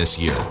break-in this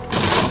year.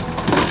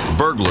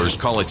 Burglars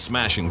call it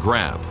smash and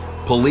grab.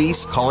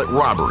 Police call it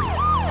robbery.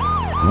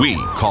 We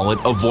call it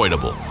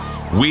avoidable.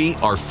 We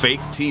are Fake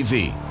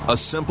TV, a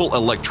simple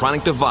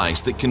electronic device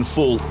that can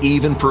fool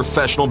even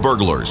professional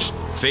burglars.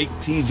 Fake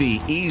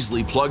TV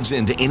easily plugs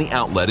into any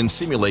outlet and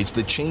simulates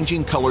the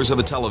changing colors of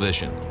a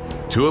television.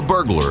 To a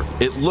burglar,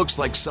 it looks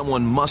like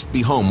someone must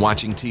be home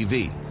watching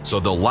TV, so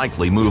they'll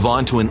likely move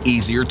on to an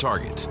easier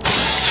target.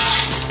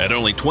 At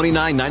only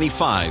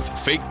 $29.95,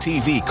 Fake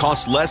TV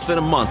costs less than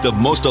a month of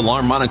most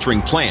alarm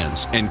monitoring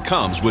plans and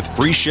comes with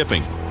free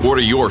shipping.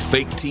 Order your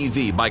Fake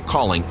TV by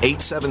calling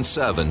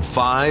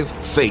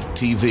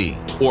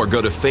 877-5-FAKE-TV or go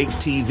to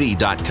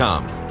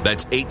faketv.com.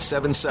 That's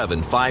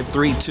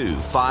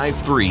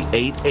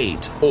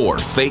 877-532-5388 or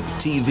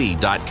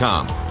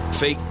faketv.com.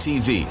 Fake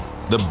TV,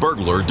 the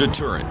burglar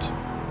deterrent.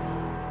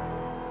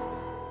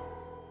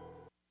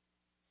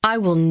 I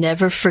will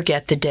never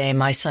forget the day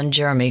my son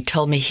Jeremy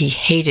told me he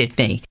hated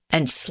me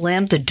and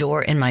slammed the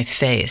door in my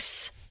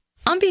face.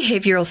 I'm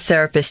behavioral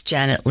therapist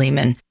Janet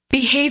Lehman.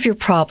 Behavior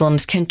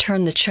problems can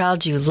turn the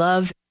child you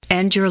love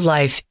and your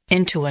life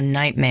into a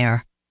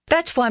nightmare.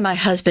 That's why my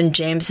husband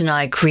James and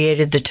I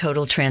created the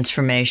Total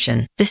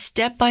Transformation, the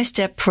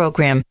step-by-step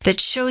program that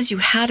shows you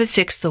how to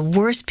fix the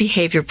worst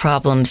behavior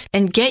problems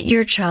and get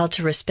your child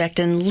to respect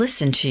and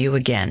listen to you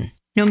again.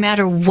 No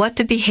matter what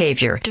the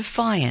behavior,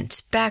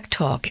 defiance,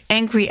 backtalk,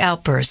 angry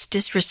outbursts,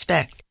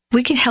 disrespect,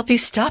 we can help you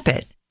stop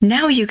it.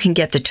 Now you can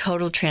get the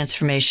Total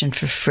Transformation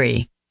for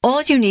free.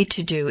 All you need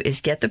to do is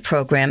get the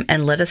program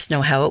and let us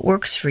know how it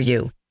works for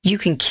you. You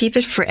can keep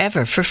it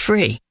forever for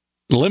free.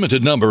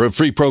 Limited number of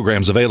free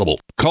programs available.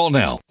 Call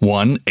now.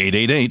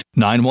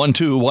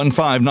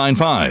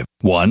 1-888-912-1595.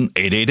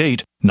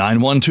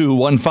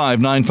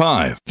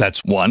 1-888-912-1595.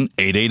 That's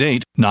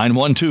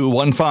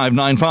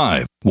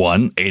 1-888-912-1595.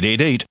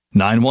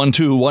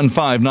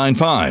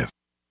 1-888-912-1595.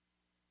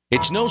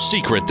 It's no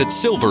secret that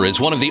silver is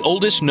one of the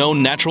oldest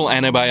known natural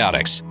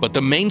antibiotics, but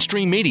the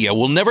mainstream media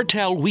will never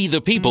tell we the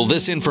people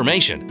this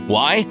information.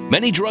 Why?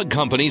 Many drug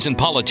companies and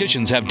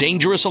politicians have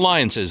dangerous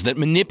alliances that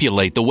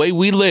manipulate the way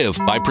we live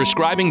by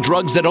prescribing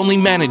drugs that only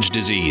manage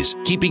disease,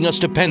 keeping us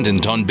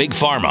dependent on big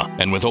pharma.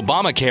 And with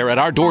Obamacare at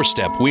our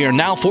doorstep, we are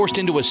now forced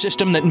into a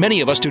system that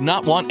many of us do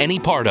not want any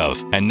part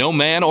of. And no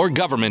man or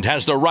government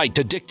has the right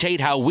to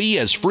dictate how we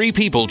as free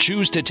people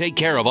choose to take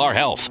care of our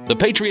health. The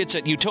patriots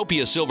at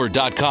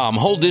utopiasilver.com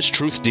hold this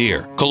truth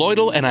dear.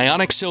 Colloidal and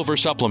ionic silver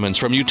supplements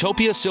from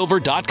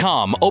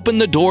utopiasilver.com open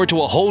the door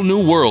to a whole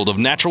new world of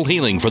natural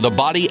healing for the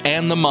body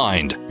and the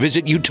mind.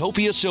 Visit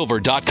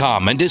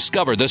utopiasilver.com and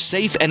discover the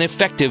safe and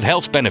effective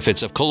health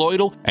benefits of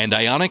colloidal and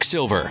ionic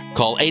silver.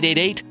 Call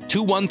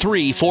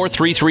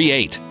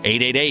 888-213-4338.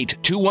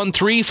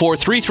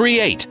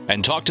 888-213-4338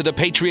 and talk to the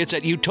patriots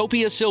at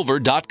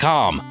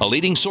utopiasilver.com, a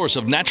leading source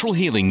of natural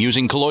healing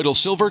using colloidal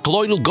silver,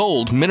 colloidal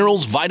gold,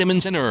 minerals,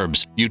 vitamins, and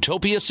herbs.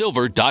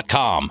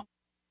 utopiasilver.com.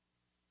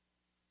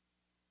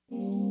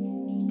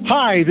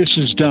 Hi, this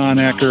is Don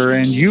Ecker,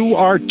 and you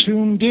are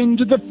tuned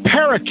into the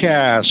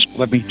Paracast.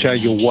 Let me tell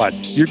you what,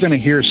 you're going to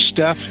hear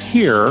stuff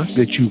here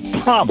that you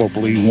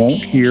probably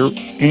won't hear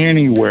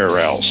anywhere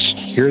else.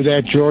 Hear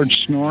that,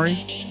 George Snorri?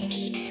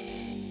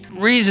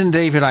 Reason,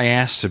 David, I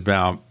asked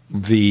about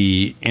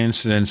the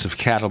incidents of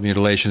cattle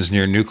mutilations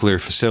near nuclear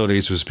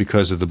facilities was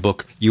because of the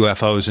book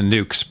UFOs and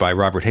Nukes by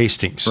Robert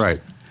Hastings.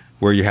 Right.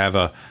 Where you have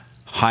a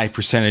high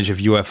percentage of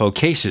UFO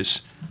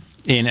cases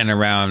in and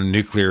around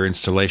nuclear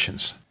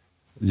installations.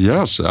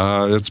 Yes,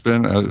 it's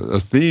been a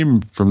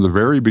theme from the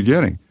very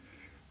beginning,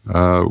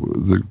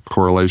 the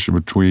correlation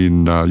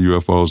between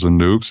UFOs and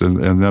nukes.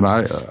 And then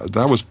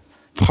that was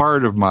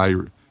part of my,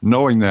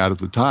 knowing that at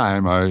the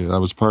time,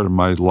 that was part of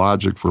my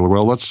logic for,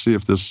 well, let's see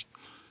if this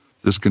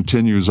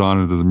continues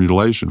on into the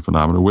mutilation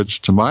phenomenon,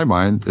 which to my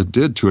mind, it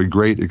did to a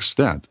great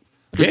extent.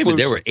 David,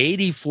 there were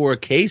 84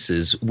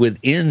 cases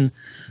within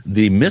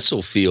the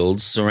missile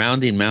fields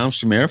surrounding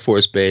Malmstrom Air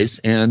Force Base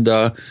and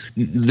the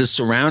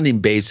surrounding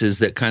bases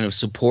that kind of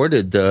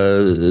supported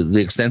the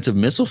extensive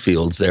missile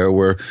fields there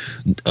where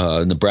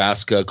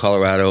Nebraska,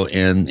 Colorado,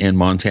 and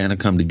Montana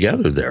come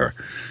together there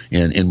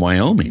in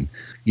Wyoming.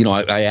 You know,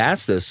 I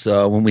asked this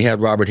when we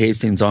had Robert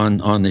Hastings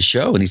on the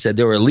show, and he said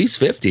there were at least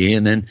 50.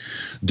 And then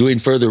doing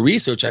further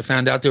research, I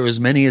found out there were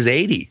as many as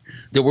 80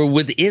 that were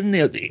within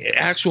the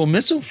actual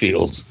missile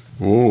fields.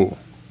 Ooh.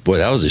 Boy,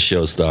 that was a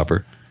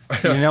showstopper.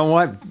 You know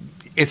what?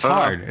 It's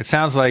hard. It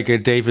sounds like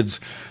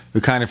David's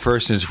the kind of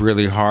person it's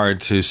really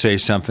hard to say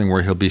something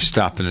where he'll be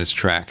stopped in his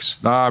tracks.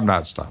 No, I'm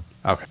not stopped.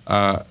 Okay.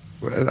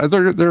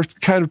 There are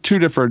kind of two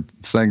different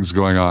things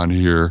going on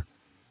here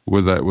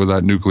with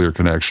that nuclear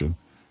connection.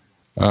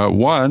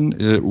 One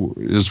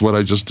is what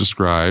I just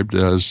described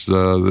as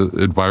the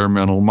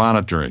environmental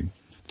monitoring.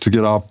 To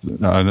get off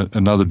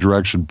another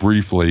direction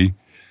briefly,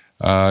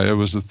 it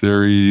was a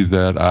theory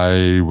that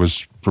I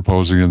was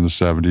proposing in the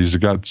 70s. It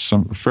got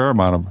a fair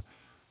amount of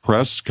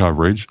press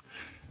coverage.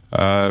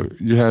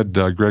 You had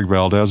Greg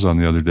Valdez on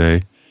the other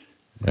day,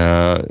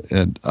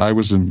 and I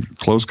was in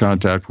close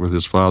contact with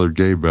his father,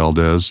 Gabe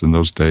Valdez, in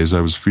those days.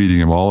 I was feeding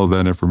him all of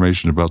that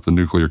information about the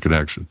nuclear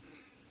connection.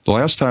 The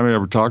last time I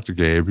ever talked to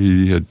Gabe,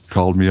 he had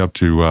called me up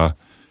to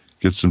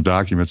get some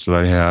documents that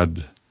I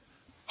had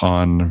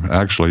on,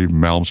 actually,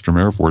 Malmstrom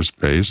Air Force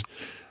Base.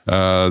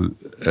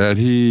 And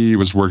he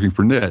was working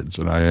for NIDS.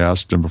 And I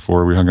asked him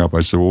before we hung up, I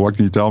said, well, what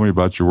can you tell me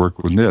about your work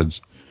with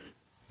NIDS?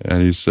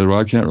 And he said, well,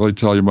 I can't really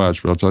tell you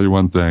much, but I'll tell you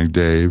one thing,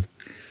 Dave.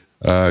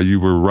 You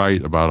were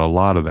right about a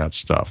lot of that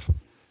stuff.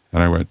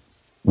 And I went,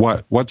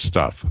 what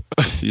stuff?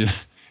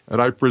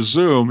 And I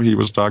presume he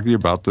was talking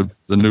about the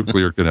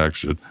nuclear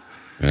connection.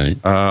 Right.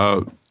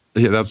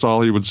 That's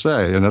all he would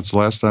say, and that's the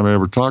last time I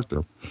ever talked to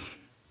him.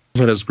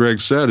 But as Greg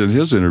said in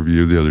his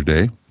interview the other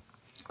day,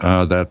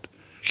 that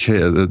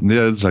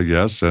NIDS, I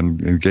guess,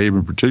 and Gabe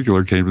in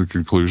particular, came to the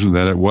conclusion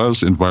that it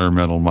was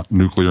environmental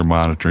nuclear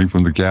monitoring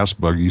from the gas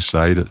buggy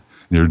site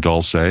near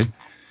Dulce,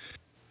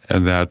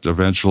 and that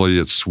eventually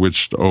it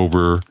switched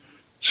over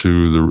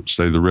to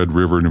the Red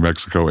River, New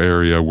Mexico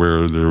area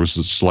where there was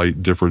a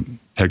slight different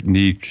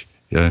technique,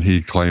 and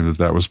he claimed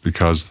that was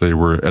because they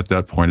were, at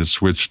that point, it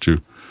switched to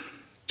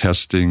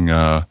testing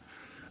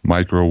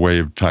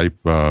microwave-type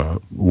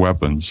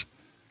weapons.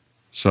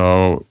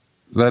 So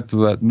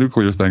that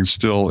nuclear thing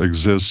still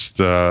exists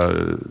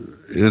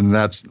in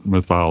that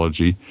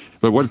mythology.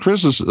 But what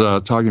Chris is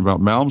talking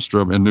about,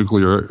 Malmstrom and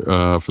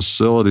nuclear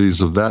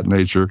facilities of that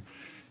nature,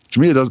 to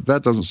me,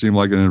 that doesn't seem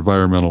like an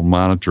environmental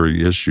monitoring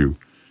issue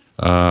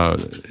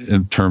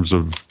in terms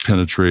of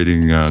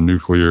penetrating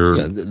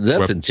nuclear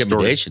that's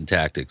intimidation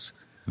tactics.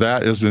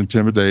 That is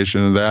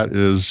intimidation, and that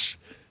is...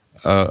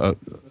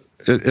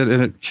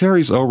 and it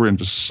carries over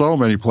into so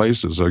many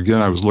places.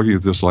 Again, I was looking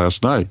at this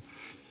last night.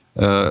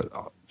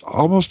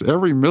 almost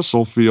every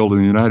missile field in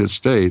the United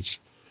States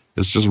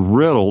is just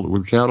riddled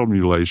with cattle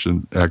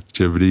mutilation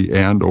activity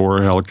and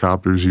or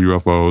helicopters,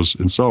 UFOs,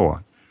 and so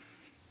on.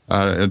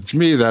 And to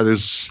me, that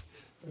is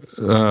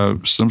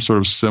some sort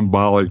of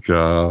symbolic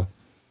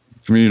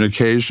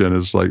communication.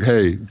 It's like,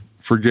 hey,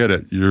 forget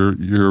it.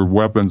 Your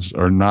weapons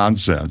are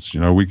nonsense.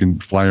 We can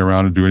fly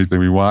around and do anything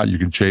we want. You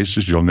can chase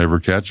us. You'll never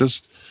catch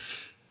us.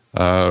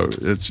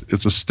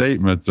 It's a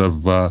statement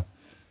of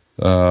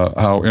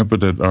how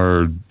impotent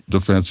our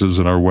defenses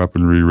and our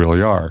weaponry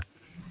really are.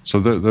 So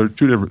there are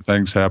two different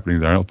things happening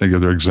there. I don't think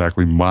they're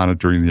exactly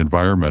monitoring the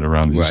environment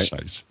around these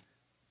sites.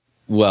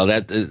 Well,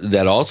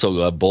 that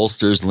also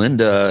bolsters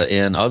Linda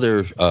and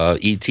other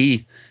ET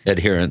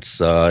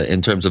adherents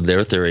in terms of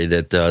their theory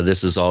that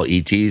this is all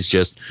ETs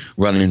just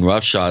running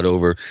roughshod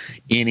over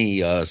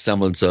any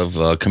semblance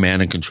of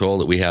command and control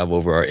that we have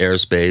over our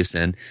airspace,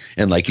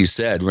 and like you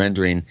said,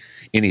 rendering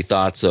any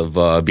thoughts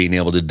of being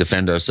able to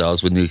defend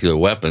ourselves with nuclear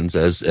weapons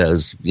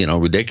as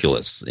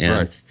ridiculous.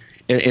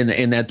 And,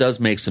 and that does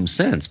make some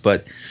sense.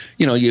 But,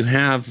 you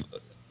have,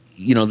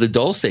 the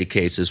Dulce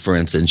cases, for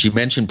instance. You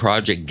mentioned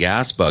Project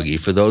Gas Buggy.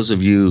 For those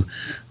of you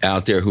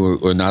out there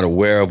who are not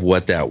aware of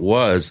what that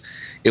was,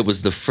 it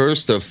was the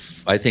first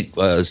of, I think,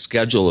 a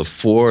schedule of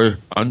 4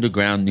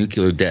 underground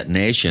nuclear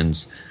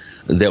detonations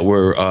that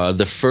were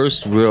the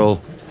first real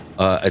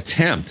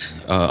attempt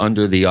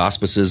under the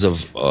auspices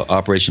of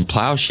Operation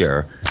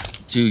Plowshare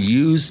to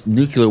use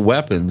nuclear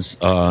weapons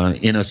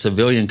in a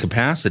civilian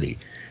capacity.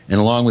 And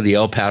along with the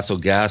El Paso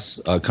Gas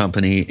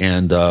Company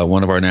and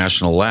one of our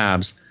national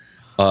labs,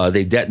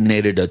 they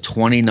detonated a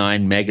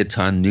 29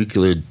 megaton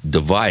nuclear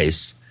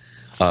device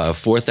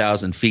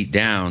 4,000 feet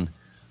down,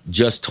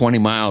 just 20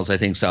 miles, I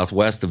think,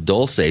 southwest of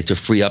Dulce to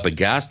free up a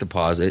gas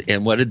deposit.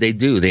 And what did they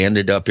do? They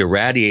ended up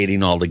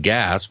irradiating all the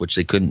gas, which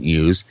they couldn't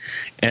use,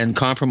 and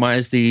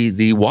compromised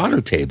the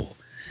water table.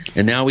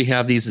 And now we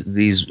have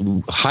these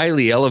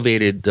highly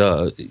elevated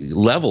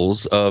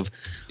levels of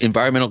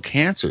environmental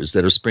cancers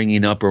that are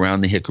springing up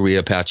around the Jicarilla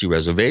Apache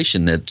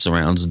Reservation that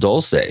surrounds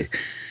Dulce.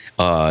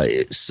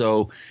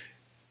 So,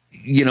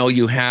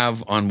 you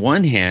have, on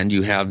one hand,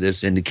 you have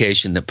this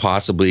indication that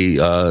possibly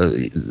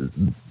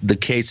the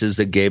cases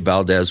that Gabe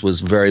Valdez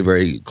was very,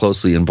 very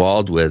closely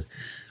involved with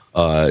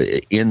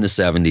in the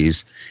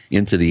 70s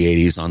into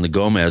the 80s on the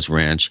Gomez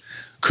Ranch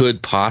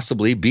could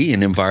possibly be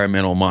an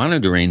environmental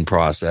monitoring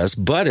process.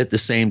 But at the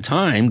same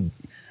time,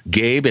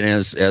 Gabe, and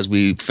as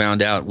we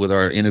found out with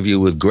our interview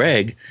with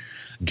Greg,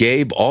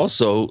 Gabe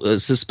also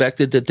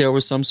suspected that there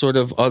was some sort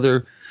of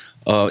other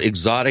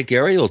exotic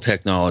aerial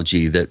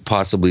technology that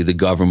possibly the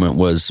government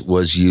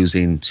was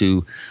using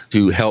to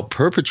help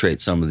perpetrate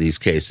some of these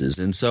cases.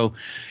 And so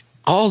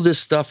all this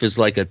stuff is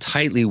like a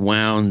tightly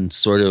wound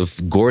sort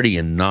of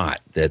Gordian knot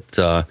that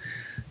I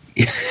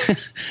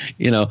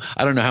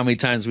don't know how many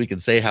times we can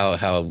say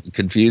how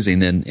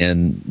confusing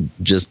and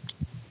just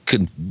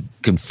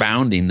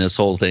confounding this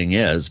whole thing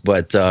is,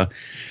 but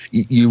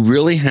you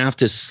really have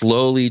to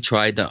slowly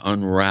try to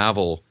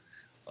unravel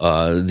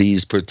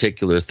these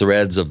particular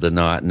threads of the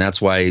knot, and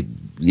that's why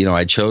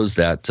I chose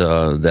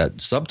that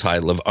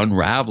subtitle of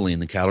Unraveling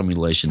the Cattle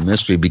Mutilation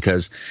Mystery,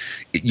 because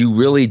you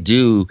really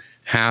do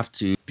have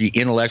to be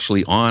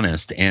intellectually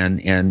honest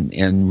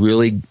and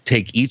really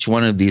take each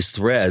one of these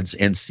threads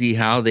and see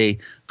how they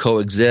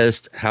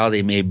coexist, how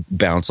they may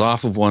bounce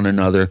off of one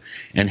another,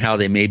 and how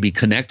they may be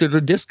connected or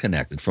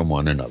disconnected from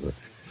one another.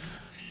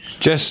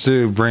 Just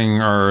to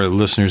bring our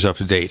listeners up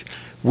to date,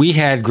 we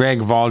had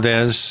Greg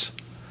Valdez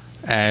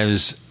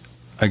as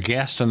a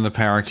guest on the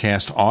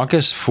Paracast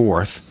August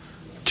 4th,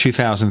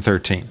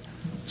 2013.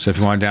 So if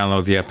you want to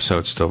download the episode,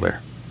 it's still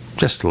there,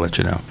 just to let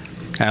you know.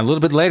 And a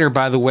little bit later,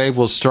 by the way,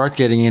 we'll start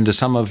getting into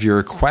some of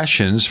your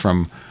questions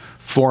from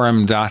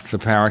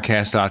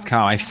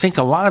forum.theparacast.com. I think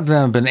a lot of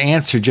them have been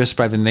answered just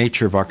by the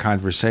nature of our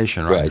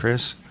conversation, right.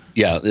 Chris?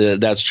 Yeah,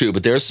 that's true.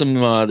 But there's some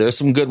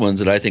good ones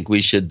that I think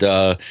we should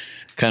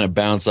kind of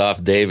bounce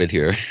off David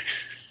here.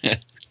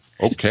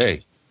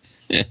 Okay.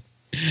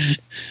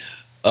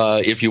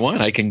 If you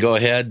want, I can go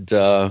ahead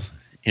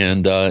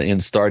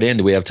and start in.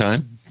 Do we have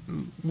time?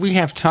 We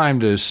have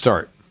time to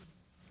start.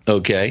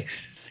 Okay.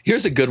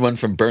 Here's a good one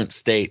from Burnt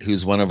State,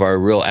 who's one of our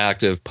real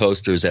active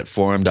posters at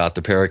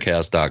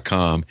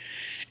forum.theparacast.com.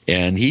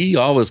 And he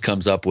always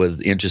comes up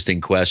with interesting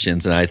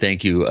questions, and I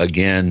thank you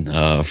again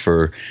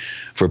for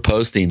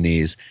posting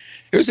these.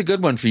 Here's a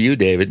good one for you,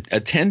 David.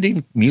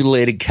 Attending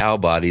mutilated cow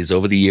bodies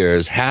over the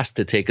years has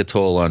to take a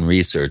toll on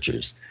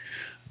researchers.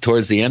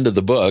 Towards the end of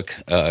the book,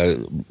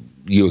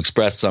 you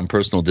expressed some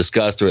personal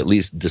disgust or at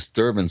least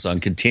disturbance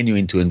on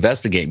continuing to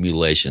investigate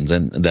mutilations,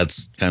 and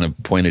that's kind of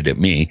pointed at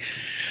me.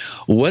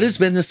 What has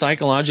been the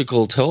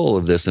psychological toll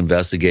of this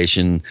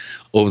investigation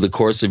over the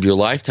course of your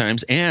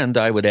lifetimes, and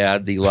I would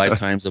add the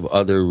lifetimes of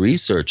other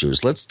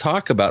researchers? Let's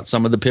talk about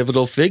some of the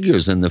pivotal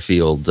figures in the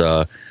field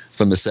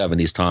from the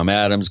 70s. Tom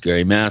Adams,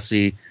 Gary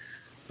Massey,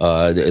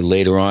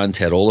 later on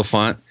Ted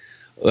Oliphant.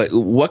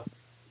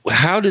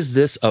 How does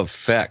this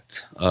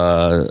affect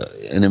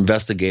an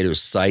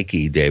investigator's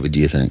psyche, David, do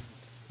you think?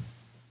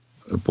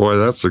 Boy,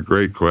 that's a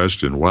great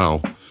question.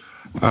 Wow.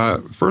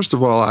 First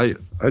of all, I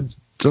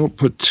don't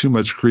put too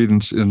much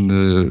credence in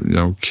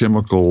the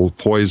chemical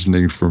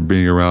poisoning from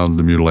being around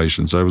the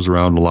mutilations. I was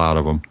around a lot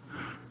of them,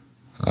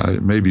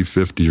 maybe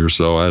 50 or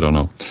so. I don't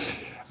know.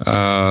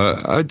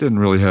 I didn't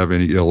really have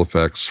any ill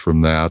effects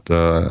from that.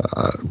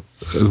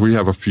 We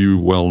have a few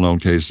well-known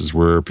cases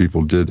where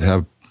people did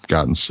have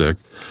gotten sick,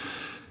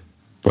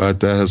 but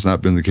that has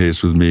not been the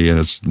case with me, and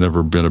it's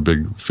never been a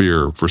big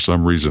fear for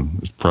some reason.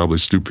 It's probably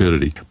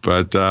stupidity.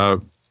 But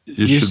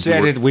you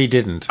said it, we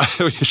didn't.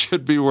 You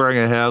should be wearing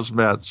a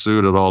hazmat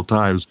suit at all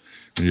times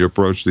when you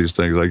approach these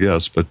things, I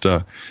guess. But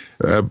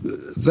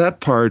that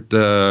part,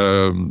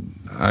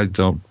 I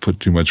don't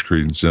put too much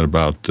credence in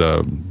about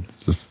the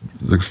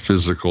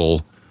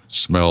physical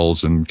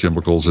smells and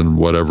chemicals and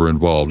whatever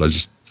involved. I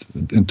just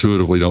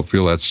intuitively don't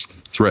feel that's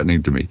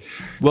threatening to me.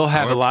 We'll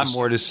have a lot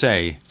more to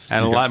say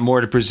and a lot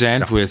more to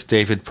present with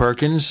David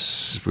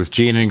Perkins, with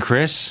Gene and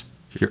Chris.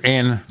 You're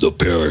in the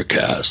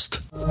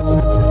Paracast.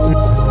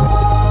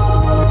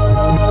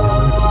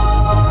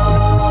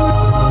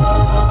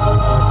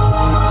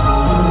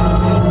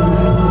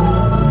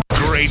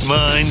 Great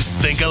minds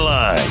think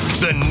alike.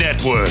 The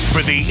network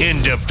for the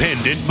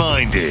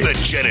independent-minded. The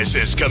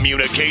Genesis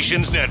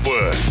Communications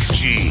Network.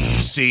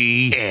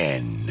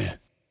 GCN.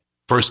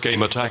 First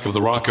came Attack of the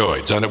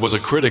Rockoids, and it was a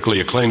critically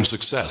acclaimed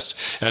success.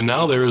 And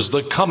now there is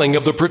The Coming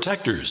of the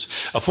Protectors.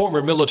 A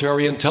former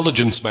military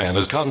intelligence man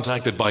is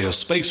contacted by a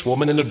space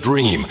woman in a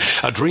dream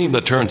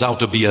that turns out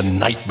to be a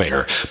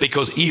nightmare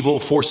because evil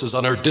forces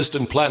on her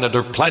distant planet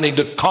are planning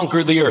to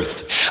conquer the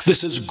Earth.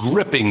 This is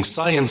gripping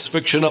science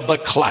fiction of the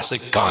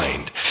classic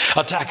kind.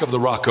 Attack of the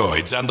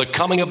Rockoids and The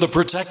Coming of the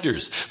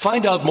Protectors.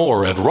 Find out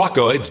more at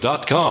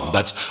rockoids.com.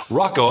 That's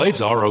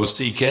Rockoids,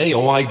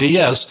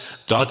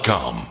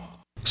 ROCKOIDS.com.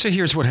 So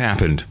here's what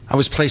happened. I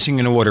was placing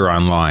an order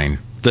online.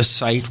 The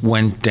site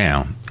went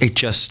down. It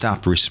just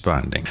stopped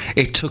responding.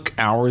 It took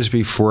hours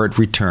before it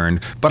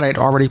returned, but I'd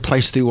already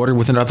placed the order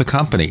with another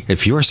company.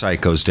 If your site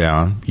goes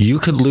down, you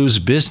could lose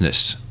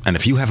business. And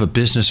if you have a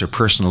business or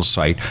personal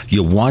site,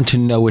 you want to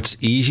know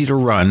it's easy to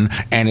run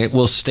and it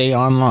will stay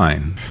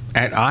online.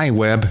 At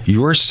iWeb,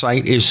 your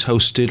site is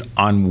hosted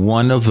on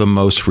one of the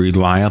most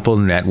reliable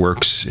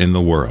networks in the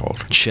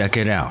world. Check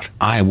it out.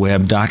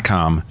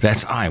 iWeb.com.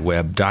 That's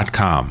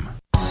iWeb.com.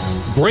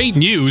 Great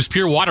news,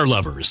 pure water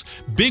lovers.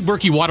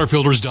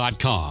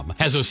 BigBerkeyWaterFilters.com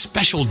has a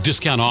special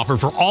discount offer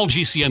for all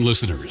GCN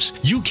listeners.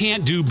 You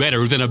can't do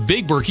better than a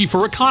Big Berkey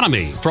for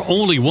economy. For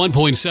only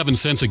 1.7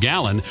 cents a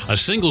gallon, a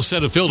single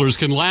set of filters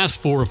can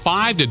last for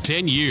 5 to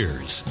 10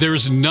 years.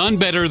 There's none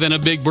better than a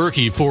Big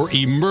Berkey for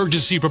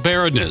emergency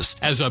preparedness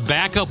as a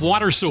backup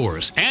water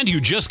source. And you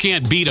just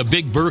can't beat a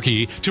Big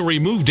Berkey to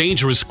remove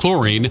dangerous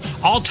chlorine,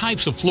 all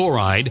types of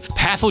fluoride,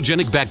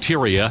 pathogenic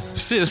bacteria,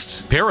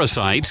 cysts,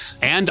 parasites,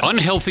 and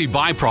unhealthy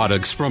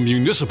byproducts from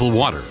municipal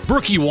water.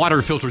 Berkey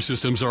water filter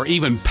systems are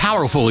even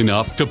powerful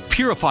enough to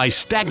purify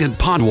stagnant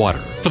pond water.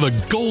 For the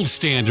gold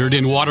standard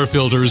in water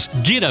filters,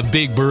 get a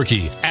Big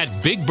Berkey at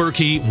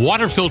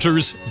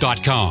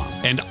BigBerkeyWaterFilters.com.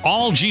 And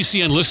all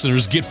GCN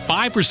listeners get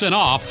 5%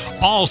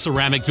 off all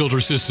ceramic filter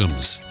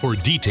systems. For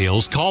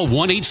details, call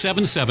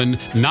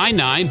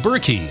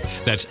 1-877-99-BERKEY.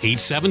 That's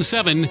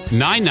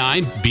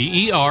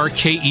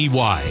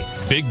 877-99-BERKEY.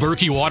 Big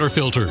Berkey Water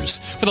Filters,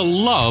 for the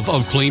love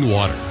of clean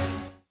water.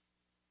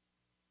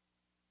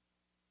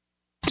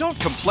 Don't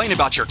complain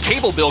about your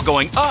cable bill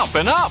going up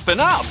and up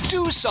and up.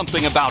 Do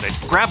something about it.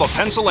 Grab a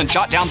pencil and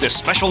jot down this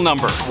special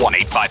number,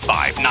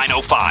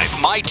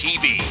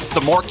 1-855-905-MyTV.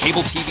 The more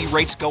cable TV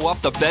rates go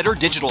up, the better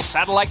digital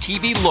satellite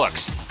TV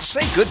looks.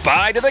 Say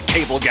goodbye to the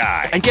cable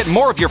guy and get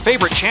more of your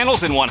favorite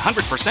channels in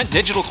 100%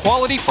 digital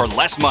quality for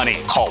less money.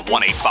 Call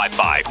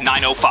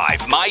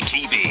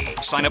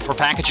 1-855-905-MyTV. Sign up for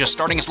packages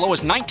starting as low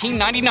as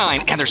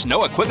 $19.99, and there's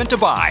no equipment to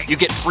buy. You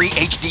get free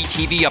HD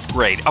TV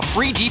upgrade, a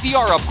free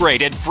DVR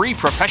upgrade, and free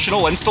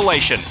professional installation.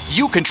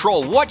 You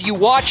control what you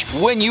watch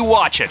when you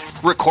watch it.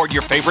 Record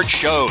your favorite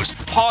shows.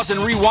 Pause and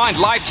rewind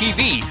live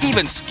TV.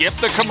 Even skip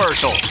the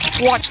commercials.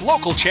 Watch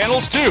local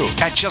channels too.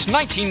 At just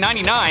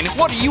 $19.99,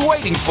 what are you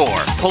waiting for?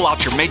 Pull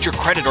out your major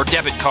credit or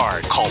debit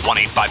card. Call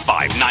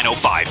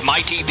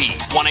 1-855-905-MyTV.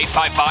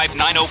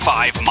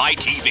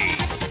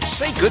 1-855-905-MyTV.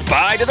 Say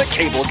goodbye to the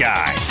cable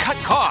guy. Cut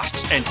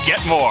costs and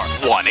get more.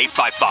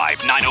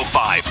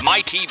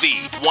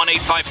 1-855-905-MyTV.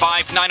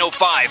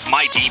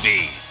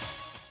 1-855-905-MyTV.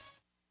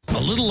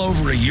 A little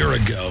over a year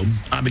ago,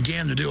 I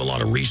began to do a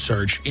lot of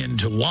research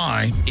into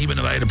why, even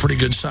though I had a pretty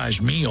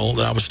good-sized meal,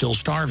 that I was still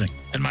starving.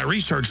 And my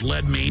research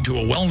led me to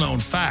a well-known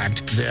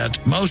fact that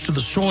most of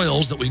the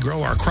soils that we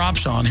grow our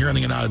crops on here in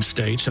the United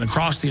States and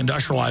across the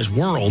industrialized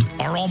world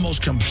are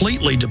almost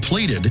completely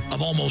depleted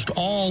of almost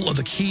all of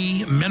the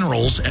key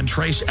minerals and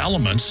trace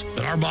elements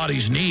that our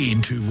bodies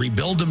need to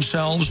rebuild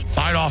themselves,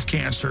 fight off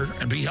cancer,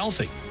 and be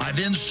healthy. I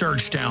then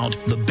searched out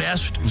the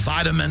best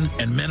vitamin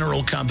and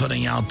mineral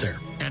company out there.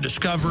 And and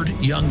discovered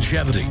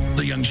Youngevity.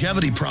 The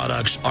Youngevity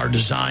products are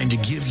designed to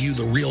give you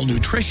the real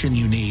nutrition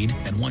you need,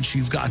 and once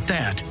you've got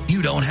that,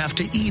 you don't have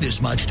to eat as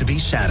much to be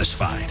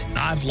satisfied.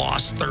 I've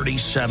lost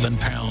 37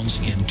 pounds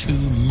in 2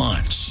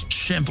 months,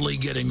 simply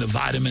getting the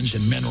vitamins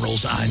and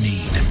minerals I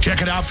need.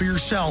 Check it out for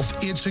yourself.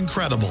 It's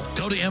incredible.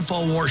 Go to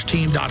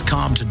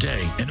InfoWarsTeam.com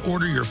today and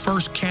order your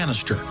first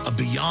canister of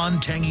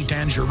Beyond Tangy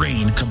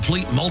Tangerine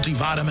Complete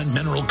Multivitamin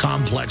Mineral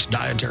Complex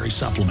Dietary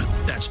Supplement.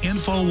 That's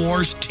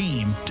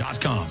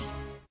InfoWarsTeam.com.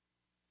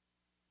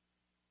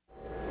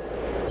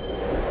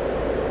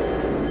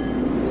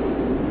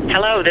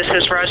 Hello, this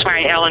is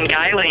Rosemary Ellen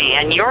Guiley,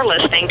 and you're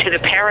listening to the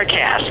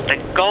Paracast, the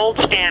gold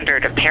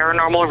standard of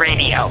paranormal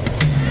radio.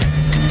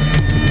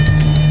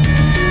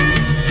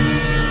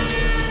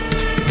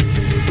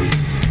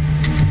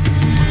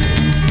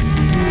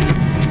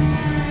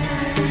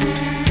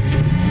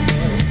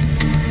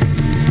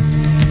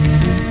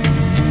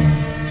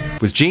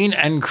 With Gene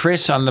and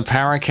Chris on the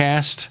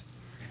Paracast,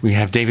 we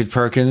have David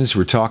Perkins.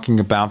 We're talking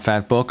about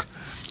that book,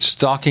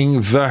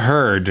 Stalking the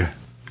Herd,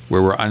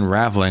 where we're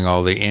unraveling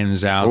all the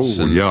ins, outs,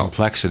 and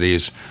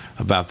complexities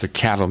about the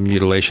cattle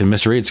mutilation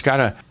mystery. It's got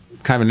a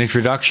kind of an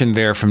introduction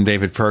there from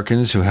David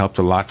Perkins, who helped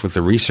a lot with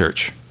the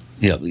research.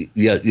 Yeah.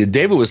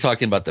 David was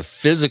talking about the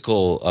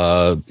physical,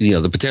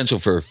 the potential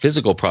for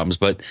physical problems,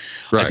 but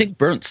I think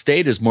Burnt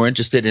State is more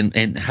interested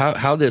in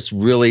how this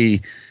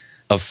really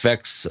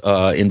affects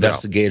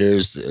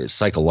investigators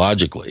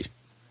psychologically.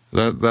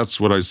 That's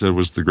what I said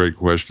was the great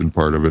question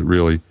part of it,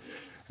 really.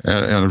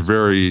 And a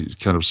very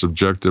kind of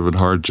subjective and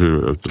hard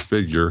to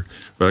figure,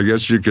 but I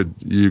guess you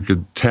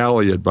could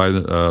tally it by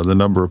the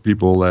number of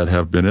people that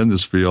have been in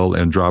this field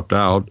and dropped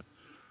out,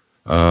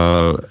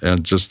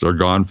 and just are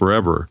gone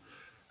forever.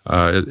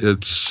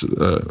 It's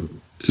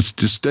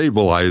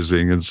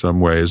destabilizing in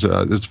some ways.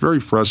 It's very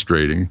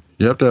frustrating.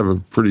 You have to have a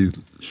pretty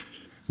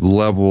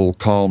level,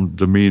 calm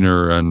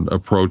demeanor and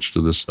approach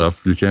to this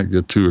stuff. You can't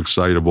get too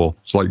excitable.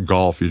 It's like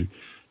golf. You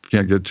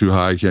can't get too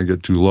high, you can't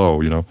get too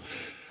low. You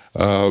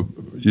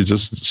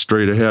just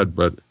straight ahead.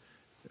 But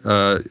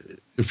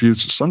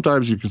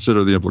sometimes you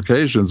consider the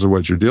implications of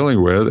what you're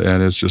dealing with,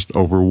 and it's just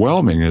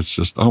overwhelming. It's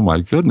just, oh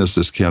my goodness,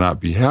 this cannot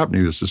be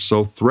happening. This is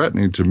so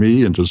threatening to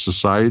me and to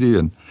society.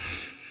 And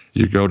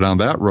you go down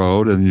that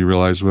road and you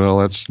realize, well,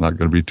 that's not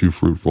going to be too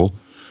fruitful.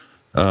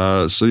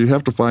 So you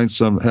have to find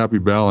some happy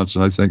balance.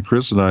 And I think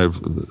Chris and I have,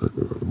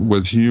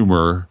 with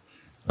humor,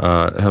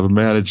 have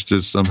managed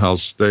to somehow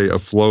stay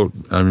afloat.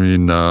 I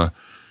mean,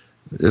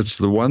 it's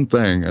the one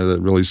thing that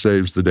really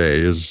saves the day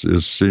is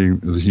seeing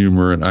the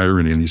humor and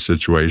irony in these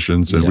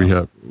situations, and we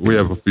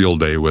have a field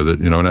day with it,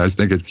 and I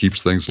think it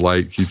keeps things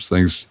light, keeps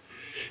things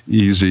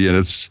easy, and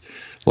it's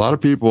a lot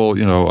of people,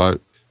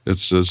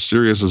 it's as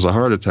serious as a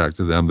heart attack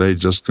to them. They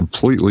just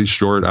completely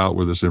short out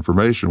with this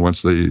information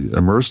once they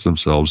immerse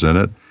themselves in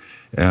it,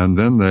 and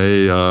then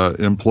they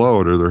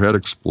implode or their head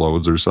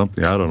explodes or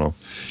something. I don't know.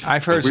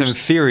 I've heard some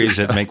theories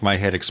that make my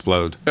head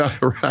explode.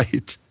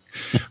 Right.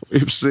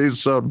 We've seen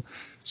some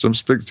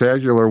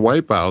spectacular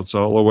wipeouts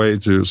all the way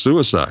to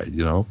suicide,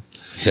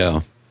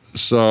 Yeah.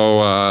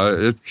 So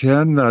it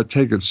can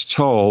take its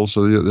toll.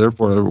 So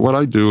therefore, what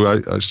I do,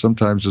 I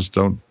sometimes just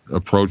don't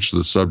approach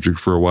the subject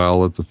for a while,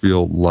 let the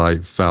field lie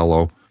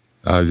fallow.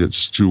 I get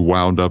just too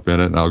wound up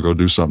in it, and I'll go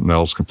do something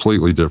else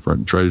completely different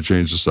and try to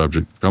change the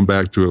subject, come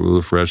back to it with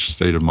a fresh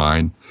state of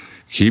mind,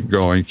 keep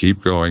going.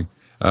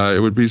 It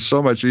would be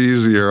so much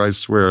easier, I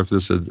swear, if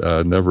this had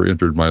never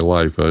entered my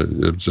life.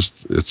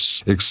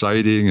 It's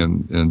exciting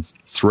and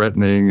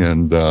threatening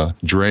and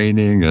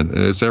draining, and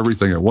it's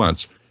everything at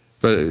once.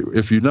 But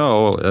if you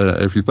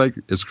think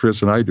it's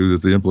Chris and I do,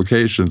 that the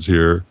implications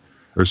here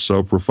are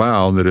so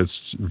profound that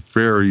it's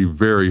very,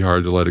 very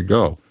hard to let it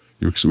go.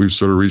 We've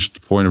sort of reached the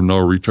point of no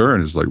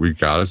return. It's like we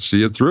got to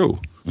see it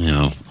through.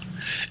 Yeah.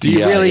 Do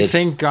you really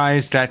think,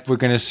 guys, that we're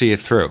going to see it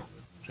through?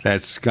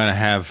 That's going to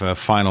have a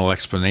final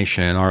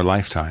explanation in our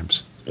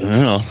lifetimes?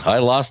 Well, I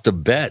lost a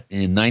bet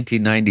in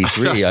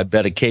 1993. I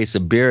bet a case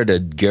of beer to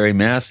Gary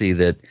Massey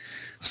that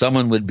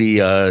someone would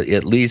be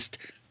at least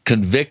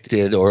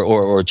convicted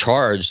or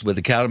charged with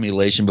the cattle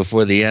mutilation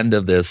before the end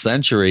of the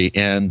century.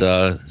 And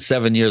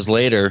 7 years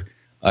later,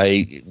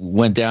 I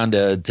went down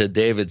to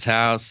David's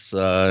house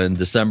in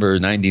December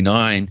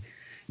 '99.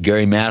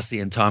 Gary Massey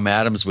and Tom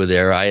Adams were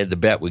there. I had the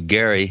bet with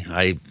Gary.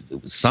 I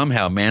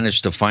somehow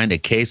managed to find a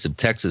case of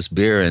Texas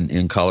beer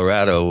in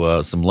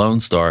Colorado, some Lone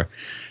Star,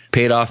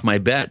 paid off my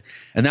bet.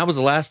 And that was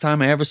the last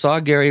time I ever saw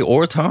Gary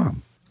or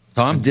Tom.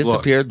 Tom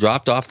disappeared,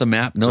 dropped off the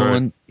map. No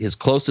one, his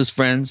closest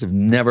friends have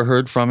never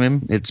heard from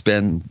him. It's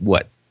been,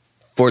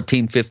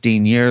 14,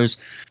 15 years.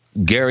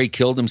 Gary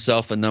killed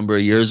himself a number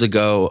of years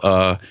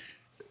ago.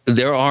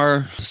 There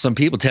are some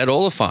people, Ted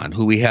Oliphant,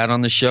 who we had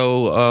on the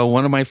show,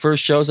 one of my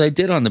first shows I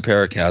did on the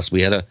Paracast.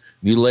 We had a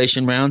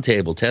mutilation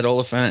roundtable. Ted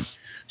Oliphant,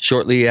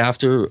 shortly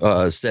after,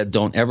 said,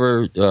 don't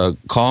ever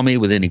call me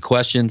with any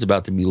questions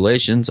about the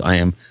mutilations. I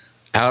am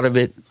out of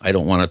it. I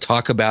don't want to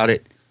talk about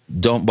it.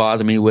 Don't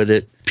Bother Me With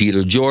It,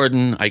 Peter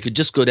Jordan. I could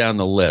just go down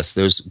the list.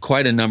 There's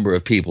quite a number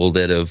of people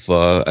that have,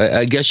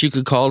 I guess you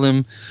could call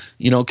them,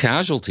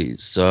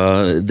 casualties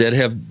that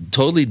have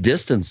totally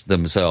distanced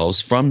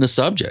themselves from the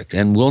subject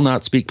and will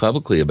not speak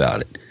publicly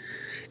about it.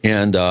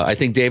 And I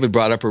think David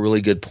brought up a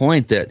really good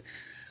point that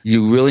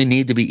you really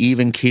need to be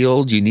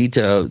even-keeled. You need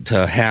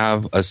to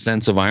have a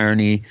sense of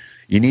irony.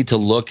 You need to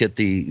look at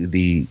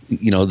the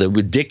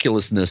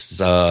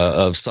ridiculousness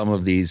of some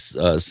of these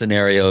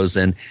scenarios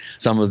and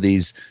some of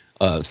these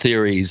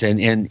theories,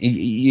 and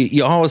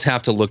you always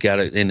have to look at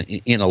it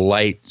in a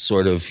light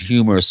sort of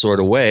humorous sort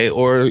of way,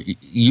 or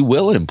you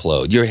will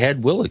implode. Your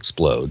head will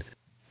explode.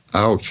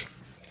 Ouch.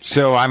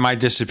 So I might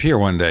disappear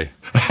one day.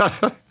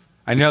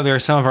 I know there are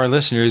some of our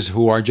listeners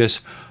who are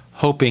just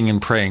hoping and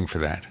praying for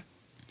that.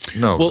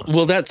 No.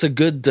 Well, that's a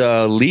good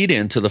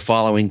lead-in to the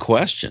following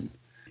question.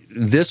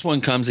 This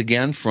one comes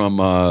again from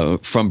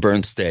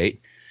Burn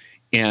State,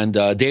 and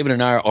David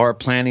and I are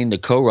planning to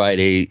co-write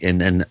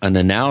an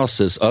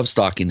analysis of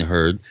Stalking the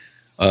Herd.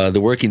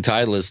 The working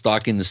title is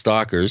Stalking the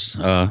Stalkers,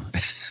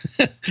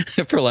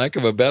 for lack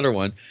of a better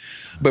one.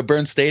 But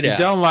Burn State asks,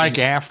 you don't like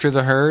After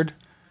the Herd?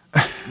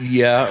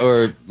 Yeah,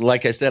 or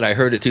like I said, I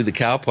heard it through the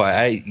cow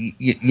pie.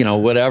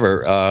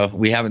 Whatever.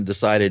 We haven't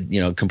decided,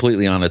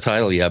 completely on a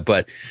title yet,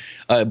 but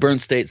Burn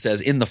State says,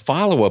 in the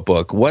follow-up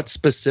book, what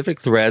specific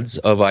threads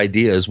of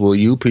ideas will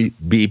you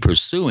be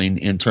pursuing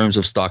in terms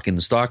of Stalking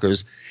the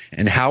Stalkers,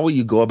 and how will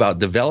you go about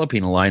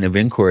developing a line of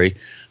inquiry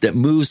that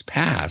moves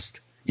past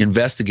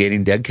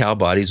investigating dead cow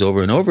bodies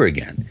over and over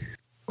again?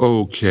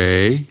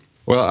 Okay.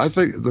 Well, I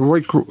think the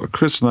way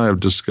Chris and I have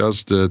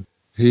discussed it,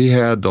 he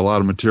had a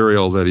lot of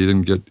material that he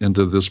didn't get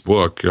into this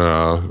book,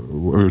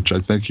 which I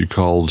think you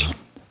called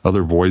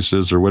Other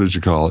Voices, or what did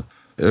you call it?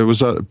 It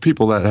was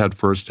people that had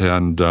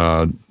firsthand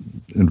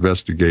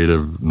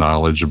investigative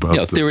knowledge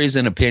about theories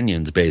and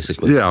opinions,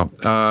 basically. Yeah,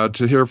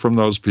 to hear from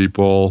those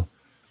people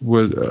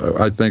would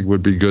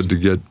be good to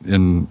get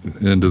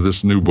into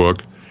this new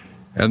book.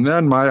 And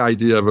then my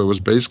idea of it was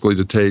basically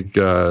to take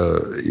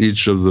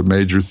each of the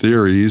major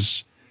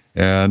theories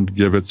and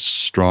give its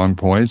strong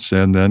points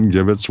and then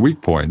give its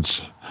weak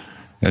points,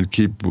 and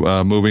keep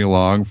moving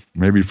along,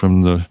 maybe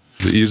from the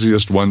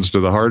easiest ones to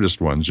the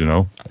hardest ones,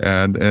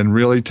 and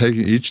really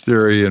taking each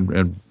theory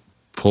and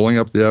pulling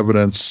up the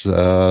evidence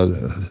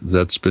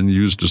that's been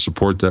used to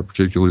support that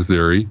particular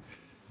theory,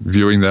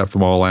 viewing that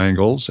from all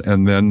angles,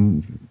 and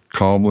then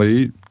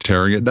calmly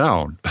tearing it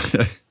down,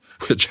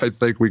 which I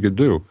think we could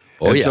do.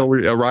 Until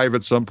we arrive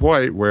at some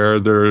point where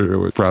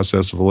there's a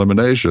process of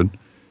elimination,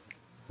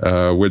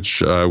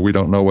 which we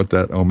don't know what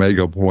that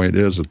omega point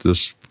is at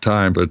this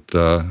time, but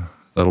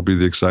that'll be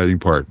the exciting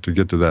part, to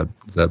get to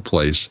that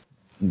place.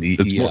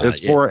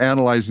 It's more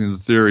analyzing the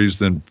theories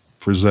than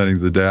presenting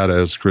the data,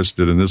 as Chris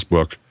did in this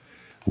book,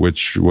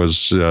 which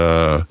was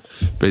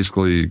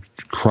basically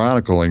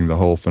chronicling the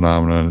whole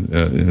phenomenon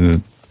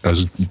in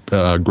as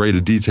great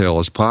a detail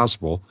as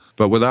possible,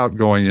 but without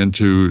going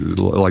into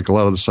like a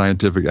lot of the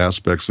scientific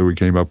aspects that we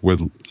came up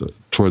with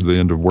toward the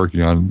end of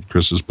working on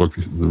Chris's book,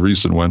 the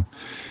recent one.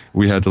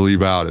 We had to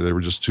leave out. They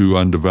were just too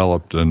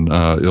undeveloped and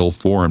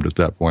ill-formed at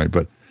that point.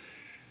 But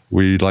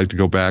we'd like to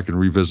go back and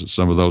revisit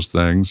some of those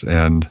things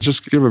and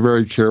just give a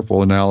very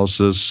careful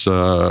analysis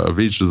of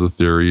each of the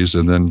theories,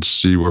 and then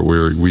see what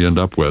we end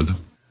up with.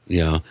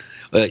 Yeah.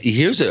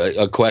 Here's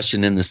a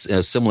question in this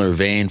similar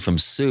vein from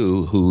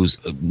Sue, who's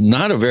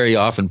not a very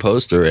often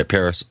poster at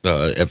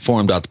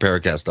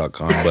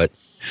forum.theparacast.com, but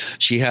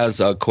she has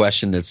a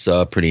question that's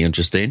pretty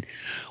interesting.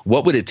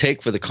 What would it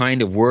take for the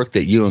kind of work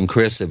that you and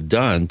Chris have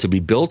done to be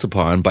built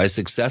upon by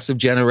successive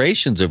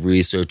generations of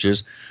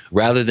researchers,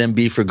 rather than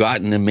be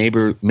forgotten and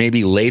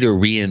maybe later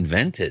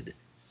reinvented?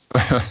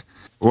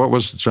 What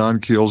was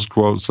John Keel's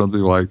quote?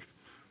 Something like,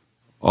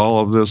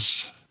 all of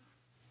this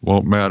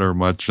won't matter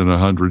much in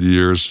 100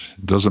 years.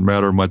 It doesn't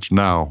matter much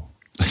now.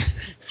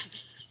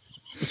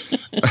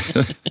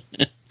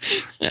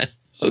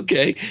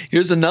 Okay.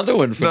 Here's another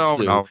one from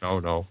Sue.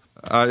 No.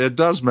 It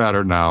does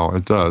matter now.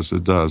 It does.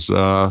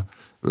 The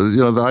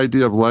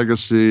idea of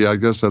legacy, I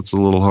guess that's a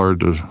little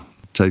hard to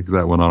take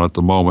that one on at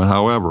the moment.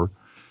 However,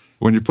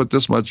 when you put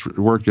this much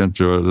work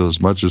into it, as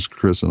much as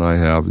Chris and I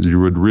have, you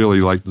would really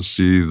like to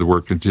see the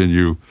work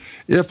continue,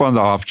 if on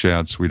the off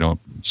chance we don't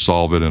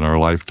solve it in our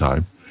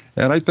lifetime.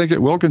 And I think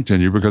it will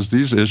continue, because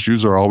these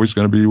issues are always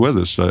going to be with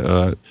us.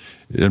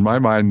 In my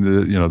mind,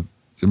 the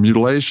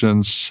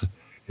mutilations,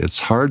 it's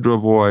hard to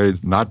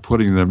avoid not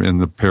putting them in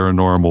the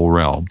paranormal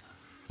realm.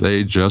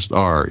 They just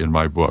are in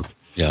my book.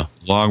 Yeah.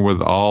 Along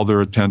with all their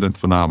attendant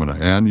phenomena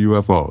and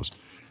UFOs.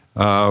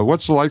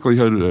 What's the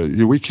likelihood?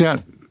 We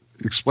can't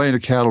explain a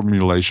cattle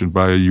mutilation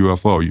by a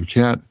UFO. You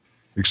can't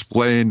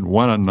explain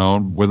one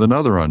unknown with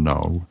another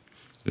unknown.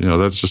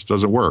 That just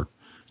doesn't work.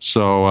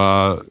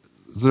 So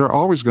there are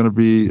always going to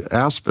be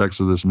aspects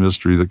of this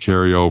mystery that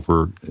carry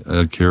over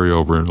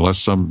unless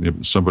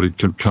somebody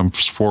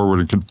comes forward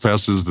and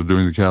confesses to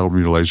doing the cattle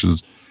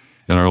mutilations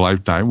in our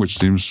lifetime, which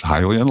seems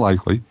highly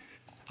unlikely.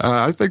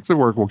 I think the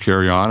work will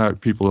carry on.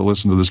 People that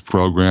listen to this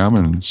program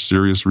and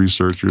serious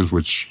researchers,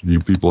 which you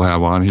people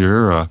have on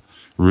here,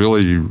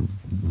 really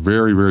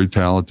very, very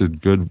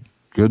talented, good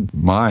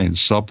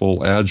minds,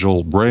 supple,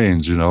 agile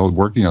brains,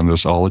 working on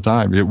this all the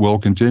time. It will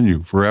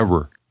continue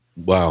forever.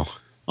 Wow.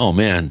 Oh,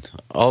 man.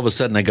 All of a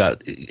sudden, I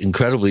got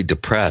incredibly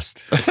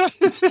depressed.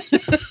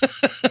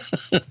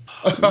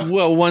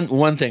 Well,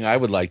 one thing I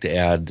would like to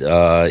add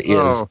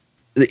is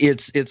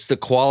it's the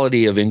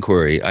quality of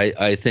inquiry.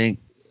 I think,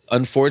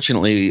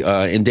 unfortunately,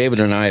 and David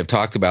and I have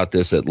talked about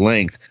this at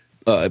length,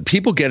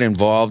 people get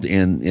involved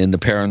in the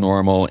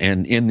paranormal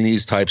and in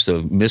these types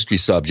of mystery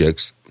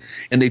subjects,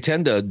 and they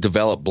tend to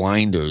develop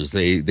blinders.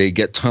 They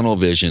get tunnel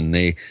vision.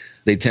 They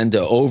tend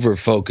to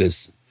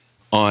over-focus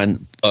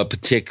on a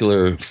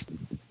particular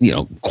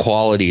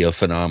quality of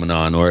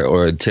phenomenon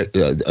or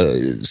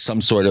some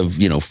sort of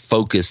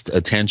focused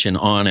attention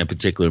on a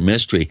particular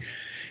mystery.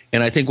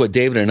 And I think what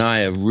David and I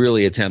have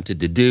really attempted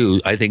to do,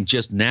 I think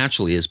just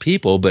naturally as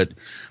people, but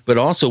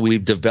also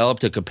we've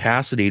developed a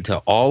capacity to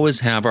always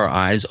have our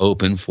eyes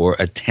open for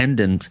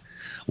attendant,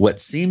 what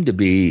seem to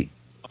be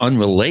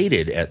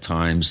unrelated at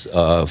times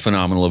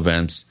phenomenal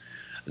events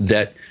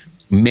that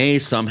may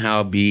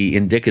somehow be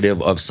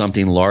indicative of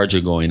something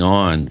larger going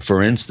on.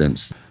 For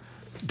instance,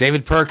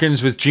 David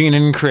Perkins with Gene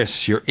and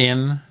Chris, you're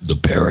in the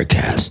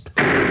Paracast.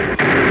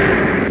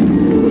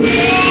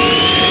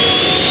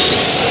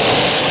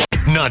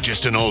 Not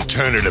just an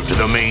alternative to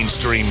the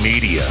mainstream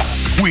media.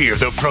 We're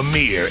the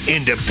premier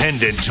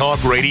independent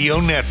talk radio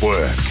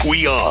network.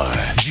 We are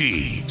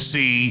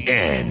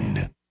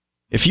GCN.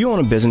 If you own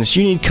a business,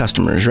 you need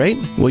customers, right?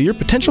 Well, your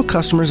potential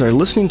customers are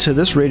listening to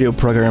this radio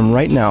program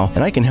right now,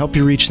 and I can help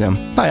you reach them.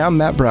 Hi, I'm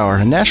Matt Brower,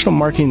 a national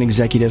marketing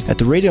executive at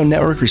the radio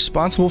network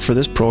responsible for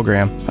this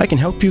program. I can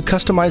help you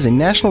customize a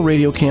national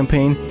radio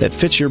campaign that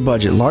fits your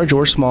budget, large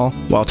or small,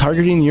 while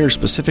targeting your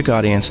specific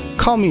audience.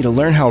 Call me to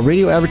learn how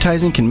radio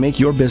advertising can make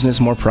your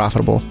business more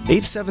profitable.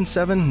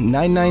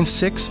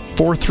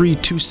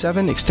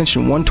 877-996-4327,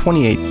 extension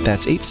 128.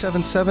 That's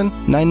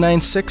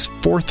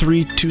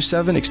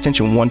 877-996-4327,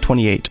 extension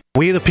 128.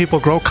 We the people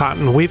grow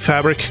cotton, weave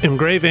fabric,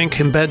 engrave ink,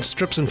 embed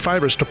strips and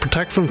fibers to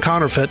protect from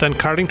counterfeit, then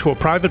carting to a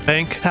private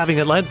bank, having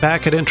it lent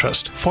back at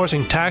interest,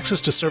 forcing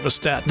taxes to service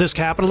debt. This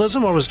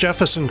capitalism, or was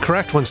Jefferson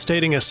correct when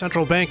stating a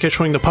central bank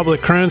issuing the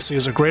public currency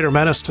is a greater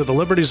menace to the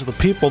liberties of the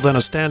people than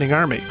a standing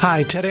army?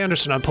 Hi, Ted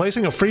Anderson. I'm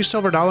placing a free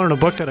silver dollar in a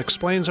book that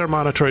explains our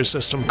monetary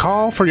system.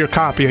 Call for your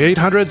copy,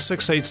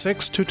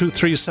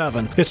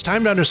 800-686-2237. It's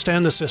time to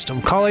understand the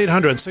system. Call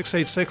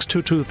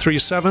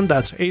 800-686-2237.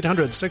 That's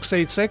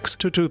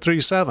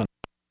 800-686-2237.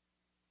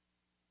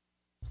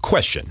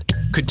 Question: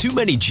 could too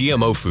many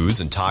GMO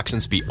foods and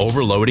toxins be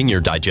overloading your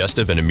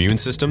digestive and immune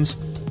systems?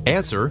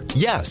 Answer: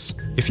 yes.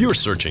 If you're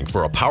searching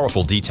for a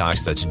powerful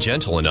detox that's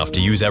gentle enough to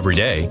use every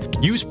day,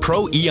 use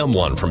Pro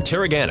EM1 from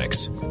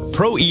Terraganics.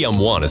 Pro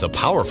EM1 is a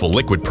powerful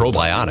liquid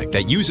probiotic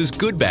that uses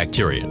good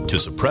bacteria to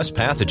suppress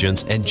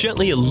pathogens and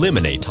gently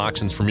eliminate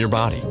toxins from your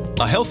body.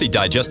 A healthy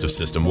digestive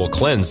system will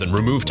cleanse and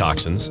remove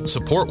toxins,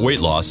 support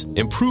weight loss,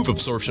 improve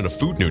absorption of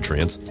food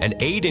nutrients, and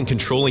aid in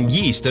controlling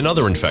yeast and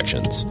other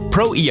infections.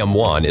 Pro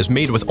EM1 is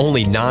made with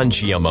only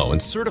non-GMO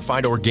and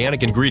certified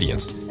organic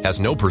ingredients, has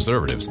no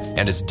preservatives,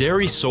 and is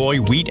dairy, soy,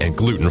 wheat, and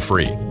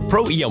gluten-free.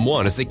 Pro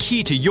EM1 is the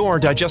key to your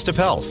digestive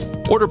health.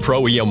 Order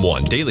Pro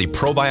EM1 Daily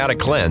Probiotic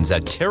Cleanse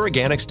at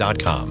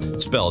Terraganics.com,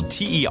 spelled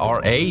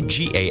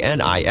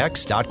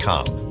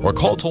Terraganix.com, or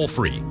call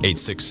toll-free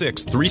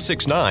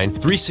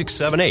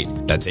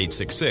 866-369-3678. That's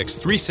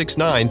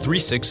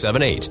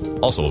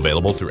 866-369-3678. Also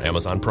available through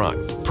Amazon Prime.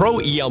 Pro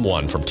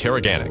EM1 from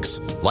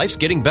Terraganics. Life's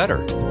getting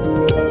better.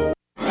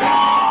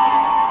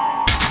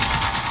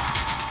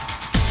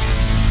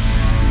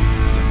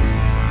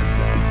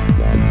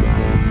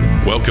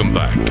 Welcome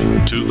back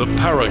to the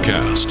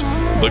Paracast,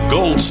 the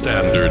gold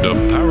standard of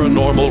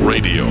paranormal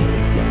radio.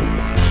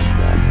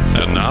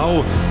 And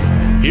now,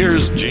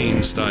 here's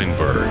Gene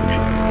Steinberg.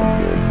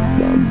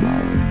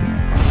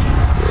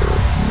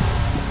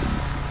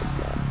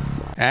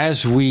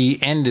 As we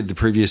ended the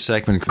previous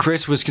segment,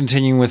 Chris was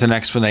continuing with an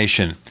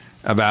explanation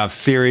about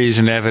theories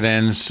and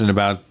evidence and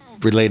about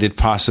related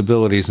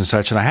possibilities and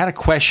such. And I had a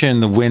question in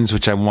the winds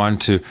which I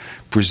want to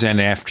present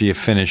after you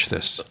finish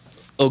this.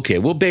 Okay,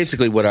 well,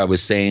 basically what I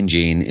was saying,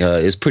 Gene,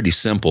 is pretty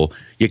simple.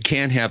 You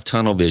can't have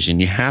tunnel vision.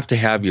 You have to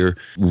have your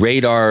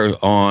radar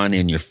on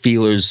and your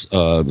feelers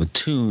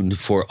tuned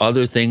for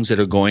other things that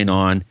are going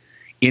on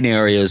in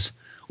areas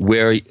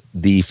where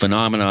the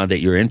phenomena that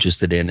you're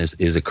interested in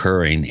is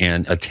occurring.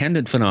 And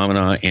attendant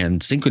phenomena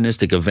and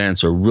synchronistic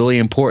events are really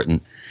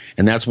important.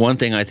 And that's one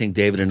thing I think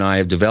David and I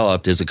have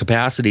developed is a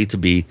capacity to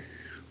be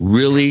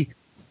really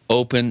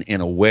open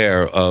and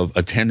aware of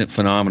attendant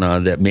phenomena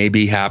that may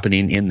be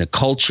happening in the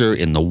culture,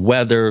 in the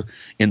weather,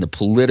 in the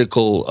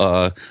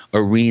political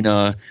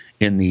arena,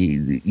 in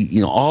the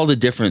all the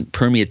different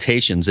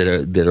permutations that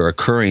are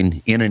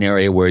occurring in an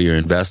area where you're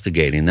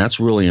investigating. That's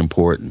really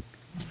important.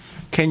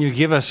 Can you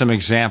give us some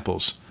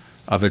examples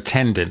of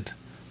attendant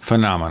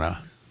phenomena?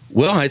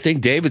 Well, I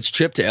think David's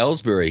trip to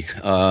Ellsbury,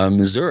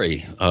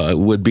 Missouri,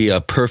 would be a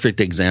perfect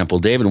example.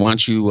 David, why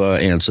don't you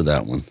answer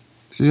that one?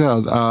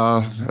 Yeah,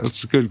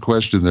 that's a good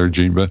question there,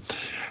 Gene. But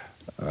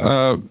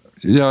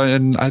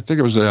and I think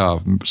it was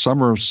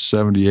summer of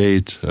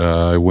 '78.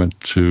 I went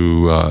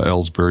to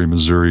Ellsbury,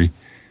 Missouri,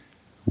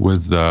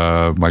 with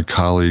my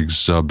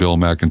colleagues Bill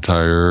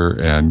McIntyre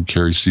and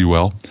Carrie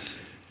Sewell.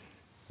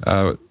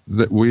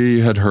 That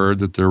we had heard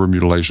that there were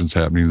mutilations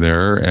happening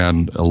there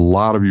and a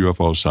lot of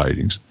UFO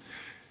sightings.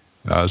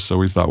 So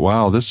we thought,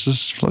 wow,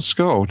 let's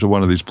go to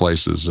one of these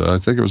places. I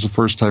think it was the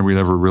first time we'd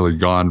ever really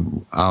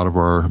gone out of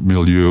our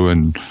milieu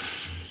and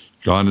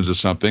gone into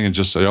something and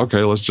just say,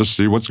 okay, let's just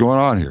see what's going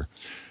on here.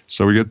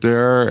 So we get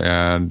there,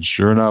 and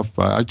sure enough,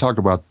 I talk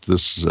about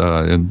this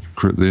in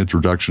the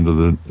introduction to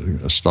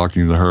the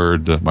Stalking the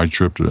Herd, my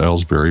trip to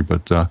Ellsbury,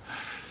 but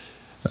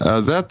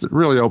that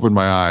really opened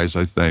my eyes,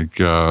 I think,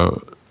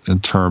 in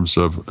terms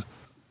of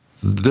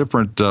the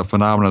different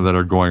phenomena that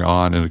are going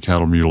on in the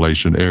cattle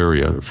mutilation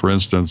area. For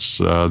instance,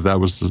 that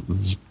was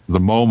the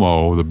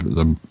Momo,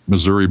 the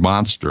Missouri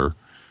monster.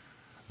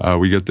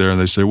 We get there and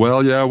they say,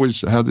 well, yeah, we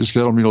have these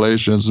cattle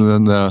mutilations.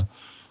 And then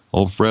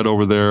old Fred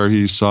over there,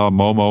 he saw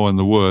Momo in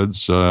the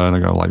woods. And I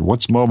go like,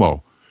 what's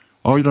Momo?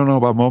 Oh, you don't know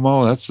about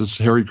Momo? That's this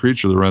hairy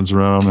creature that runs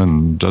around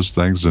and does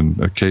things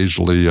and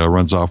occasionally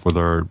runs off with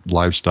our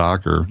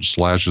livestock or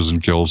slashes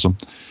and kills them.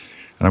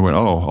 And I went,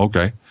 oh,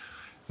 okay.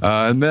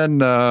 And then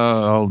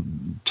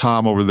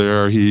Tom over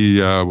there,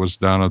 he was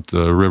down at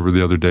the river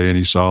the other day, and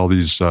he saw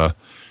these,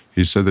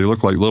 he said they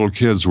look like little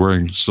kids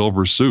wearing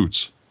silver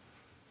suits.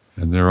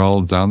 And they're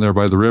all down there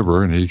by the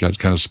river, and he got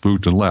kind of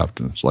spooked and left.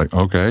 And it's like,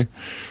 okay.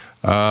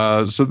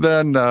 So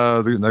then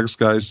the next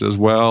guy says,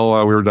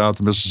 well, we were down at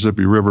the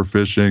Mississippi River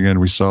fishing, and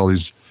we saw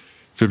these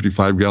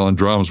 55-gallon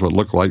drums, what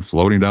looked like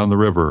floating down the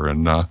river.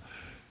 And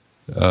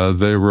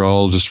they were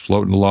all just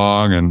floating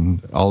along,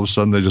 and all of a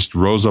sudden they just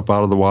rose up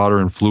out of the water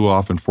and flew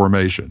off in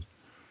formation.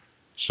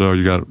 So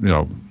you got,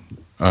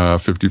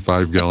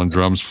 55-gallon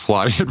drums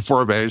flying in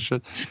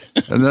formation.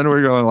 And then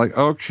we're going like,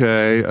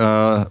 okay,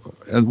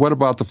 and what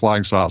about the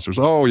flying saucers?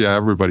 Oh, yeah,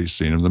 everybody's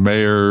seen them. The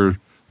mayor,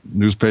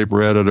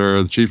 newspaper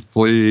editor, the chief of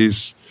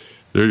police,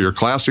 they're your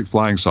classic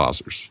flying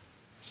saucers.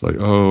 It's like,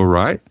 oh,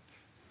 right.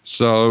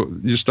 So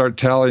you start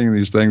tallying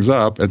these things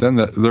up, and then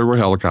there were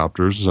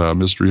helicopters,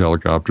 mystery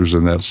helicopters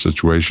in that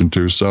situation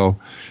too. So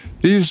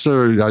these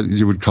are,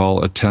 you would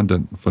call,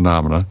 attendant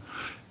phenomena.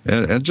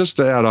 And just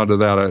to add on to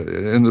that,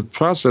 in the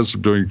process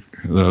of doing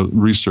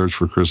research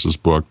for Chris's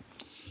book,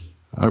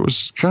 I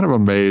was kind of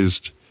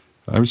amazed.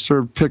 I would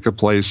sort of pick a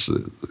place.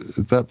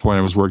 At that point,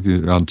 I was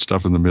working on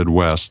stuff in the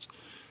Midwest.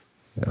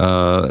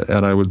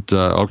 And I would,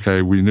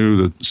 we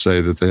knew say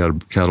that they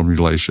had cattle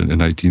mutilation in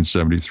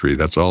 1973.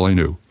 That's all I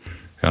knew.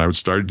 And I would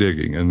start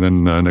digging. And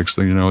then next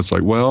thing you know, it's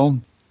like, well,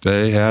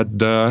 they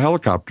had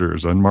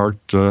helicopters,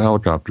 unmarked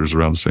helicopters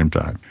around the same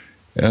time.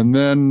 And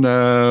then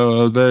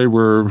they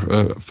were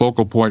a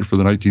focal point for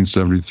the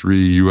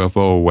 1973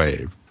 UFO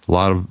wave. A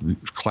lot of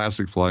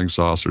classic flying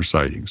saucer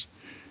sightings.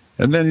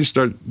 And then you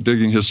start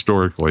digging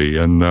historically.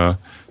 And,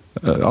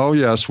 oh,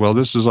 yes, well,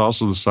 this is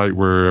also the site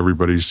where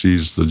everybody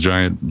sees the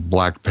giant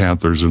black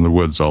panthers in the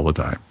woods all the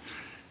time.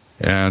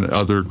 And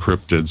other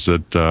cryptids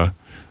that...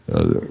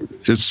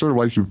 it's sort of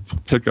like you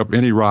pick up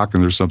any rock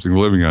and there's something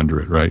living under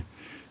it, right?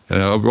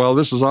 Well,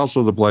 this is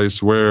also the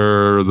place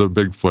where the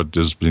Bigfoot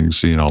is being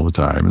seen all the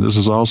time. And this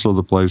is also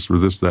the place where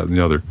this, that, and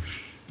the other.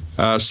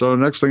 So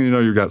next thing you know,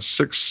 you've got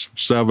 6,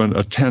 7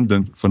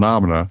 attendant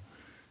phenomena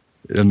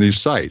in these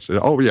sites.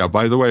 Oh, yeah,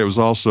 by the way, it was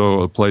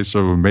also a place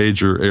of a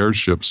major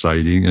airship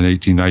sighting in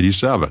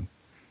 1897.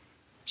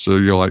 So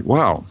you're like,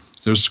 wow,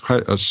 there's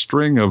quite a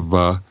string of,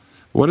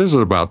 what is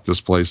it about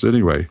this place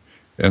anyway?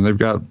 And they've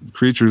got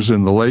creatures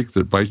in the lake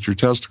that bite your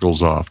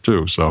testicles off,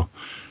 too. So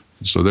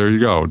there you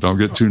go. Don't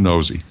get too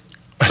nosy.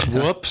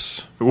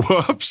 Whoops.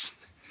 Whoops.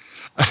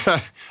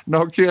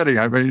 No kidding.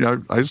 I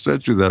mean, I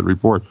sent you that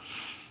report.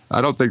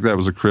 I don't think that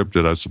was a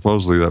cryptid.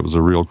 Supposedly that was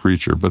a real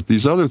creature. But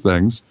these other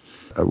things,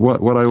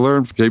 what I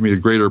learned gave me a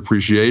greater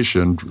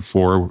appreciation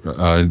for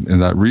in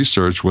that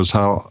research was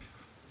how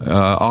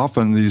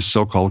often these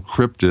so-called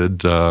cryptid,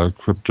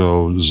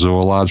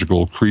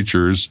 cryptozoological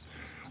creatures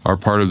are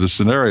part of the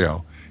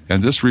scenario.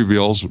 And this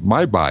reveals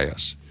my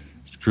bias.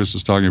 Chris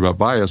is talking about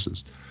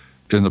biases.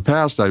 In the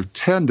past, I've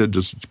tended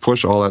to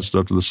push all that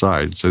stuff to the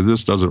side and say,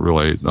 this doesn't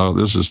relate. No,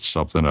 this is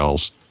something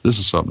else. This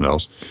is something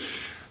else.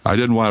 I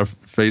didn't want to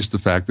face the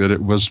fact that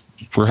it was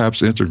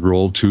perhaps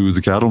integral to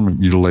the cattle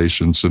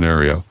mutilation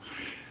scenario.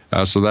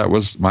 So that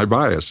was my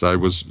bias. I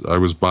was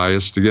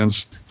biased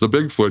against the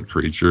Bigfoot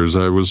creatures.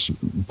 I was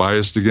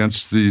biased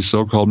against the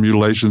so-called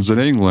mutilations in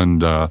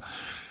England.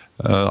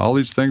 All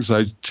these things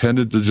I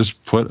tended to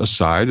just put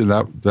aside, and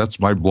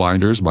that's my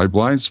blinders, my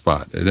blind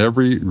spot. And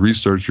every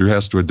researcher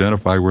has to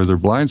identify where their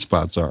blind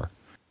spots are.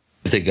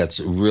 I think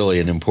that's really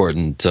an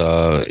important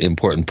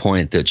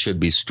point that should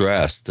be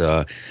stressed.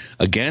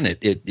 Again,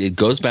 it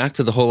goes back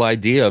to the whole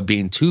idea of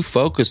being too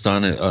focused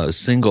on a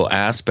single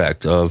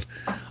aspect of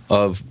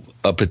a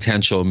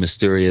potential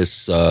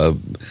mysterious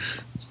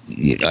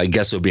I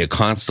guess it would be a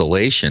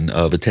constellation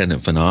of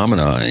attendant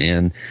phenomena.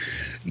 And,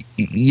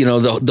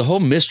 the whole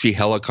mystery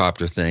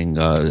helicopter thing,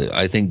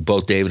 I think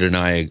both David and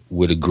I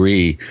would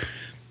agree,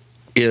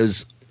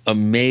 is a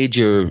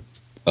major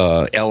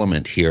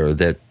element here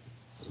that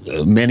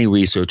many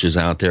researchers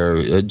out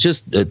there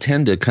just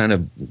tend to kind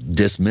of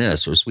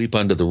dismiss or sweep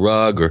under the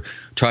rug or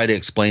try to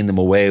explain them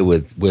away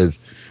with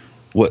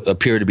what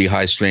appear to be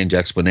high strange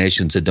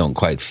explanations that don't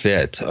quite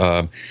fit.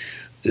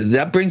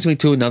 That brings me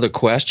to another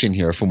question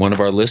here from one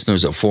of our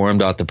listeners at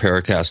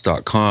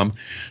forum.theparacast.com.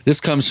 This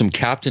comes from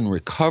Captain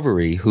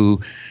Recovery, who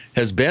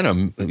has been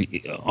on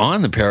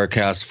the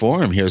Paracast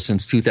forum here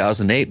since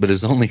 2008, but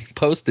has only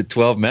posted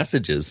 12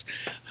 messages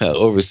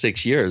over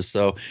 6 years.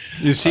 So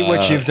you see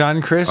what you've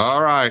done, Chris?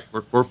 All right,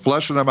 we're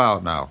fleshing them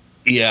out now.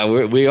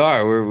 Yeah, we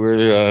are.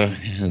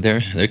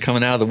 They're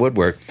coming out of the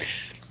woodwork.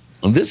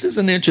 This is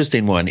an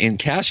interesting one. In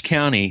Cache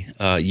County,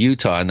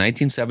 Utah, in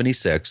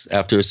 1976,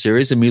 after a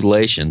series of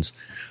mutilations,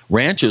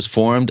 ranchers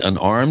formed an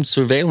armed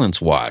surveillance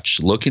watch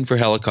looking for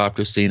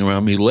helicopters seen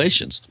around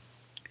mutilations.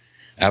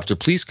 After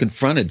police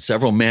confronted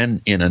several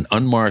men in an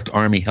unmarked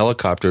Army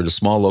helicopter at a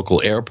small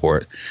local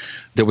airport,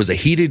 there was a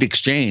heated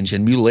exchange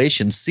and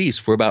mutilations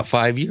ceased for about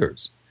 5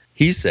 years.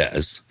 He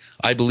says,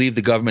 I believe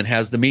the government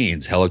has the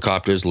means,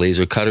 helicopters,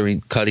 laser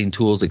cutting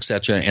tools,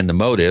 etc., and the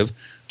motive,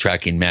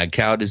 tracking mad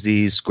cow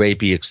disease,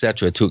 scrapie,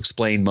 etc., to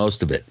explain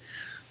most of it.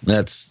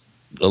 That's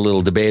a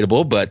little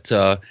debatable, but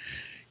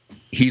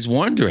he's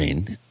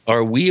wondering,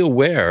 are we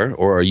aware,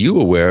 or are you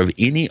aware of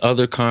any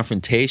other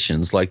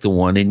confrontations like the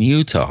one in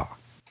Utah?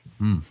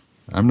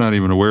 I'm not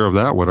even aware of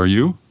that. What are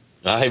you?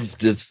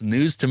 It's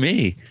news to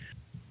me.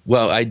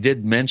 Well, I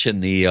did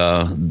mention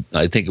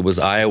I think it was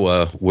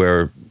Iowa,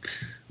 where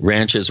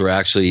ranches were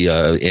actually,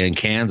 in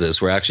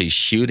Kansas, were actually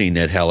shooting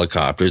at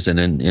helicopters, and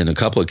in a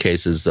couple of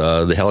cases,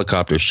 the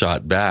helicopter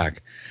shot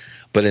back.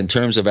 But in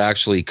terms of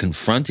actually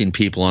confronting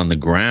people on the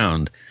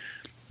ground,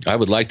 I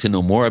would like to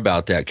know more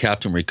about that.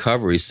 Captain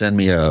Recovery, send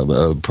me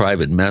a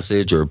private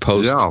message or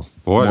post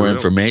more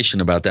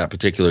information about that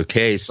particular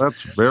case.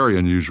 That's very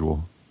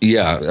unusual.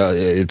 Yeah,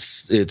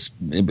 it's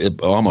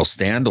almost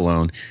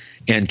standalone.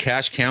 And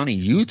Cache County,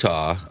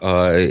 Utah,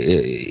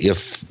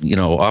 if,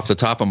 off the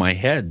top of my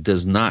head,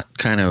 does not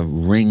kind of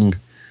ring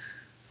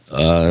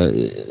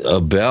a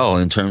bell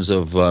in terms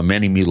of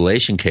many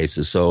mutilation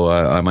cases. So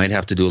I might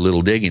have to do a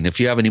little digging.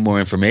 If you have any more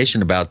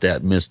information about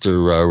that,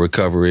 Mr.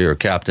 Recovery or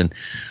Captain,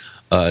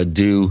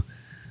 do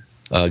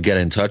get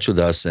in touch with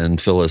us and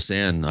fill us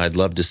in. I'd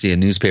love to see a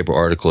newspaper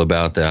article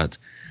about that.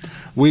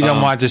 We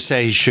don't want to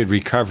say he should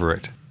recover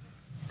it.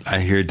 I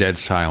hear dead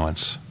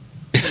silence.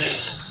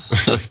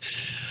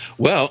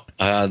 Well,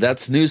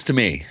 that's news to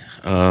me.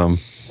 I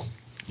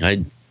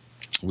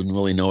wouldn't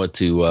really know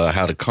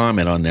how to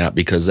comment on that,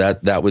 because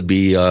that would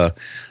be a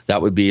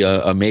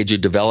major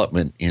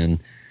development in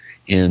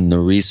the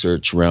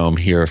research realm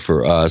here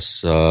for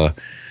us.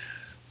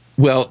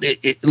 Well,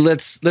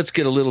 let's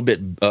get a little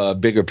bit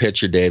bigger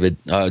picture, David.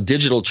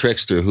 Digital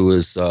Trickster, who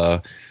is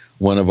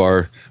one of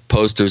our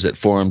posters at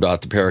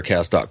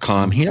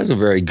forum.theparacast.com, he has a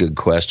very good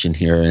question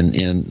here,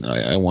 and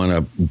I want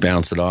to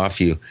bounce it off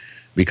you,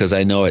 because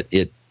I know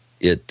it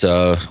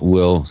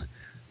will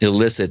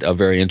elicit a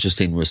very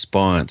interesting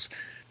response.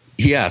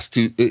 He asked,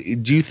 do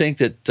you think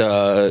that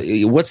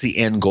what's the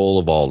end goal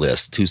of all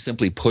this? To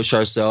simply push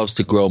ourselves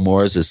to grow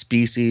more as a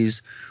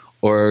species,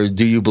 or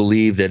do you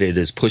believe that it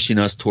is pushing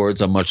us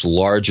towards a much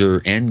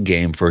larger end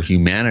game for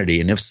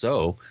humanity? And if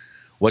so,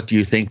 what do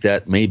you think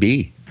that may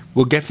be?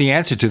 We'll get the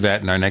answer to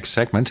that in our next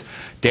segment.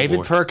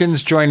 David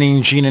Perkins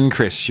joining Gene and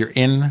Chris. You're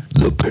in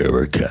the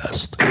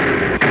Paracast.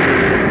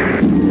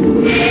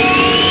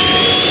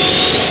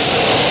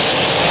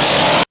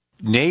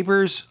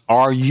 Neighbors,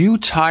 are you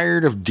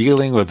tired of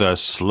dealing with a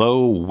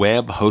slow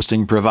web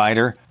hosting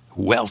provider?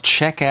 Well,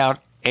 check out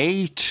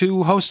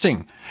A2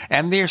 Hosting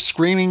and their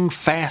screaming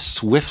fast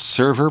Swift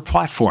server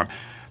platform.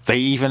 They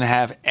even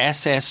have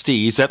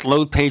SSDs that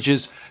load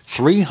pages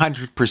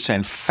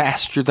 300%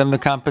 faster than the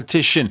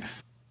competition.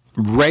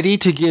 Ready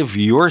to give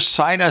your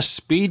site a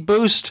speed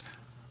boost?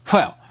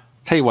 Well,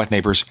 tell you what,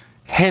 neighbors,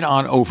 head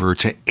on over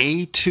to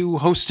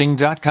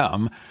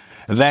a2hosting.com.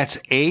 That's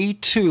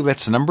A2,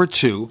 that's number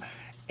 2,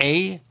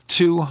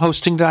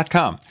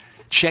 a2hosting.com.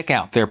 Check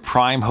out their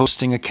Prime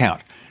hosting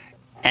account.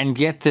 And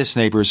get this,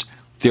 neighbors,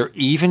 they're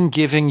even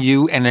giving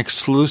you an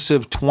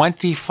exclusive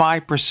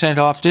 25%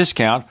 off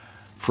discount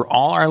for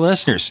all our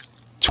listeners.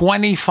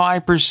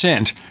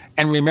 25%.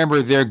 And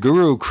remember, their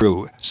Guru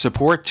Crew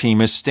support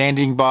team is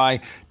standing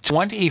by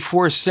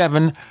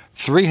 24/7,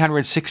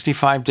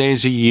 365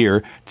 days a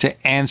year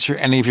to answer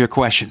any of your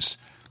questions.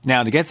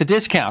 Now, to get the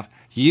discount,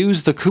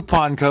 use the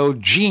coupon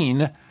code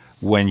GENE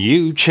when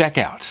you check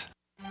out.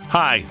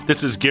 Hi,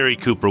 this is Gary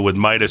Cooper with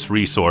Midas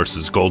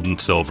Resources, Gold and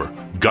Silver.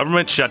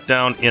 Government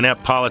shutdown,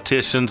 inept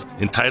politicians,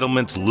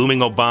 entitlements, looming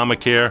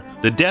Obamacare.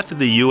 The death of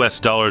the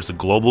U.S. dollar as the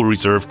global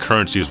reserve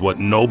currency is what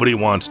nobody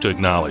wants to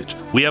acknowledge.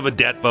 We have a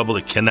debt bubble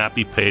that cannot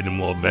be paid and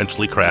will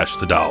eventually crash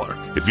the dollar.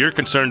 If you're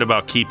concerned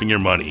about keeping your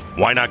money,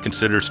 why not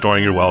consider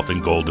storing your wealth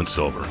in gold and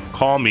silver?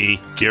 Call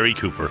me, Gary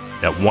Cooper,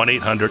 at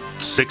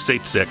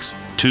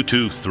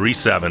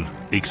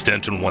 1-800-686-2237,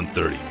 extension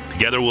 130.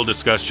 Together we'll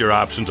discuss your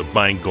options of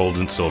buying gold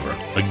and silver.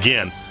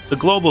 Again, the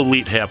global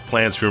elite have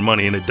plans for your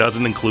money, and it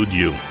doesn't include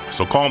you.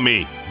 So call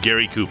me,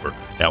 Gary Cooper,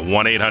 at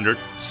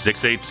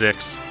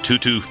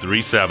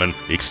 1-800-686-2237,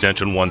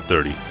 extension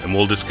 130, and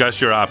we'll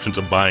discuss your options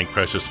of buying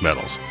precious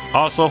metals.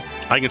 Also,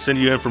 I can send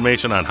you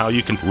information on how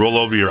you can roll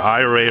over your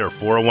IRA or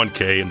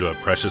 401k into a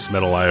precious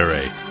metal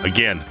IRA.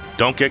 Again,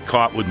 don't get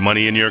caught with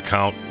money in your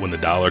account when the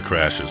dollar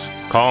crashes.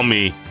 Call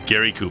me,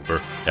 Gary Cooper,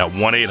 at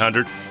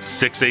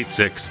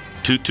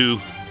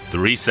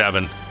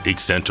 1-800-686-2237,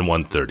 extension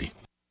 130.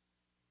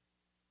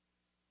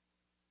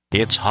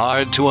 It's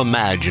hard to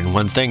imagine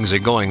when things are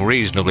going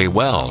reasonably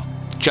well,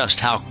 just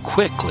how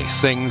quickly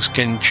things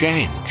can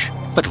change.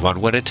 But what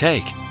would it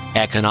take?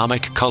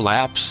 Economic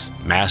collapse?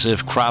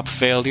 Massive crop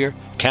failure?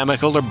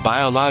 Chemical or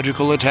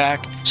biological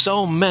attack?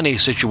 So many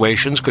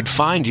situations could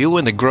find you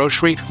in the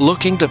grocery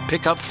looking to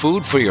pick up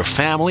food for your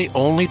family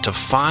only to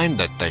find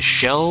that the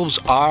shelves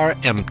are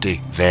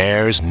empty.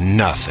 There's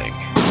nothing.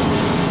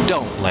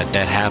 Don't let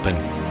that happen.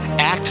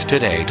 Act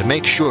today to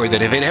make sure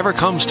that if it ever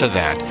comes to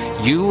that,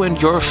 you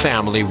and your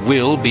family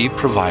will be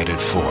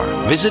provided for.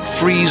 Visit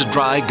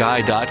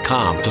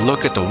freezedryguy.com to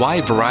look at the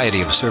wide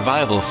variety of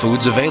survival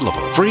foods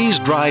available.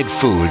 Freeze-dried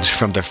foods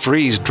from the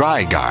Freeze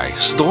Dry Guy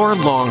store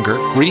longer,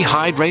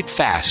 rehydrate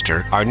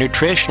faster, are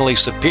nutritionally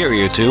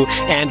superior to,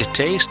 and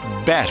taste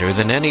better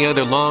than any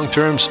other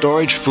long-term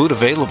storage food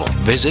available.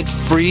 Visit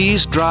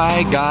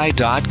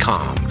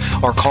freezedryguy.com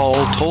or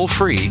call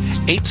toll-free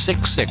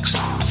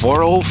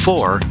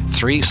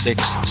 866-404-3663.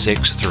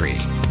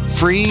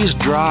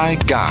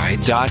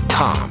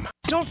 freezedryguy.com.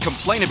 Don't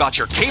complain about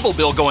your cable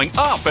bill going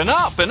up and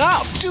up and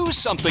up. Do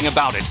something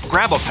about it.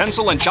 Grab a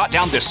pencil and jot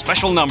down this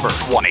special number,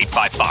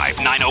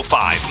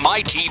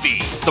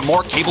 1-855-905-MY-TV. The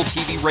more cable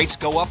TV rates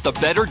go up, the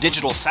better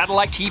digital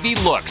satellite TV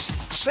looks.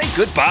 Say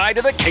goodbye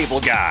to the cable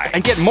guy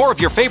and get more of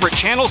your favorite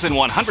channels in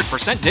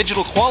 100%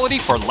 digital quality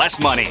for less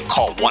money.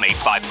 Call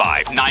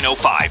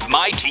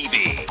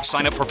 1-855-905-MY-TV.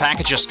 Sign up for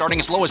packages starting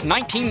as low as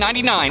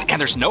 $19.99,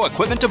 and there's no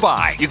equipment to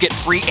buy. You get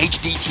free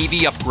HD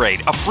TV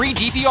upgrade, a free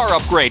DVR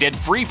upgrade, and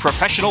free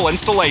professional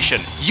installation.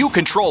 You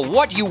control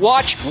what you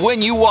watch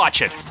when you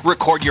watch it.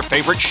 Record your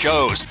favorite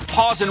shows,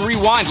 pause and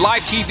rewind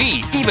live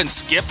TV, even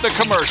skip the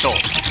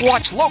commercials.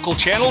 Watch local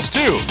channels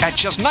too. At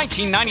just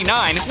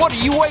 $19.99, what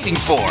are you waiting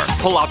for?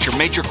 Pull out your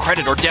major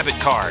credit or debit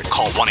card.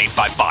 Call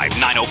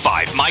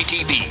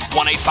 1-855-905-MY-TV.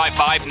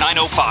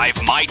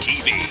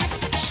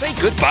 1-855-905-MY-TV. Say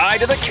goodbye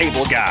to the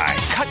cable guy.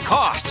 Cut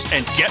costs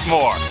and get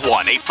more.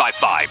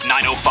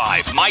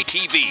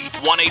 1-855-905-MY-TV.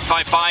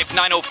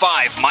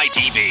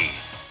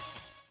 1-855-905-MY-TV.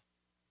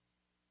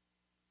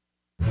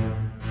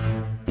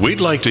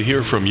 We'd like to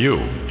hear from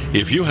you.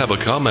 If you have a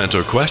comment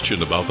or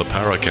question about the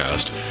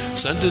Paracast,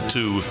 send it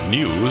to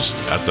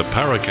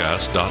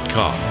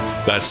news@theparacast.com.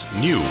 That's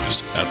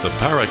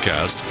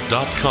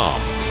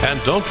news@theparacast.com.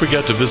 And don't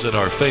forget to visit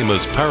our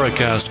famous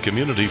Paracast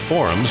community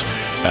forums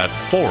at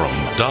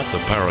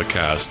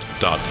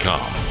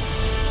forum.theparacast.com.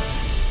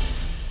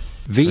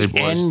 The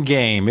end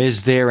game.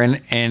 Is there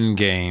an end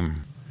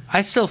game? I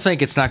still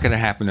think it's not going to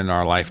happen in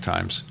our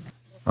lifetimes.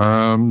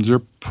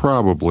 You're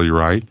probably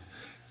right.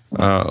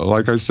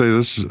 Like I say,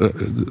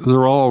 there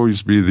will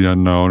always be the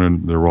unknown,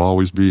 and there will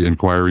always be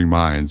inquiring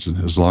minds,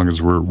 as long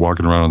as we're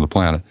walking around on the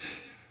planet.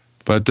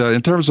 But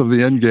in terms of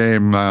the end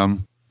game,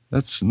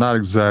 that's not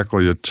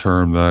exactly a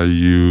term that I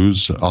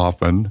use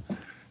often.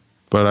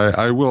 But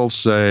I will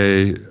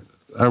say,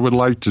 I would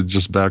like to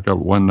just back up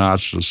one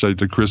notch to say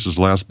to Chris's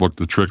last book,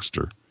 The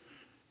Trickster.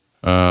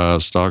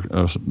 Stalking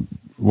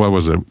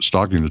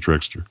the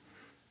Trickster.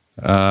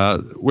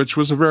 Which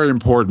was a very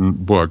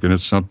important book, and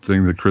it's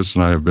something that Chris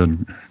and I have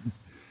been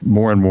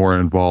more and more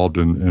involved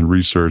in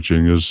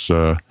researching, is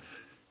the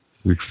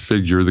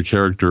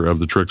character of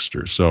the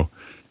trickster. So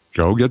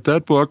go get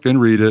that book and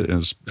read it,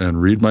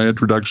 and read my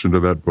introduction to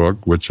that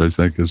book, which I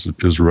think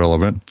is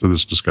relevant to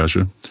this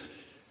discussion.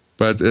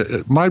 But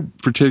my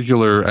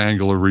particular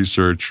angle of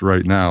research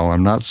right now,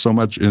 I'm not so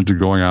much into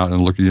going out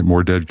and looking at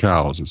more dead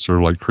cows. It's sort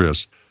of like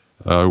Chris.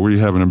 We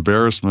have an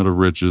embarrassment of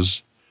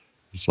riches.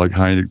 It's like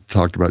Heine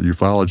talked about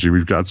ufology.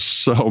 We've got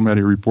so many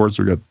reports.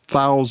 We've got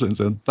thousands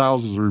and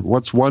thousands of reports.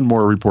 What's one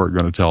more report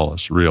going to tell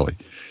us, really?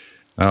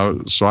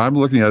 So I'm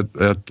looking at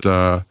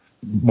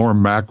more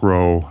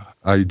macro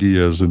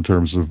ideas in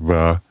terms of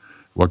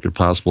what could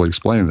possibly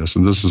explain this.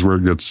 And this is where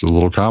it gets a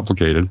little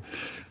complicated.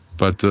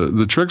 But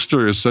the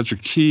trickster is such a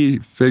key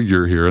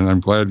figure here, and I'm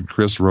glad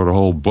Chris wrote a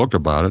whole book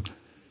about it,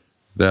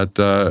 that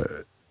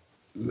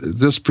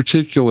this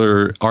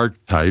particular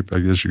archetype,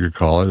 I guess you could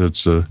call it,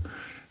 it's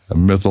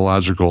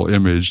mythological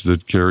image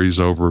that carries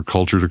over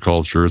culture to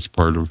culture. It's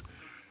part of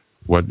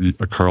what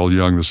Carl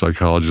Jung, the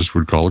psychologist,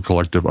 would call a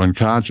collective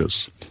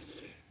unconscious.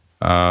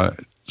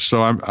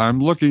 So I'm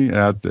looking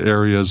at the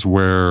areas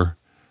where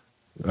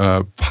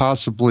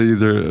possibly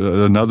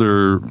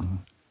another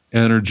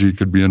energy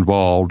could be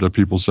involved.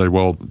 People say,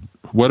 well,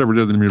 whatever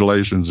did the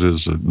mutilations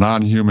is a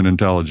non-human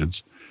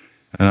intelligence.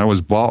 And I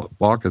was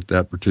balk at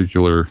that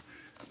particular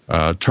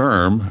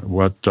term,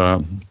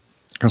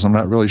 because I'm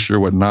not really sure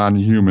what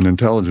non-human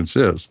intelligence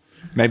is.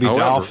 Maybe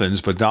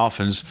dolphins, but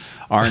dolphins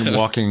aren't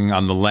walking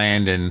on the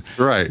land and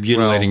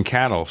mutilating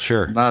cattle,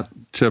 sure. Not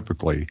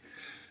typically.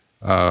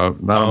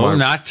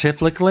 Not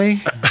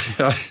typically?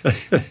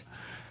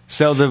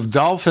 So the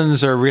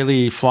dolphins are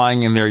really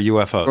flying in their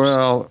UFOs?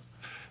 Well,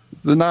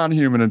 the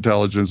non-human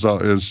intelligence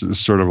is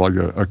sort of like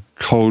a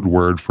code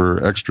word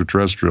for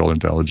extraterrestrial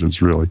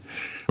intelligence, really.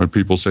 When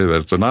people say that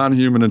it's a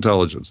non-human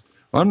intelligence,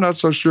 I'm not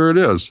so sure it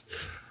is.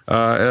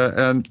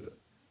 And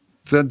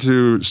then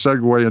to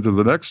segue into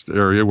the next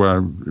area where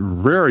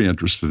I'm very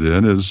interested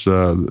in is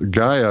the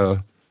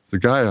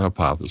Gaia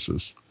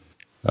hypothesis,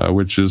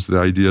 which is the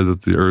idea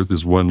that the Earth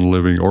is one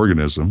living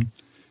organism.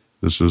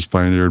 This was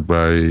pioneered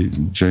by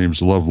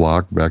James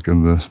Lovelock back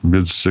in the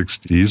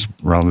mid-'60s,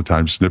 around the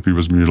time Snippy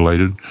was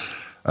mutilated.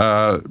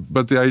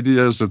 But the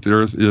idea is that the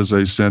Earth is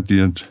a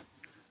sentient,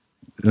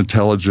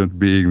 intelligent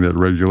being that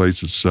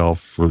regulates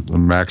itself with the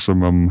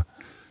maximum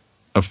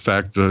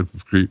effect of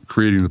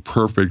creating the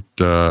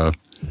perfect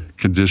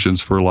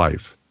conditions for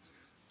life.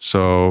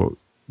 So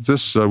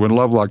this, when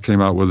Lovelock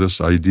came out with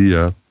this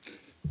idea,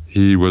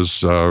 he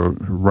was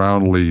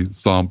roundly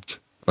thumped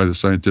by the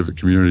scientific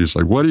community. It's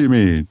like, what do you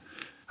mean?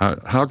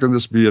 How can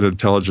this be an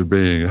intelligent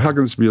being? How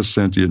can this be a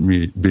sentient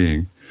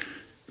being?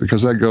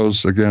 Because that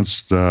goes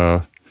against,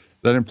 that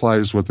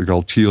implies what they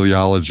call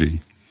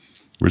teleology,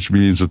 which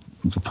means that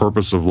the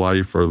purpose of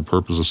life or the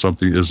purpose of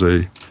something is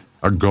a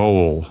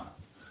goal.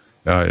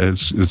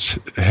 It's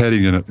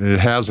heading in, it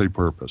has a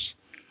purpose.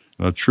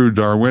 A true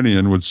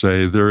Darwinian would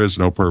say there is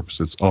no purpose.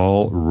 It's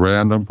all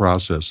random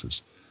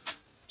processes.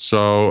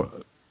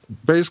 So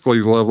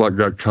basically, Lovelock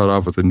got cut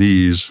off at the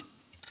knees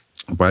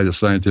by the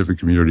scientific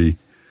community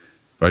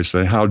by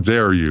saying, how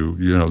dare you?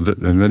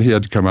 And then he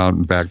had to come out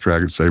and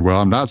backtrack and say,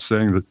 well, I'm not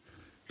saying that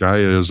Gaia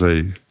is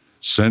a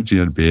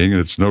sentient being, and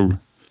it's no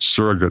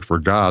surrogate for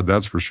God,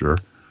 that's for sure.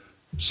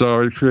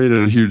 So it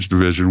created a huge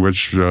division,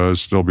 which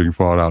is still being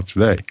fought out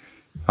today.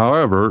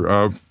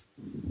 However,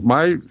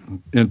 my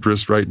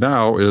interest right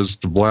now is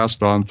to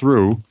blast on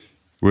through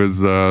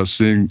with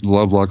seeing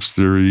Lovelock's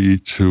theory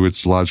to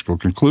its logical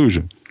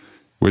conclusion,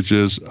 which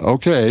is,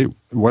 okay,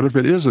 what if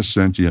it is a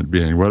sentient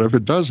being? What if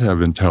it does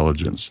have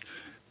intelligence?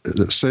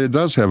 Say it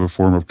does have a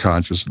form of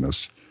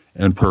consciousness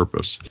and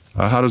purpose.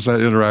 How does that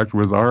interact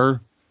with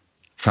our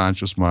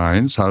conscious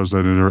minds? How does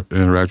that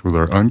interact with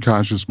our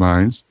unconscious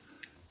minds?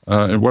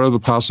 And what are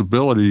the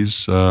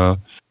possibilities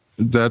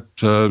that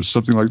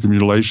something like the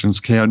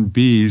mutilations can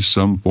be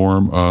some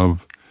form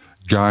of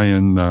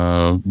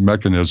Gaian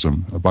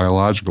mechanism, a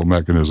biological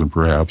mechanism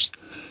perhaps?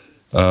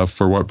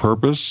 For what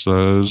purpose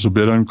is a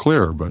bit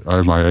unclear, but I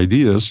have my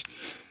ideas,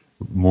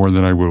 more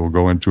than I will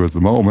go into at the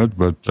moment.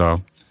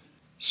 But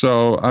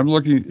so I'm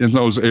looking in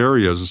those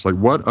areas. It's like,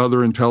 what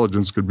other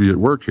intelligence could be at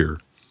work here?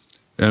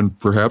 And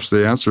perhaps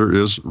the answer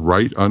is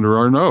right under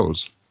our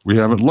nose. We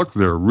haven't looked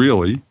there,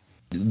 really.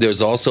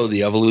 There's also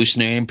the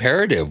evolutionary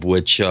imperative,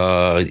 which,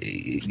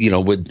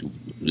 would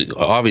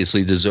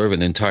obviously deserve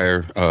an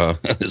entire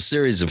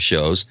series of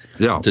shows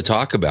to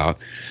talk about.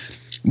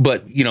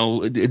 But,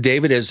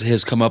 David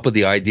has come up with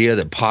the idea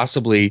that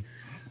possibly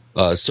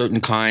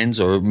certain kinds,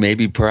 or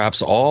maybe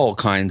perhaps all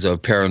kinds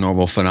of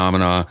paranormal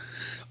phenomena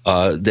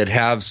that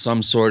have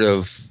some sort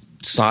of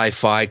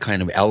sci-fi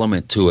kind of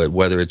element to it,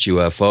 whether it's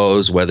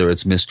UFOs, whether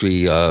it's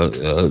mystery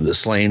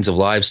slayings of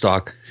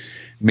livestock,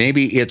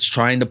 maybe it's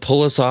trying to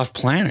pull us off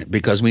planet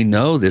because we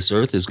know this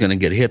Earth is going to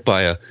get hit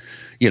by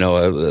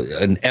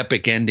an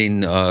epic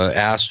ending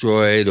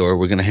asteroid, or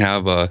we're going to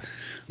have a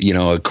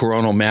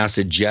coronal mass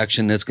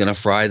ejection that's going to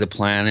fry the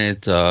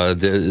planet.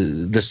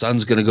 The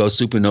sun's going to go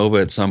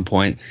supernova at some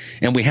point,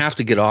 and we have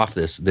to get off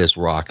this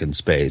rock in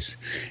space.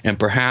 And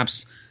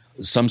perhaps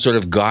some sort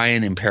of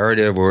Gaian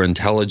imperative or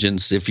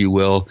intelligence, if you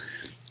will,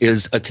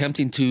 is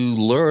attempting to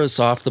lure us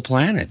off the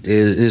planet,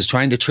 is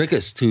trying to trick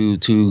us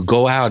to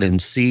go out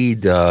and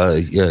seed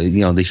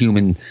the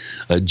human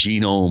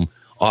genome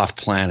off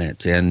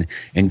planet and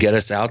get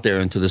us out there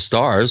into the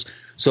stars,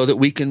 so that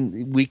we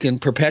can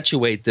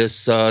perpetuate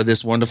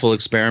this wonderful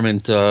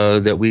experiment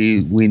that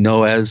we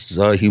know as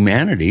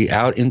humanity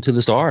out into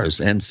the stars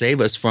and save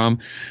us from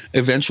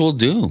eventual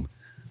doom.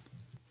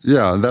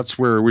 Yeah, that's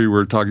where we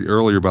were talking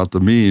earlier about the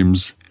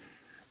memes,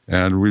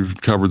 and we've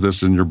covered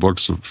this in your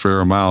books a fair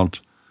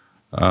amount.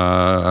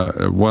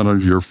 One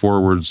of your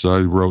forewords I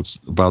wrote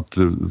about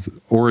the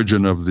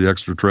origin of the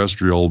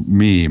extraterrestrial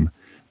meme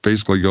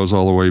basically goes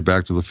all the way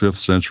back to the 5th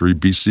century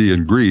BC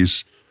in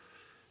Greece,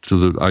 to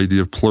the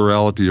idea of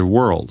plurality of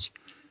worlds.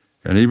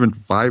 And even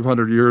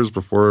 500 years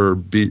before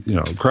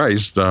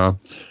Christ,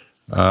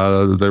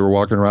 They were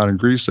walking around in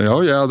Greece saying,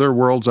 oh, yeah, there are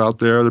worlds out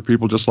there. There are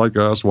people just like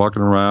us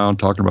walking around,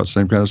 talking about the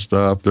same kind of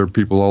stuff. There are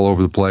people all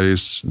over the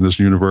place in this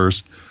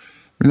universe.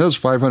 I mean, that was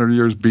 500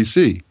 years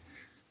BC.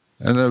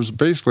 And that was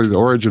basically the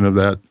origin of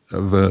that,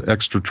 of an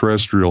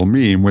extraterrestrial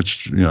meme,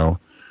 which,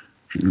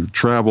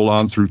 traveled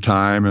on through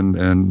time.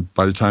 And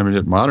by the time it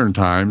hit modern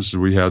times,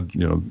 we had,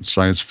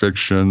 science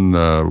fiction,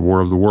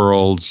 War of the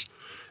Worlds,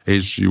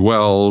 H.G.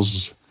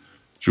 Wells,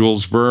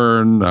 Jules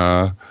Verne,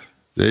 The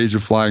Age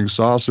of Flying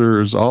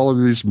Saucers. All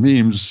of these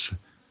memes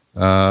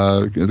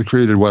they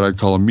created what I'd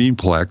call a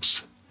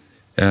memeplex.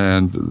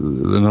 And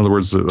in other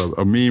words,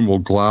 a meme will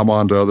glom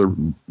onto other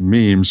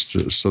memes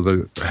so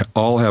they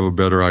all have a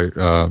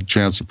better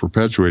chance of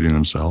perpetuating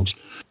themselves.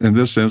 In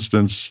this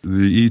instance,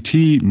 the ET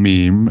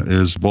meme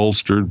is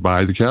bolstered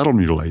by the cattle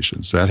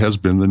mutilations. That has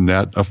been the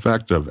net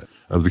effect of it,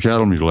 of the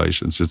cattle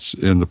mutilations. It's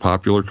in the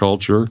popular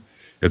culture.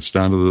 It's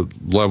down to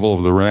the level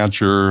of the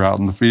rancher out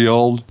in the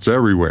field. It's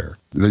everywhere.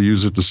 They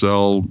use it to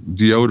sell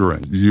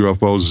deodorant,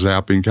 UFOs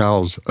zapping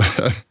cows.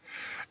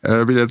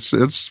 I mean,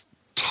 it's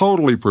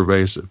totally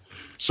pervasive.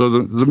 So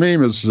the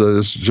meme is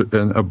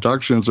and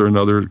abductions are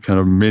another kind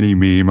of mini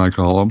meme, I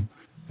call them.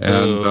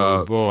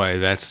 And, boy,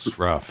 that's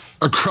rough.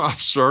 Crop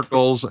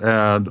circles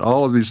and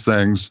all of these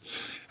things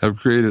have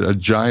created a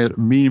giant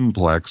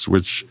memeplex,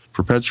 which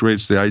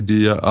perpetuates the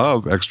idea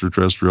of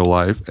extraterrestrial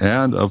life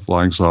and of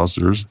flying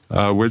saucers,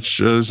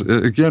 which is,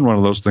 again, one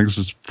of those things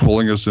that's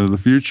pulling us into the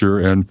future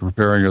and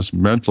preparing us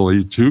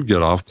mentally to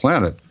get off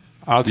planet.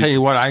 I'll tell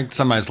you what, I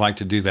sometimes like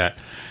to do that.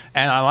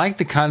 And I like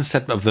the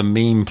concept of the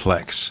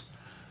memeplex.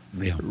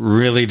 Yeah.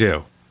 Really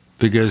do.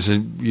 Because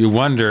you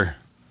wonder,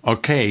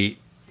 okay,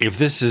 if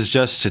this is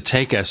just to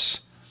take us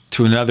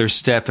to another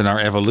step in our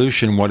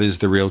evolution, what is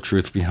the real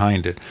truth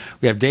behind it?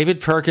 We have David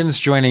Perkins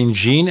joining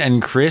Gene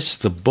and Chris.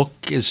 The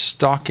book is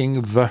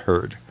Stalking the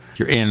Herd.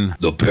 You're in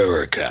the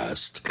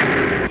Paracast.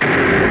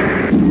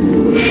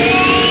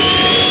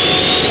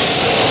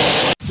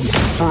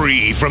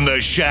 Free from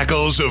the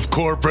shackles of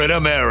corporate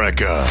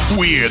America,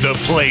 we're the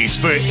place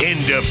for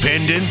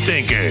independent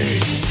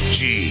thinkers.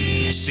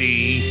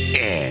 GCN.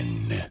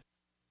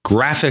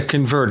 Graphic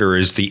Converter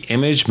is the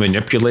image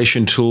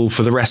manipulation tool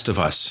for the rest of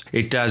us.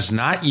 It does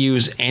not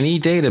use any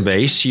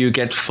database. You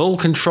get full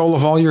control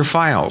of all your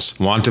files.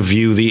 Want to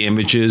view the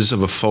images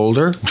of a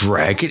folder?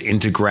 Drag it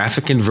into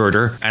Graphic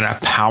Converter and a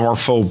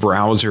powerful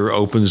browser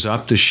opens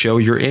up to show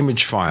your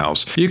image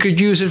files. You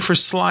could use it for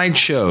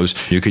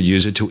slideshows. You could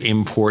use it to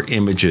import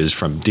images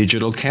from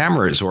digital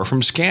cameras or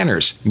from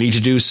scanners. Need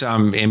to do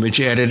some image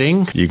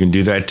editing? You can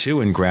do that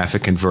too in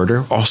Graphic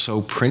Converter.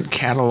 Also print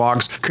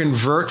catalogs.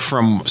 Convert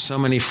from so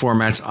many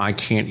formats I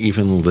can't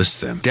even list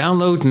them.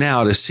 Download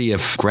now to see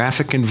if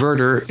Graphic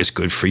Converter is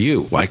good for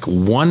you, like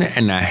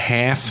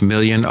 1.5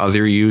 million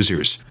other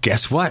users.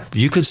 Guess what?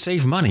 You could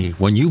save money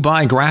when you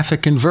buy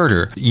Graphic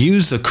Converter.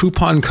 Use the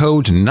coupon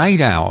code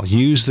NIGHTOWL.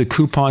 Use the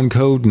coupon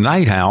code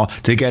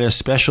NIGHTOWL to get a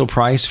special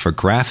price for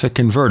Graphic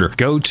Converter.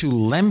 Go to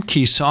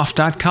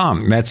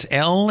lemkesoft.com. That's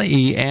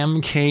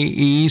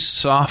LEMKE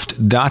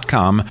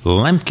soft.com.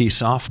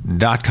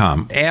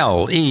 lemkesoft.com.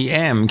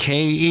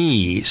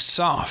 LEMKE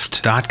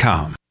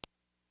soft.com.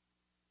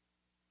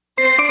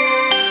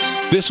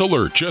 This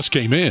alert just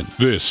came in.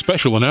 This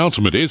special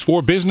announcement is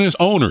for business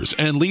owners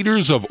and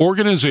leaders of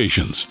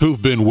organizations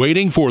who've been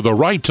waiting for the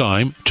right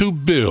time to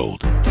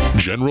build.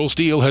 General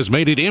Steel has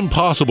made it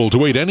impossible to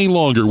wait any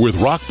longer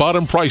with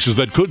rock-bottom prices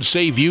that could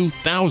save you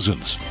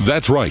thousands.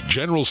 That's right,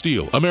 General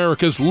Steel,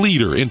 America's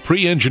leader in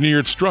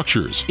pre-engineered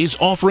structures, is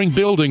offering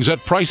buildings at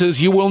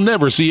prices you will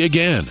never see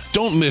again.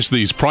 Don't miss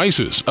these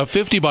prices. A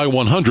 50 by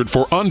 100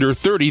 for under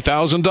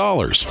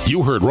 $30,000.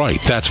 You heard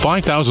right. That's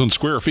 5,000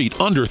 square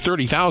feet under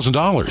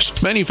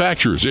 $30,000.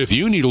 Manufacturers, if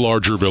you need a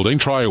larger building,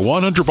 try a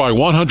 100 by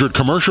 100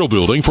 commercial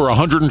building for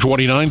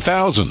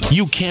 $129,000.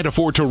 You can't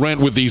afford to rent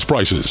with these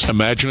prices.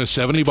 Imagine a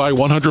 70 by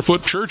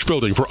 100-foot church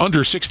building for under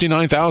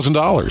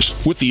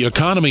 $69,000. With the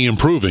economy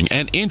improving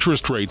and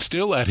interest rates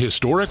still at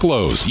historic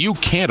lows, you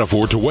can't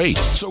afford to wait.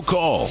 So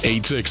call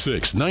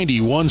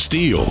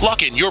 866-91-STEEL.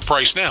 Lock in your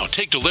price now.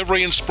 Take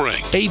delivery in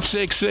spring.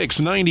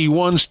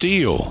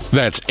 866-91-STEEL.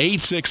 That's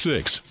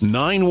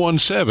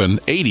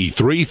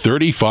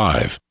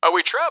 866-917-8335.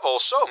 We travel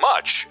so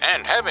much,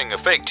 and having a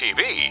fake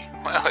TV,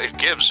 well, it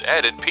gives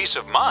added peace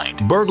of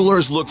mind.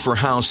 Burglars look for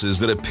houses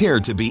that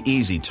appear to be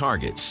easy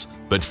targets.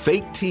 But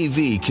fake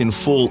TV can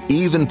fool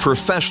even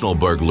professional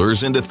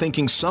burglars into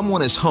thinking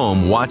someone is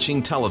home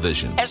watching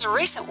television. As a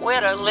recent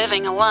widow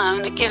living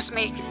alone, it gives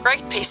me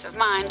great peace of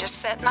mind to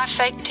set my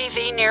fake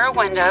TV near a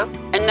window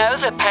and know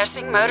that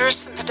passing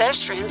motorists and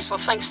pedestrians will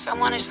think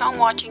someone is home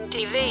watching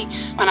TV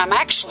when I'm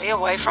actually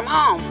away from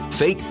home.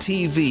 Fake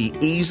TV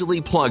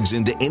easily plugs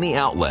into any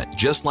outlet,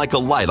 just like a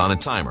light on a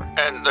timer.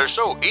 And they're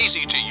so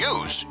easy to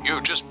use. You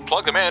just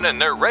plug them in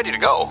and they're ready to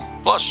go.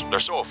 Plus, they're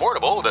so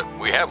affordable that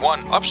we have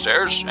one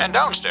upstairs and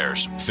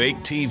downstairs. Fake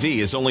TV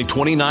is only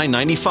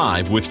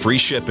 $29.95 with free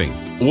shipping.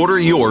 Order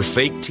your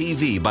fake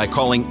TV by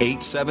calling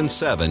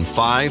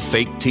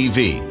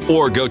 877-5-FAKE-TV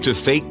or go to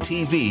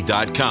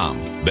faketv.com.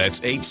 That's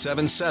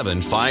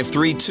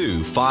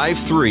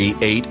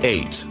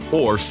 877-532-5388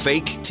 or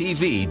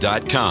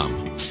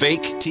faketv.com.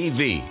 Fake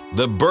TV,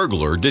 the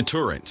burglar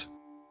deterrent.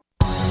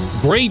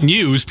 Great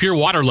news, pure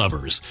water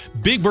lovers.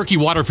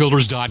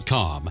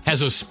 BigBerkeyWaterFilters.com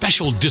has a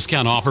special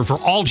discount offer for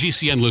all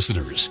GCN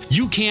listeners.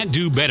 You can't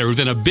do better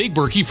than a Big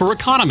Berkey for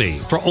economy.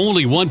 For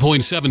only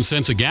 1.7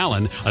 cents a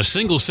gallon, a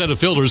single set of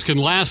filters can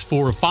last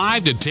for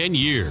 5 to 10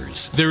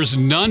 years. There's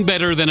none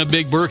better than a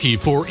Big Berkey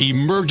for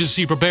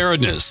emergency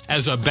preparedness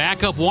as a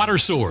backup water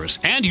source.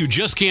 And you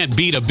just can't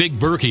beat a Big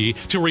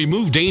Berkey to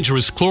remove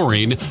dangerous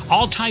chlorine,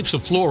 all types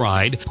of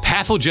fluoride,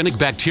 pathogenic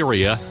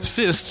bacteria,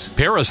 cysts,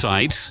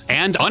 parasites,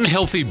 and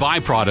unhealthy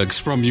byproducts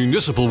from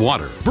municipal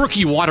water.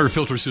 Berkey water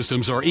filter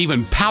systems are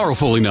even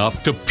powerful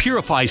enough to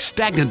purify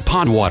stagnant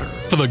pond water.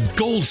 For the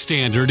gold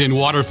standard in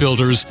water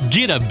filters,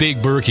 get a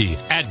Big Berkey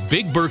at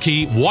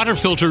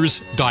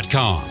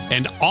BigBerkeyWaterFilters.com.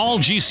 And all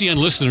GCN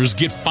listeners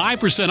get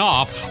 5%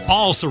 off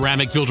all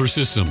ceramic filter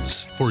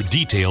systems. For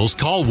details,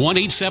 call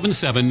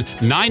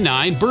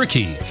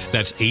 1-877-99-BERKEY.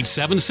 That's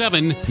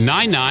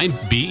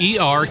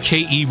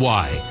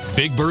 877-99-BERKEY.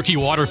 Big Berkey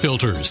Water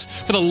Filters,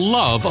 for the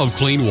love of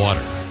clean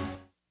water.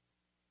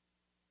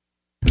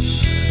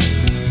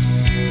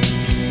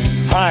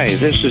 Hi,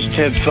 this is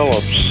Ted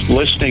Phillips,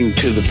 listening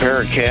to the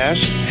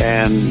Paracast,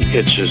 and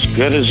it's as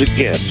good as it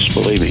gets,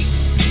 believe me.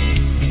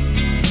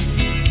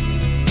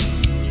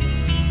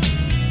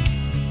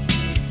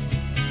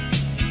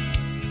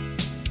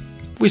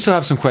 We still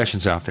have some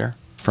questions out there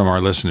from our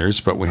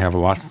listeners, but we have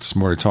lots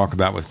more to talk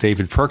about with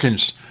David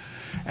Perkins.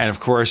 And of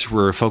course,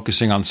 we're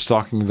focusing on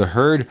Stalking the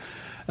Herd,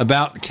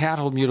 about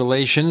cattle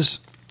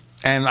mutilations.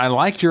 And I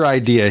like your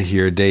idea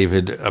here,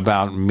 David,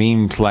 about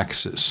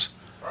memeplexes.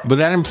 But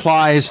that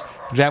implies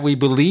that we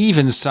believe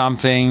in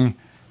something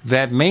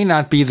that may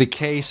not be the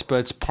case,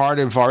 but it's part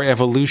of our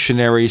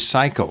evolutionary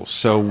cycle.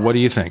 So what do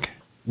you think?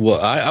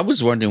 Well, I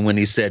was wondering when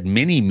he said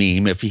mini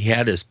meme if he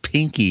had his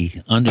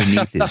pinky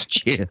underneath his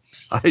chin.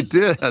 I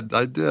did.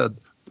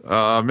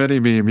 Mini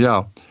meme,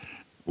 yeah.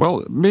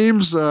 Well,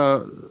 memes,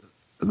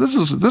 this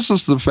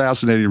is the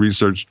fascinating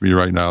research to me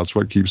right now. It's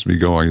what keeps me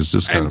going. Is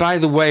this And by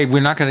the way,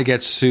 we're not going to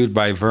get sued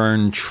by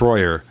Vern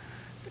Troyer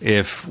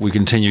if we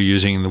continue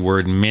using the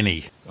word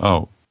mini.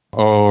 Oh,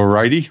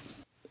 righty.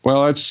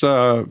 Well, it's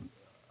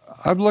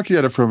I'm looking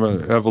at it from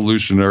an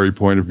evolutionary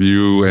point of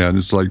view, and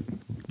it's like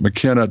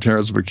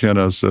Terence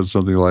McKenna says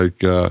something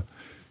like,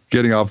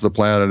 getting off the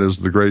planet is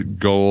the great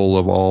goal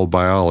of all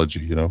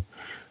biology,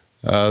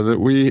 that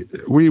we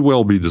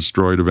will be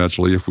destroyed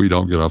eventually if we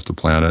don't get off the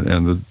planet.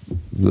 And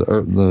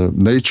the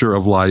nature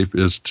of life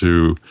is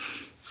to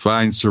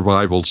find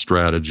survival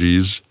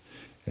strategies,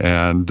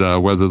 and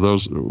whether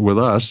those with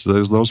us,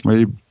 those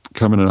may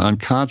come in an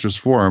unconscious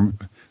form.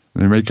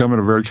 They may come in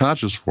a very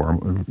conscious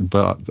form,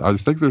 but I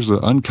think there's an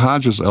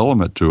unconscious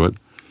element to it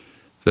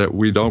that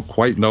we don't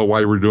quite know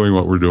why we're doing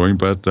what we're doing,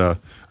 but or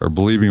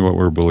believing what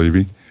we're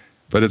believing.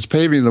 But it's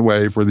paving the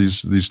way for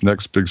these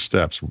next big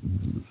steps.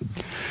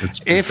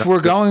 If we're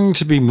going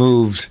to be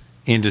moved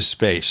into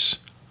space,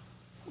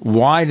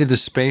 why did the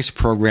space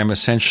program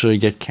essentially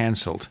get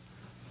canceled?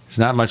 There's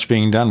not much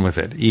being done with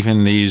it.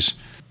 Even these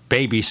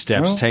baby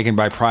steps taken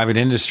by private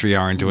industry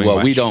aren't doing much.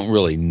 Well, we don't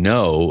really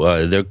know.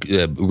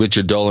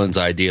 Richard Dolan's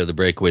idea of the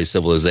breakaway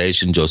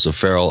civilization, Joseph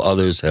Farrell,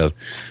 others have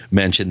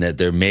mentioned that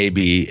there may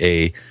be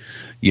a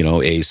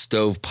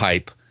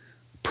stovepipe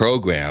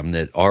program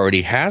that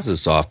already has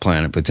us off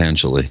planet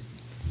potentially.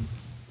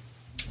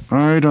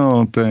 I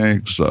don't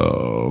think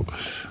so.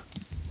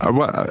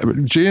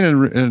 Gene,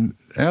 in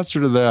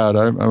answer to that,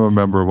 I'm a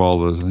member of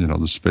all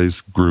the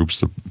space groups,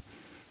 the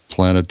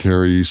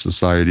planetary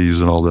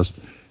societies and all this.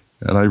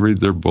 And I read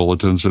their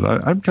bulletins, and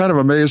I'm kind of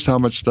amazed how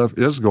much stuff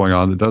is going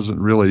on that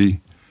doesn't really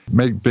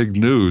make big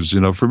news.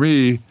 For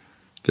me,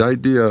 the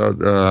idea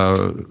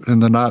in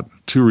the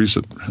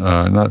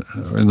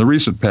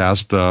recent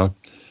past,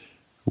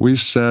 we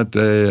sent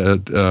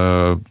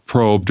a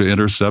probe to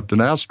intercept an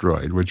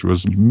asteroid, which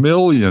was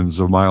millions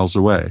of miles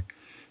away,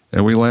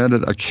 and we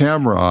landed a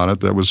camera on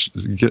it that was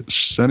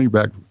sending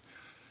back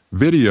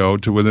video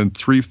to within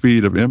 3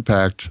 feet of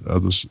impact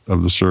of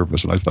the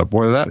surface. And I thought,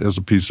 boy, that is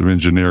a piece of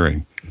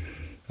engineering.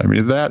 I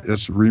mean, that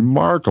is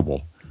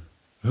remarkable.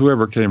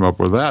 Whoever came up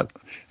with that.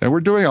 And we're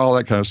doing all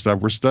that kind of stuff.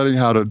 We're studying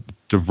how to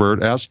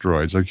divert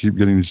asteroids. I keep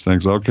getting these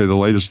things. Okay, the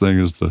latest thing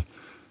is the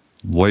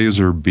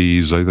laser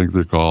bees, I think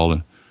they're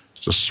called.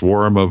 It's a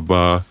swarm of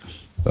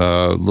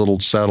little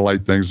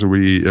satellite things that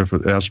if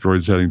an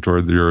asteroid's heading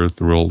toward the Earth,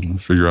 we'll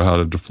figure out how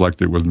to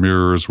deflect it with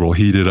mirrors. We'll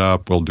heat it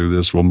up. We'll do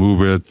this. We'll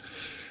move it.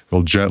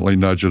 We'll gently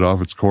nudge it off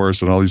its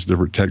course, and all these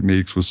different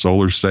techniques with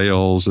solar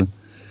sails. And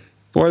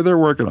boy, they're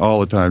working all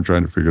the time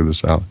trying to figure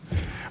this out.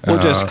 We'll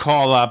just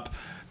call up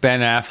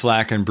Ben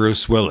Affleck and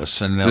Bruce Willis,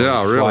 and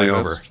they'll fly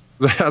over.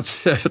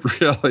 That's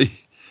it, really.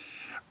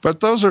 But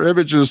those are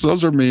images,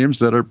 those are memes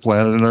that are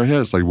planted in our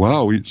heads. Like,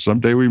 wow,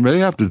 someday we may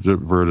have to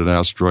divert an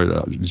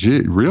asteroid.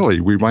 Gee,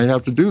 really, we might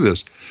have to do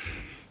this.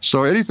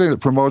 So anything that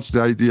promotes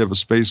the idea of a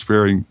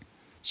spacefaring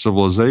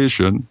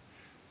civilization,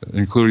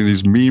 including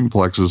these meme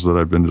plexes that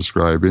I've been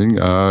describing,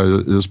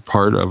 is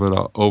part of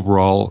an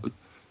overall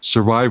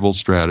survival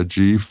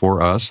strategy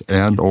for us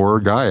and or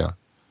Gaia.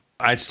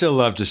 I'd still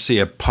love to see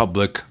a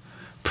public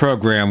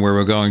program where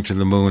we're going to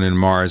the moon and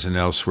Mars and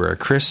elsewhere.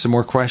 Chris, some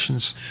more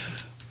questions?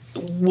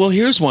 Well,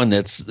 here's one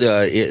that's,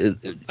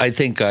 I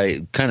think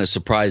I kind of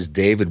surprised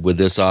David with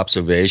this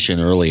observation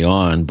early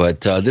on,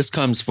 but this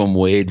comes from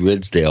Wade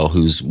Ridsdale,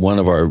 who's one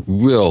of our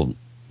real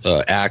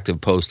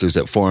active posters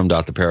at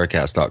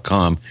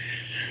forum.theparacast.com.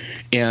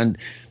 And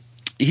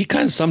he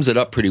kind of sums it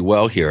up pretty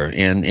well here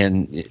and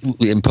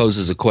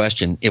imposes a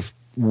question. If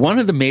one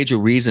of the major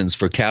reasons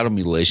for cattle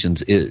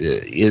mutilations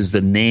is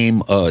in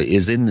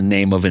the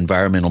name of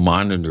environmental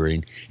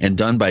monitoring and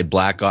done by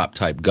black op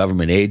type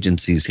government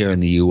agencies here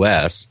in the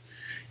U.S.,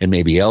 and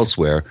maybe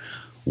elsewhere,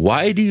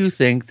 why do you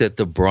think that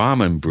the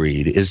Brahman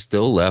breed is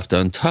still left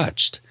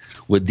untouched?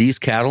 Would these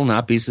cattle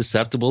not be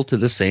susceptible to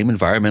the same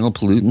environmental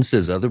pollutants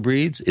as other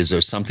breeds? Is there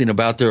something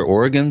about their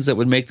organs that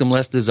would make them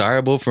less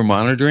desirable for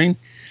monitoring?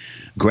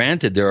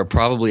 Granted, there are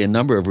probably a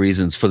number of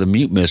reasons for the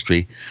mute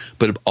mystery,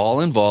 but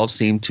all involved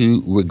seem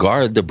to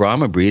regard the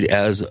Brahma breed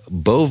as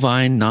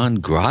bovine non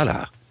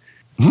grata.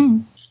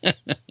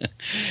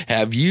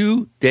 Have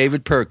you,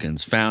 David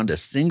Perkins, found a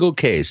single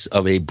case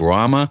of a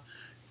Brahma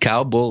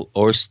cow, bull,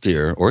 or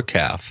steer, or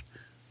calf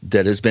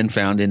that has been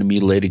found in a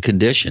mutilated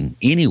condition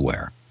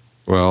anywhere?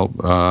 Well,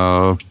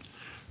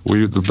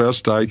 the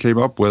best I came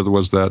up with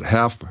was that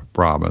half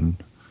Brahman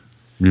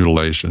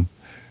mutilation.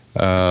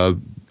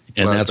 And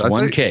that's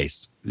one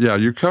case. Yeah,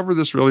 you cover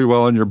this really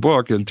well in your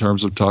book in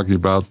terms of talking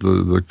about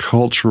the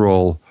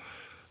cultural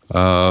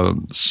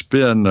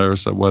spin or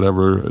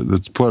whatever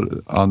that's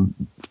put on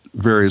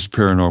various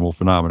paranormal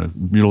phenomena.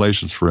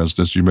 Mutilations, for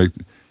instance, you make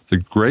the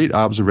great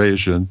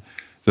observation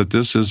that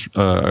this is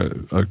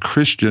a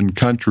Christian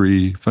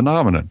country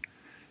phenomenon.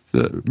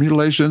 The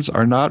mutilations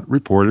are not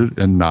reported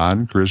in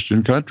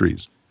non-Christian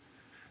countries.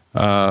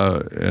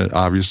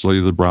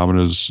 Obviously, the Brahman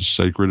is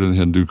sacred in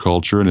Hindu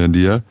culture in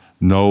India.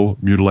 No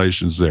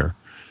mutilations there.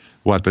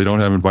 What, they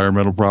don't have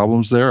environmental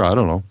problems there? I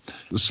don't know.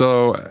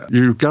 So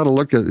you've got to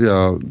look at,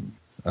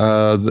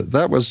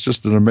 that was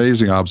just an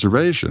amazing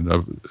observation.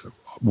 Of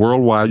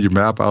worldwide, you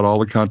map out all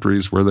the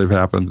countries where they've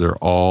happened. They're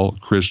all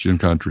Christian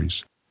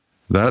countries.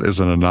 That is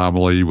an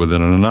anomaly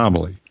within an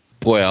anomaly.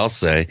 Boy, I'll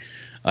say.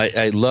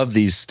 I love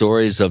these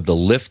stories of the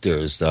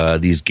lifters,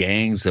 these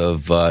gangs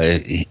of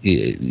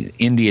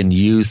Indian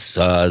youths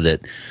that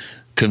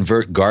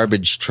convert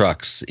garbage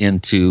trucks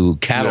into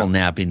cattle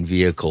napping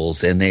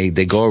vehicles, and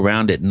they go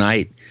around at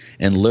night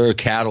and lure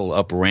cattle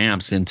up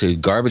ramps into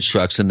garbage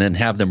trucks and then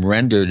have them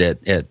rendered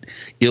at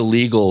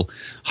illegal,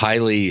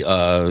 highly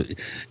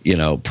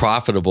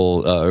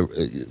profitable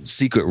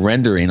secret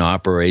rendering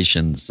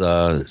operations.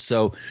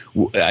 So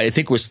I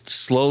think we're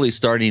slowly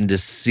starting to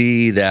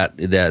see that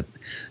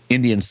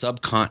Indian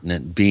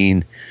subcontinent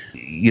being,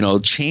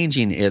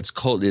 changing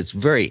its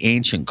very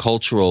ancient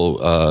cultural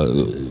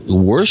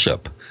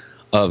worship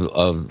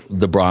of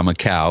the Brahma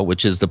cow,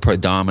 which is the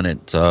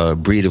predominant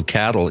breed of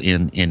cattle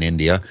in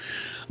India.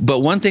 But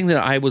one thing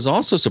that I was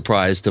also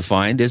surprised to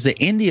find is that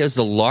India is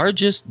the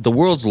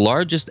world's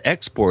largest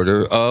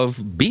exporter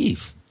of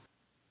beef.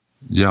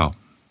 Yeah.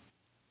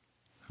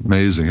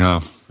 Amazing,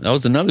 huh? That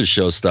was another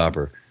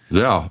showstopper.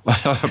 Yeah.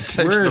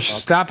 We're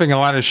stopping a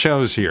lot of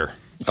shows here.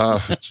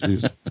 Oh,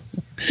 jeez.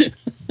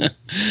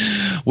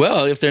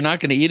 Well, if they're not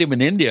going to eat them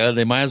in India,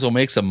 they might as well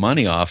make some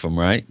money off them,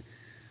 right?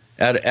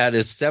 Out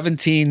of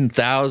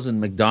 17,000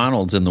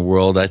 McDonald's in the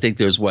world, I think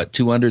there's,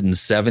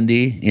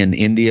 270 in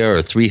India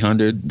or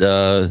 300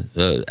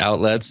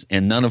 outlets,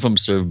 and none of them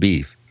serve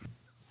beef.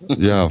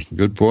 Yeah,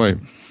 good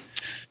point.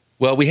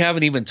 Well, we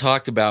haven't even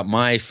talked about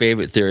my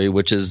favorite theory,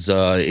 which is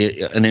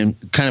kind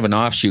of an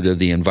offshoot of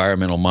the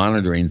environmental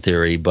monitoring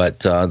theory,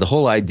 but the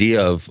whole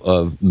idea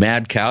of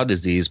mad cow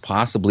disease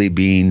possibly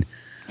being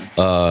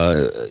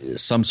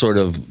some sort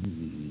of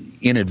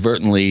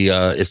inadvertently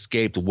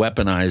escaped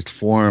weaponized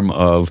form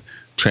of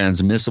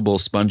transmissible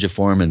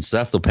spongiform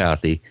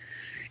encephalopathy,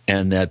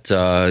 and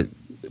that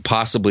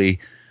possibly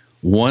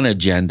one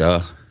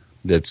agenda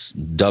that's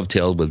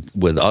dovetailed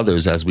with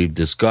others, as we've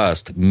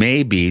discussed,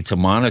 may be to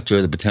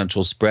monitor the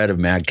potential spread of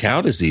mad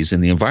cow disease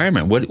in the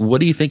environment. What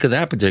do you think of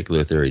that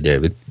particular theory,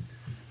 David?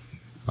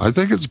 I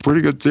think it's a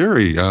pretty good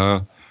theory.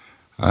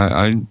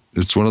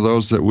 It's one of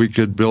those that we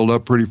could build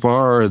up pretty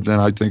far, and then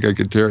I think I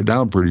could tear it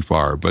down pretty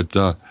far. But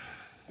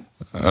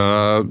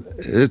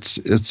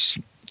it's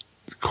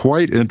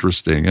quite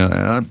interesting,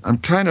 and I'm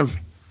kind of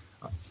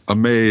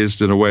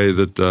amazed in a way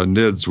that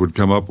NIDS would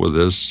come up with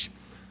this,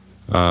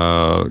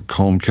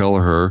 Colm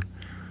Kelleher.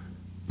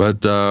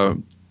 But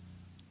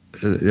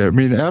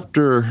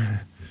after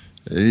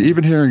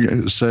even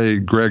hearing, say,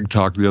 Greg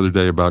talk the other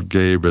day about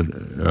Gabe and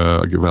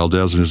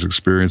Valdez and his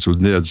experience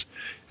with NIDS,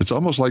 it's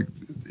almost like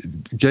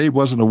Gabe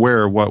wasn't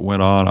aware of what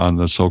went on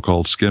the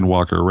so-called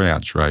Skinwalker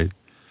Ranch, right?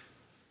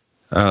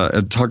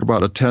 And talk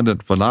about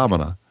attendant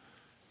phenomena.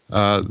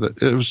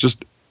 It was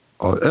just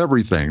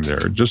everything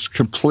there, just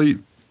complete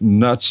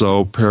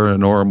nutso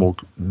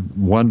paranormal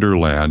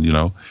wonderland, you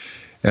know.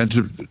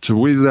 And to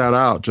weed that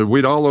out, to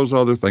weed all those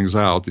other things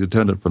out, the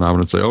attendant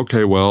phenomena, and say,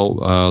 okay,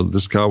 well,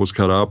 this cow was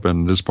cut up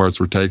and these parts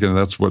were taken, and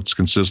that's what's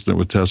consistent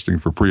with testing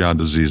for prion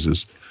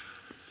diseases.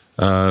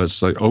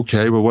 It's like,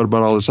 okay, but what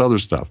about all this other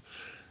stuff?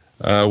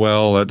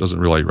 Well, that doesn't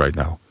relate right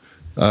now.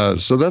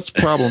 So that's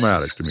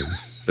problematic to me.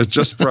 It's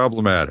just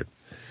problematic.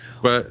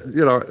 But,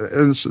 you know,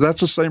 and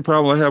that's the same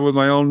problem I have with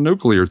my own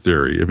nuclear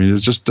theory. I mean, it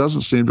just doesn't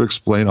seem to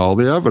explain all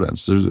the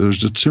evidence. There's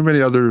just too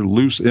many other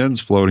loose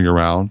ends floating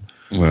around,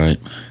 right?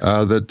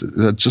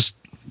 That just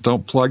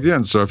don't plug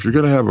in. So if you're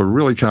going to have a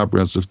really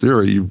comprehensive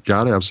theory, you've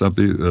got to have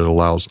something that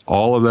allows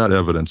all of that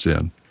evidence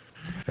in.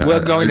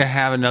 We're going to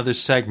have another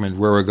segment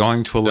where we're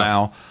going to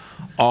allow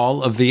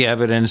all of the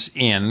evidence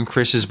in.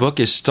 Chris's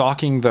book is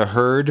Stalking the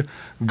Herd.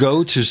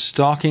 Go to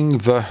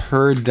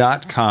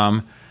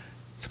stalkingtheherd.com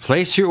to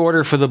place your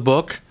order for the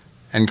book,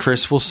 and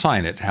Chris will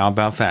sign it. How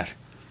about that?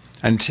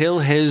 Until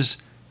his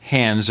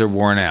hands are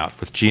worn out.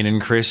 With Gene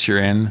and Chris, you're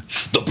in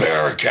the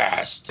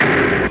Paracast.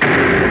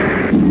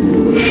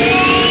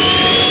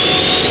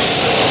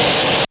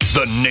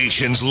 The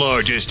nation's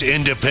largest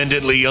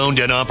independently owned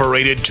and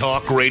operated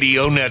talk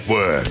radio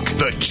network.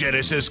 The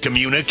Genesis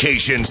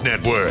Communications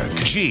Network.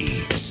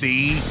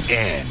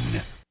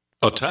 GCN.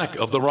 Attack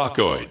of the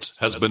Rockoids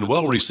has been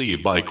well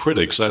received by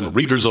critics and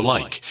readers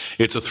alike.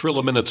 It's a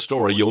thrill-a-minute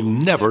story you'll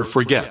never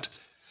forget.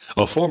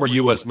 A former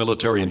U.S.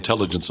 military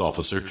intelligence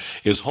officer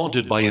is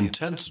haunted by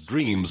intense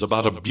dreams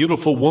about a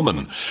beautiful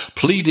woman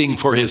pleading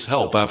for his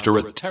help after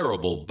a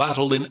terrible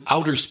battle in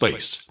outer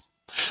space.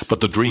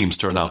 But the dreams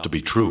turn out to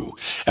be true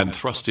and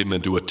thrust him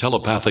into a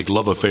telepathic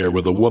love affair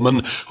with a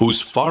woman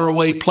whose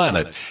faraway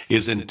planet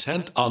is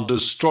intent on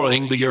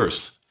destroying the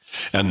Earth.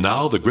 And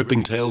now the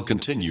gripping tale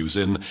continues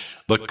in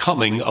The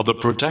Coming of the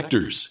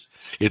Protectors.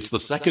 It's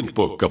the second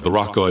book of the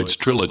Rockoids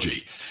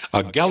trilogy,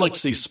 a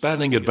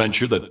galaxy-spanning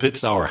adventure that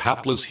pits our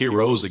hapless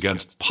heroes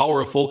against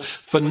powerful,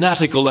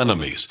 fanatical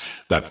enemies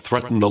that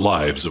threaten the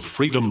lives of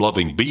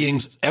freedom-loving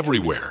beings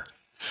everywhere.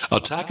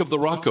 Attack of the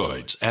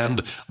Rockoids and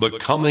The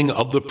Coming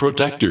of the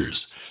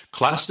Protectors.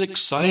 Classic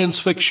science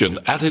fiction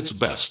at its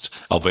best,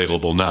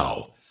 available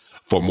now.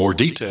 For more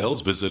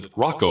details, visit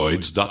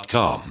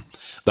rockoids.com.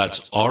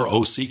 That's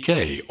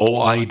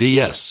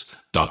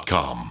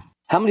ROCKOIDS.com.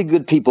 How many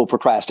good people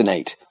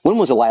procrastinate? When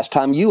was the last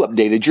time you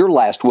updated your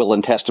last will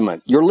and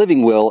testament, your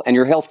living will, and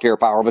your healthcare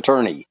power of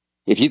attorney?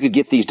 If you could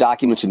get these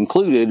documents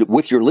included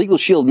with your Legal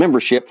Shield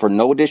membership for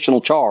no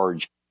additional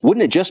charge,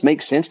 wouldn't it just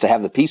make sense to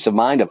have the peace of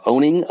mind of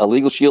owning a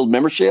Legal Shield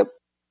membership?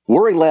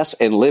 Worry less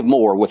and live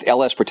more with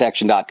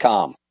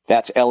lsprotection.com.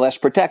 That's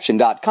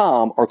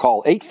lsprotection.com, or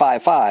call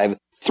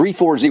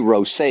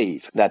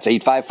 855-340-SAVE. That's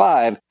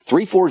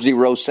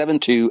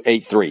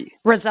 855-340-7283.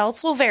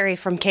 Results will vary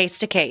from case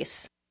to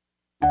case.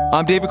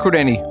 I'm David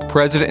Cordeni,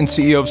 President and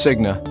CEO of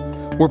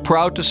Cigna. We're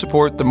proud to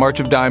support the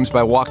March of Dimes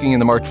by walking in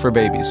the March for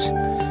Babies.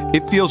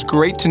 It feels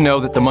great to know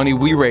that the money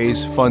we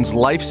raise funds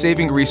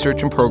life-saving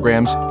research and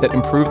programs that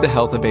improve the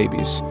health of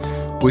babies.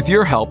 With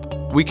your help,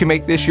 we can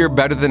make this year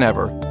better than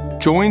ever.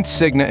 Join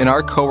Cigna and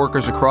our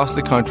coworkers across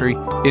the country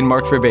in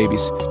March for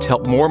Babies to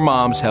help more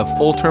moms have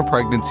full-term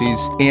pregnancies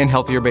and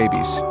healthier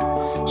babies.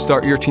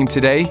 Start your team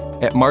today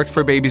at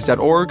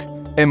marchforbabies.org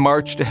and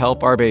march to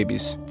help our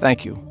babies.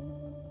 Thank you.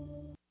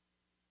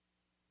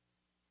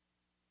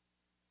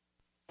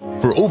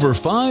 For over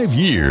 5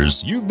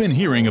 years, you've been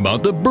hearing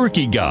about the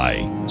Berkey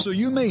guy, so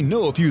you may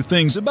know a few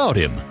things about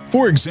him.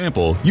 For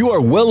example, you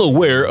are well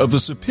aware of the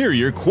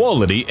superior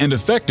quality and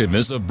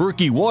effectiveness of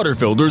Berkey water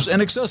filters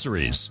and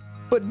accessories.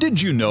 But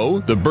did you know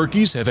the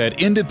Berkeys have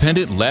had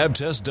independent lab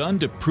tests done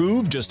to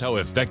prove just how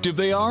effective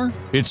they are?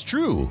 It's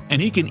true,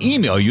 and he can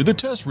email you the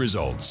test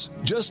results.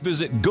 Just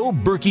visit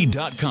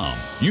goberkey.com.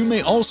 You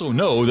may also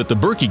know that the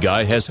Berkey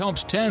guy has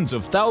helped tens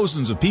of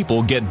thousands of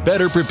people get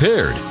better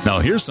prepared. Now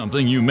here's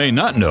something you may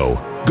not know.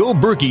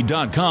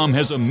 GoBerkey.com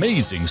has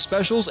amazing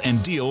specials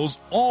and deals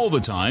all the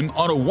time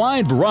on a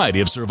wide variety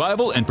of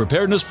survival and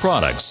preparedness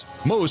products.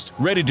 Most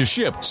ready to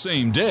ship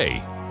same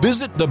day.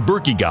 Visit the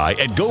Berkey Guy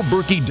at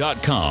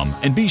GoBerkey.com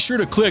and be sure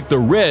to click the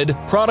red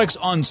Products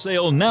on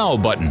Sale Now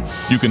button.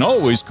 You can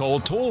always call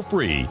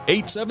toll-free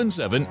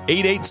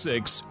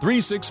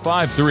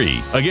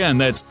 877-886-3653. Again,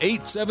 that's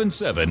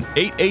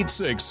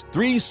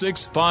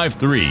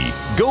 877-886-3653.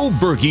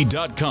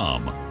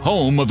 GoBerkey.com,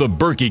 home of the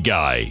Berkey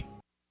Guy.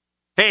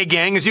 Hey,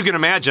 gang, as you can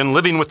imagine,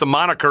 living with the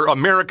moniker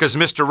America's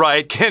Mr.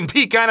 Right can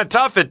be kind of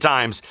tough at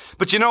times.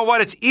 But you know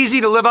what? It's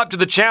easy to live up to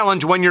the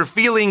challenge when you're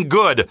feeling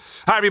good.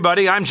 Hi,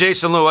 everybody. I'm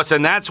Jason Lewis,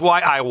 and that's why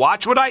I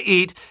watch what I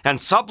eat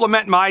and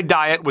supplement my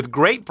diet with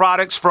great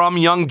products from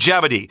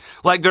Youngevity,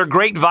 like their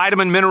great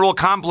vitamin mineral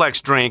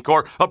complex drink,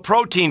 or a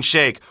protein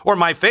shake, or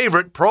my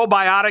favorite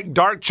probiotic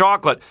dark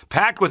chocolate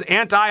packed with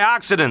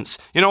antioxidants.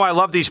 You know, I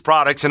love these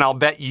products, and I'll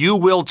bet you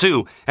will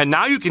too. And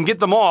now you can get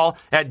them all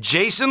at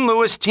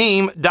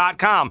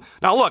jasonlewisteam.com.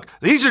 Now, look,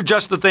 these are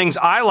just the things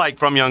I like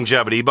from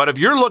Youngevity, but if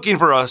you're looking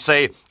for a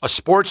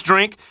sports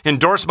drink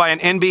endorsed by an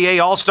NBA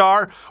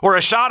All-Star, or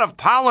a shot of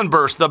Pollen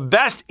Burst, the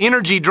best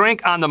energy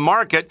drink on the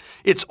market,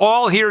 it's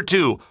all here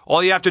too.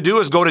 All you have to do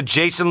is go to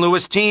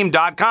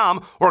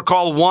jasonlewisteam.com or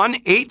call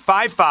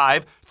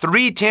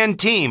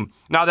 1-855-310-TEAM.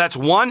 Now, that's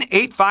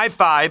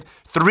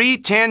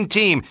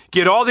 1-855-310-TEAM.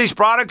 Get all these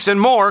products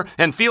and more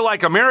and feel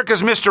like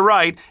America's Mr.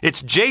 Right.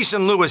 It's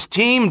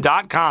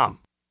jasonlewisteam.com.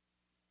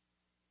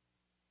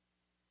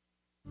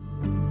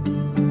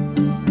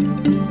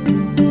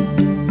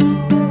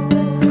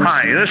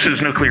 Hi, this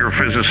is nuclear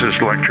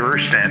physicist lecturer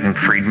Stanton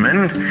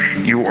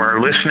Friedman. You are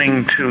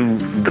listening to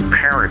the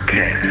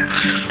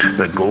Paracast,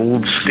 the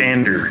gold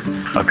standard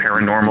of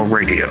paranormal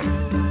radio.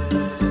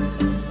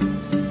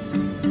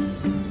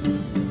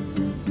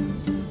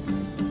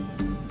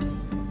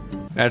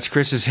 That's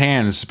Chris's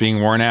hands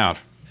being worn out.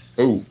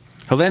 Oh.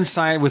 He'll then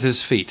sigh with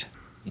his feet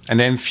and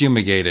then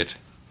fumigate it.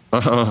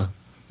 What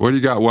do you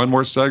got? One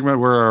more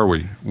segment? Where are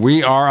we?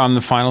 We are on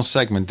the final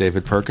segment,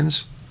 David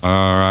Perkins. All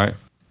right.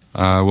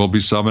 We'll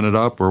be summing it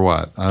up or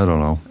what? I don't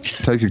know.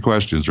 Taking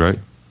questions, right?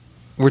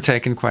 We're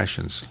taking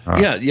questions.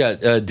 Right.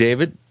 Yeah.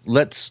 David,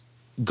 let's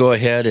go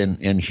ahead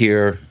and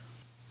hear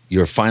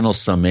your final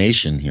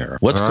summation here.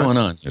 What's going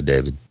on here,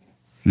 David?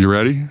 You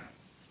ready?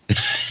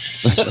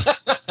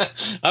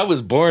 I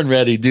was born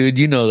ready, dude.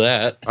 You know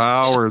that.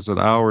 Hours and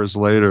hours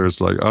later, it's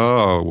like,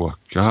 oh, well,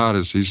 God,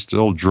 is he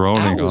still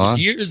droning on?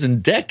 Years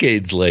and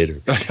decades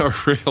later.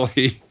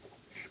 Really?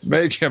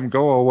 Make him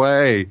go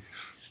away.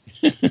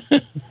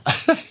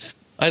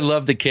 I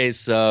love the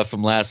case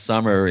from last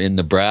summer in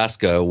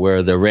Nebraska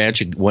where the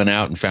rancher went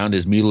out and found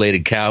his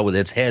mutilated cow with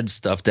its head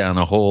stuffed down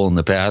a hole in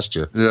the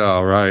pasture.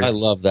 Yeah, right. I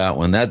love that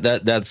one.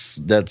 That's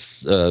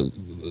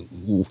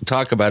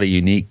talk about a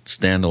unique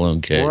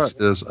standalone case. What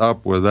is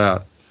up with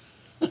that?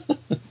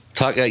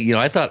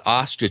 I thought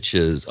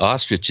ostriches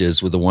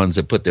were the ones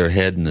that put their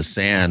head in the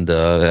sand.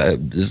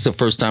 This is the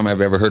first time I've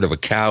ever heard of a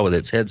cow with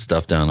its head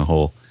stuffed down a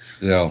hole.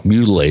 Yeah.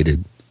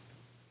 Mutilated.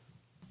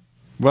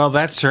 Well,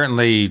 that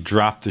certainly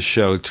dropped the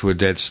show to a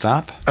dead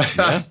stop.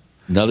 Yeah.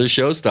 Another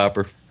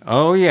showstopper.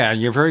 Oh, yeah.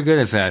 You're very good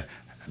at that.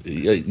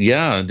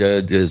 Yeah,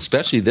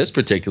 especially this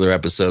particular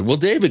episode. Well,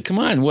 David, come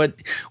on.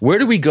 Where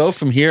do we go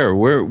from here?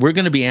 We're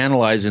going to be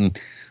analyzing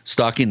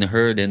Stalking the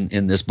Herd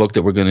in this book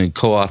that we're going to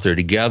co-author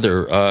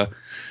together.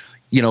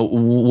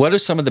 What are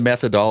some of the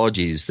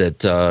methodologies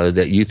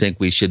that you think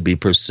we should be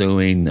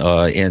pursuing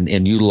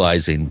and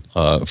utilizing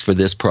for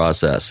this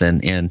process?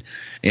 And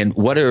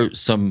what are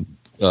some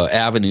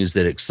avenues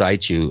that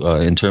excite you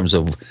in terms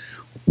of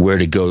where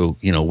to go,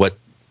 what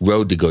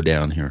road to go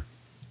down here?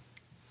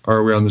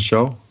 Are we on the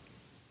show?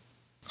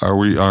 Are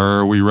we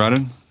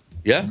running?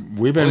 Yeah.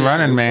 We've been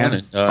running,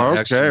 man.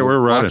 Okay, we're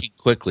running.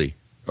 Quickly.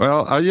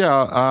 Well,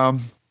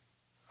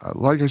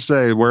 like I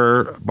say,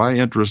 where my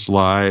interests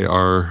lie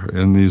are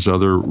in these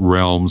other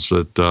realms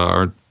that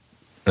aren't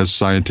as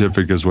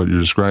scientific as what you're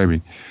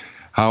describing.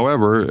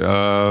 However,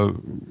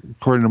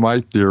 according to my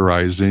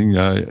theorizing,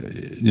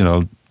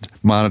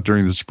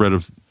 monitoring the spread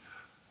of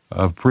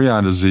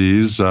prion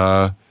disease,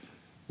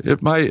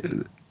 it might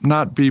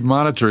not be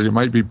monitoring. It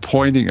might be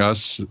pointing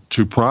us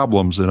to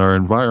problems in our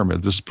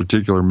environment. This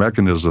particular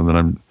mechanism that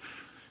I'm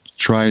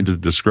trying to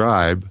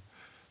describe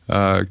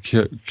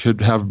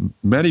could have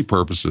many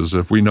purposes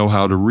if we know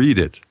how to read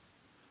it.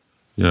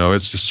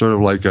 It's just sort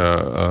of like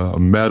a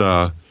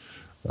meta,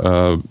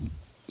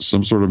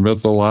 some sort of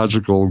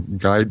mythological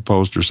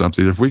guidepost or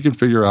something. If we can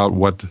figure out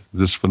what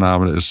this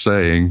phenomenon is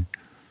saying,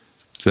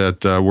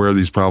 that where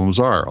these problems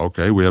are.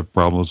 Okay, we have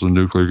problems with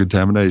nuclear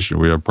contamination.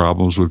 We have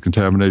problems with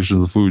contamination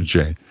of the food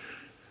chain.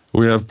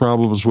 We have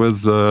problems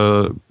with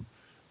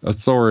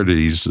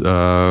authorities, in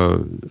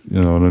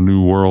a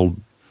new world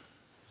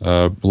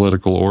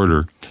political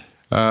order.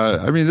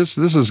 This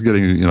is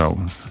getting,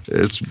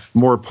 it's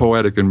more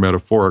poetic and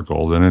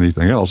metaphorical than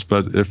anything else.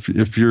 But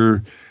if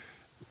you're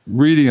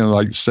reading,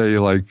 like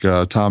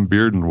Tom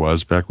Bearden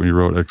was back when he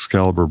wrote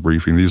Excalibur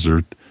Briefing, these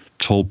are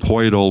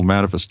tolpoidal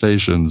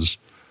manifestations,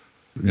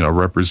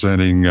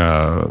 representing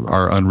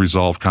our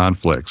unresolved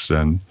conflicts.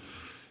 And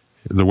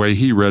the way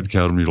he read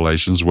cattle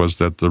mutilations was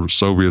that the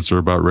Soviets are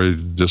about ready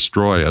to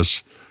destroy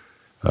us,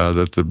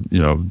 that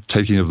the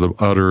taking of the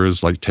udder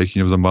is like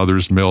taking of the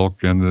mother's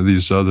milk, and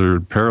these other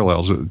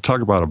parallels.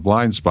 Talk about a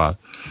blind spot.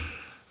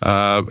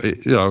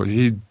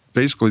 He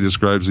basically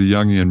describes the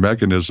Jungian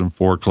mechanism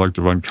for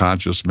collective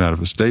unconscious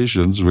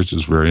manifestations, which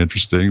is very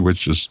interesting,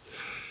 which is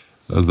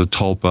the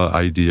tulpa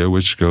idea,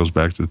 which goes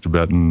back to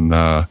Tibetan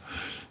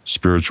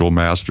spiritual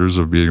masters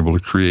of being able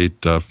to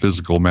create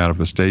physical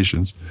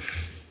manifestations.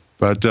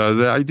 But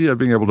the idea of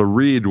being able to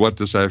read what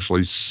this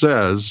actually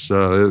says,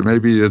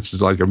 maybe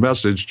it's like a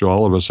message to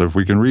all of us. If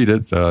we can read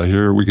it,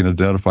 here we can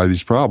identify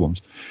these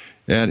problems.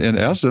 And in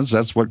essence,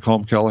 that's what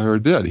Colm Kelleher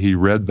did. He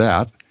read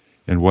that,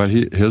 and what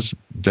his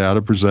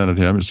data presented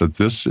him, he said,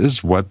 this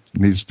is what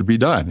needs to be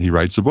done. He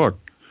writes a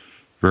book,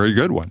 very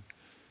good one,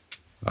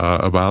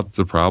 about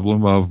the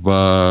problem of,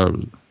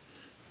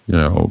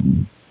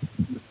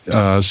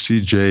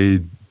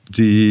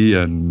 CJD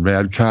and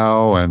mad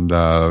cow, and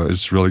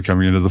it's really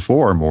coming into the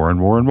fore more and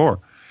more and more.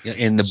 Yeah,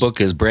 and the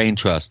book is Brain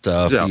Trust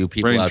for you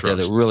people out there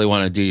that really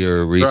want to do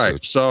your research.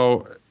 Right.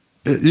 So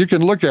you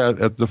can look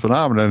at the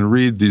phenomenon and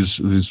read these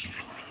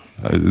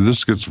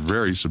this gets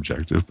very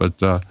subjective, but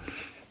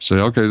say,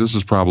 okay, this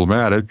is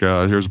problematic.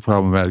 Here's a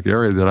problematic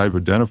area that I've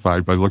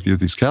identified by looking at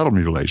these cattle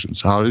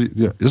mutilations.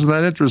 Isn't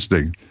that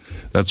interesting?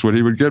 That's what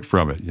he would get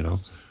from it,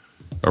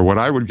 or what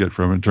I would get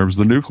from it in terms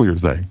of the nuclear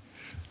thing.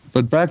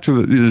 But back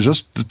to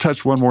just to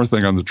touch one more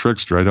thing on the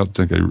trickster. I don't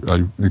think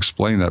I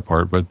explained that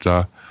part, but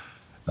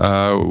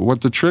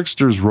what the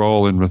trickster's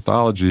role in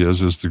mythology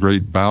is the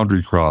great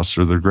boundary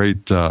crosser, the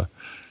great the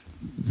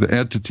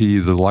entity,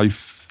 the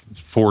life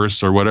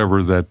force or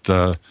whatever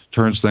that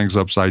turns things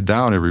upside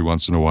down every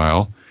once in a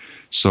while.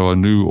 So a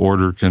new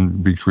order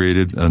can be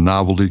created, a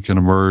novelty can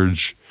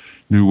emerge,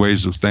 new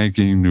ways of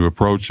thinking, new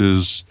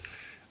approaches.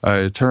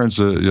 It turns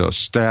a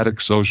static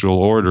social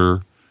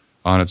order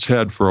on its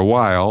head for a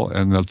while,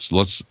 and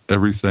lets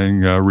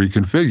everything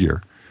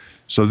reconfigure.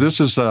 So this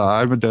is,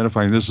 I'm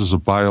identifying this as a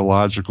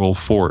biological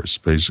force,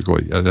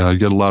 basically. And I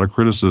get a lot of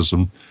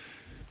criticism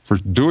for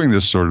doing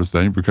this sort of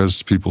thing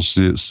because people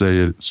say it's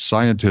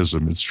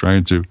scientism. It's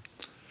trying to,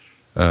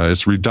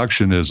 it's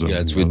reductionism.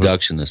 Yeah, it's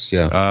reductionist,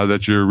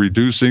 that you're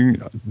reducing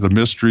the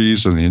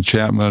mysteries and the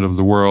enchantment of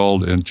the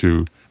world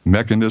into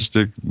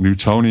mechanistic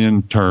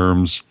Newtonian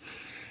terms,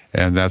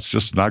 and that's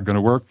just not going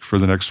to work for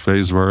the next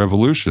phase of our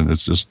evolution.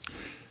 It's just,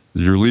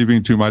 you're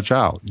leaving too much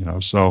out,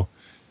 So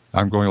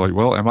I'm going like,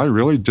 well, am I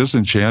really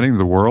disenchanting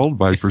the world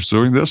by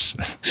pursuing this?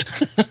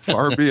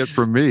 Far be it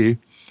from me,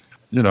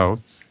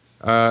 And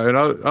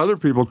other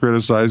people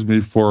criticize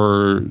me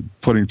for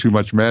putting too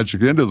much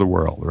magic into the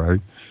world, right?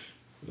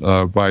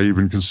 By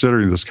even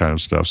considering this kind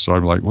of stuff. So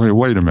I'm like,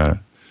 wait a minute.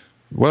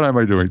 What am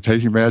I doing?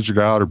 Taking magic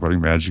out or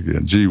putting magic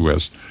in? Gee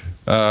whiz.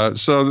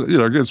 So,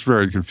 it gets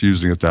very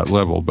confusing at that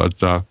level.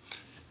 But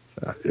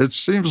it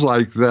seems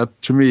like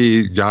that, to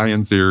me,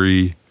 Gaian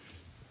theory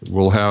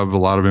will have a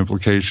lot of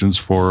implications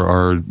for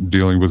our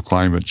dealing with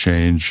climate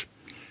change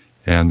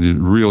and the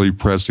really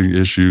pressing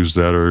issues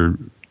that are,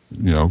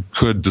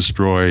 could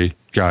destroy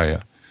Gaia.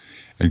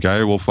 And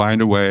Gaia will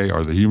find a way,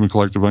 or the human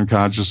collective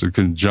unconscious in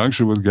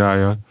conjunction with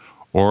Gaia,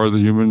 or the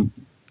human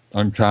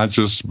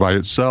unconscious by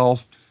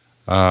itself,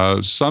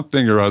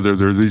 something or other.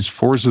 There are these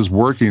forces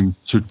working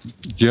to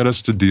get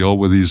us to deal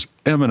with these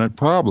imminent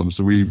problems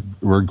that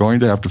we're going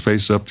to have to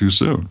face up to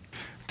soon.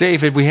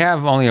 David, we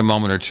have only a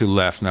moment or two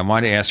left, and I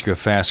want to ask you a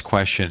fast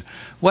question.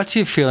 What's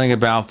your feeling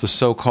about the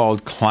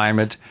so-called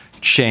climate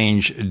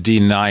change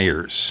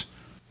deniers?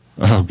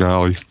 Oh,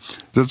 golly.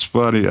 That's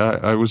funny.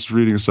 I was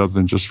reading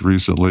something just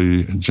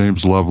recently,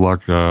 James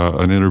Lovelock,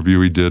 an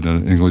interview he did in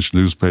an English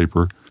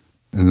newspaper,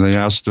 and they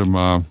asked him,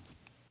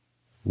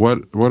 what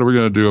are we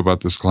going to do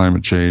about this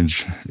climate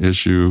change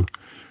issue?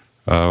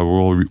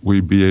 Will we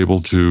be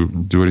able to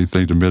do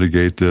anything to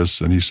mitigate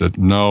this? And he said,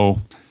 no,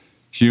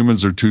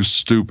 humans are too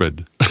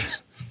stupid.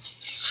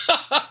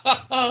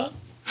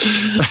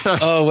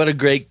 Oh, what a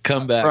great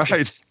comeback.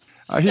 Right.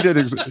 He did.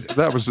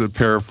 That was a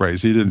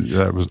paraphrase. He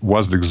didn't.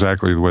 Wasn't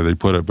exactly the way they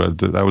put it, but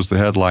that was the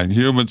headline.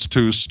 Humans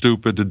too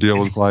stupid to deal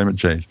with climate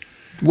change.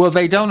 Well,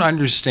 they don't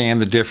understand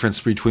the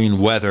difference between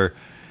weather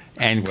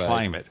and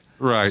climate.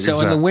 Right. So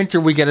exactly. in the winter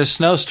we get a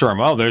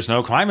snowstorm. Oh, there's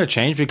no climate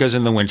change because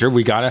in the winter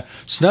we got a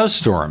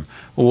snowstorm.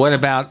 Well, what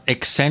about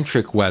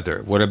eccentric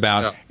weather? What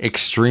about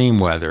extreme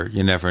weather?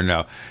 You never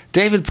know.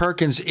 David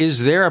Perkins,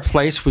 is there a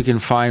place we can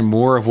find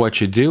more of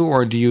what you do,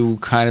 or do you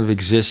kind of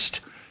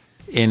exist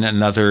in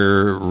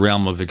another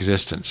realm of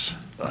existence?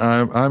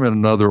 I'm in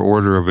another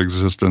order of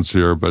existence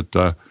here, but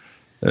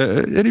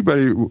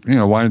anybody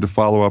wanting to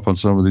follow up on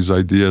some of these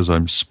ideas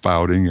I'm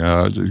spouting,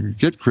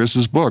 get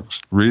Chris's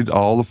books. Read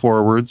all the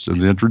forewords and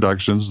the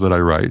introductions that I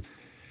write,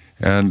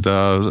 and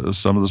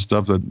some of the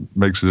stuff that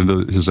makes it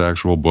into his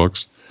actual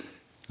books.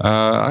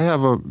 I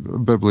have a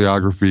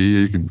bibliography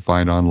you can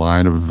find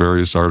online of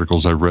various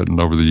articles I've written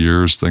over the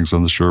years, things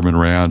on the Sherman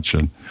Ranch,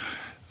 and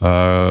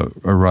I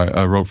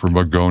wrote for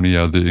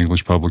Magonia, the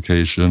English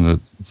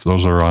publication.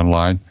 Those are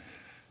online.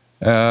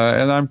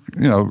 And I'm,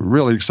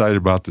 really excited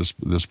about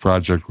this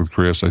project with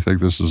Chris. I think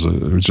this is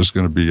just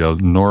going to be an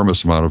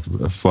enormous amount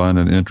of fun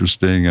and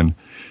interesting, and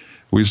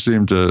we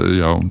seem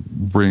to,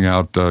 bring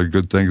out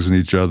good things in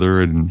each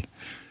other and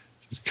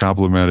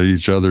complement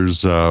each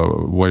other's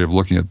way of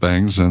looking at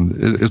things. And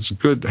it's a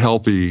good,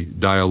 healthy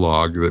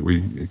dialogue that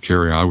we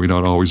carry on. We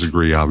don't always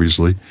agree,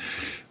 obviously,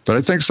 but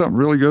I think something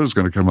really good is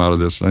going to come out of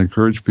this. I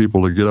encourage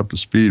people to get up to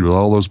speed with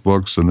all those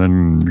books and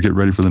then get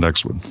ready for the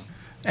next one.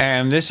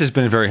 And this has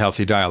been a very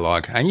healthy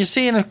dialogue. And you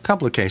see in a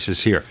couple of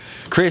cases here,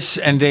 Chris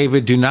and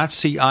David do not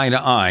see eye to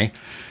eye.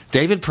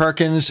 David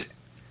Perkins,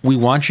 we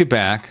want you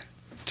back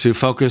to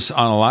focus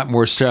on a lot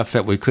more stuff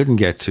that we couldn't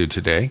get to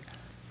today.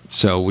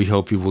 So we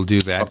hope you will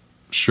do that.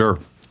 Sure.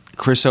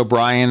 Chris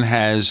O'Brien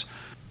has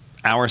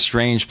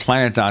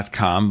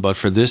OurStrangePlanet.com, but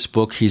for this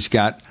book, he's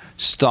got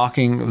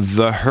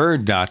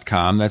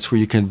StalkingTheHerd.com. That's where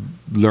you can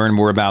learn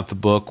more about the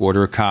book,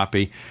 order a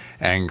copy,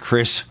 and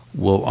Chris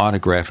will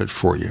autograph it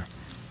for you.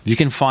 You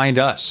can find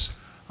us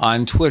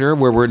on Twitter,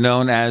 where we're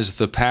known as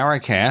the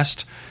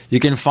Paracast. You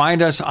can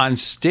find us on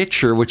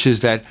Stitcher, which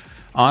is that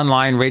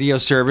online radio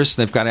service.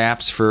 They've got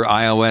apps for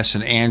iOS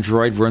and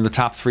Android. We're in the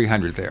top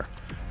 300 there.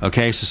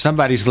 Okay, so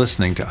somebody's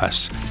listening to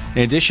us.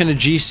 In addition to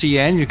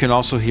GCN, you can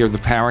also hear the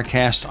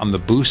Paracast on the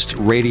Boost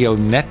Radio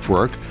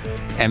Network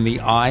and the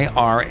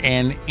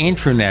IRN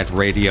Internet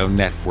Radio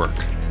Network.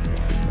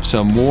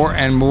 So more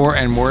and more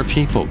and more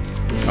people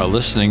are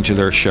listening to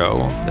their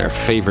show, their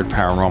favorite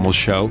paranormal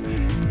show,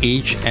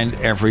 each and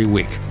every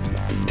week.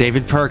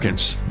 David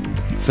Perkins,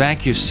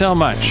 thank you so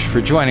much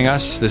for joining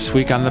us this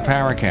week on the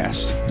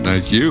Paracast.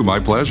 Thank you. My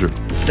pleasure.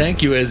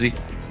 Thank you, Izzy.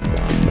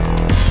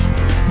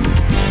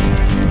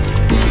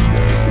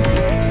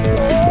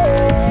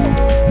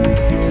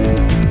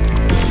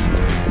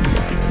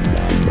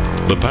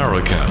 The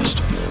Paracast,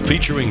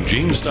 featuring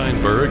Gene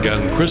Steinberg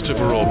and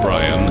Christopher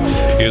O'Brien,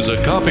 is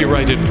a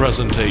copyrighted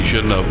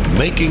presentation of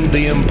Making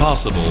the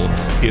Impossible,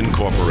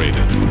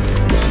 Incorporated.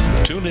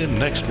 Tune in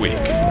next week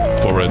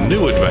for a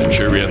new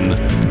adventure in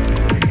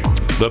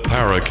The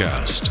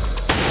Paracast.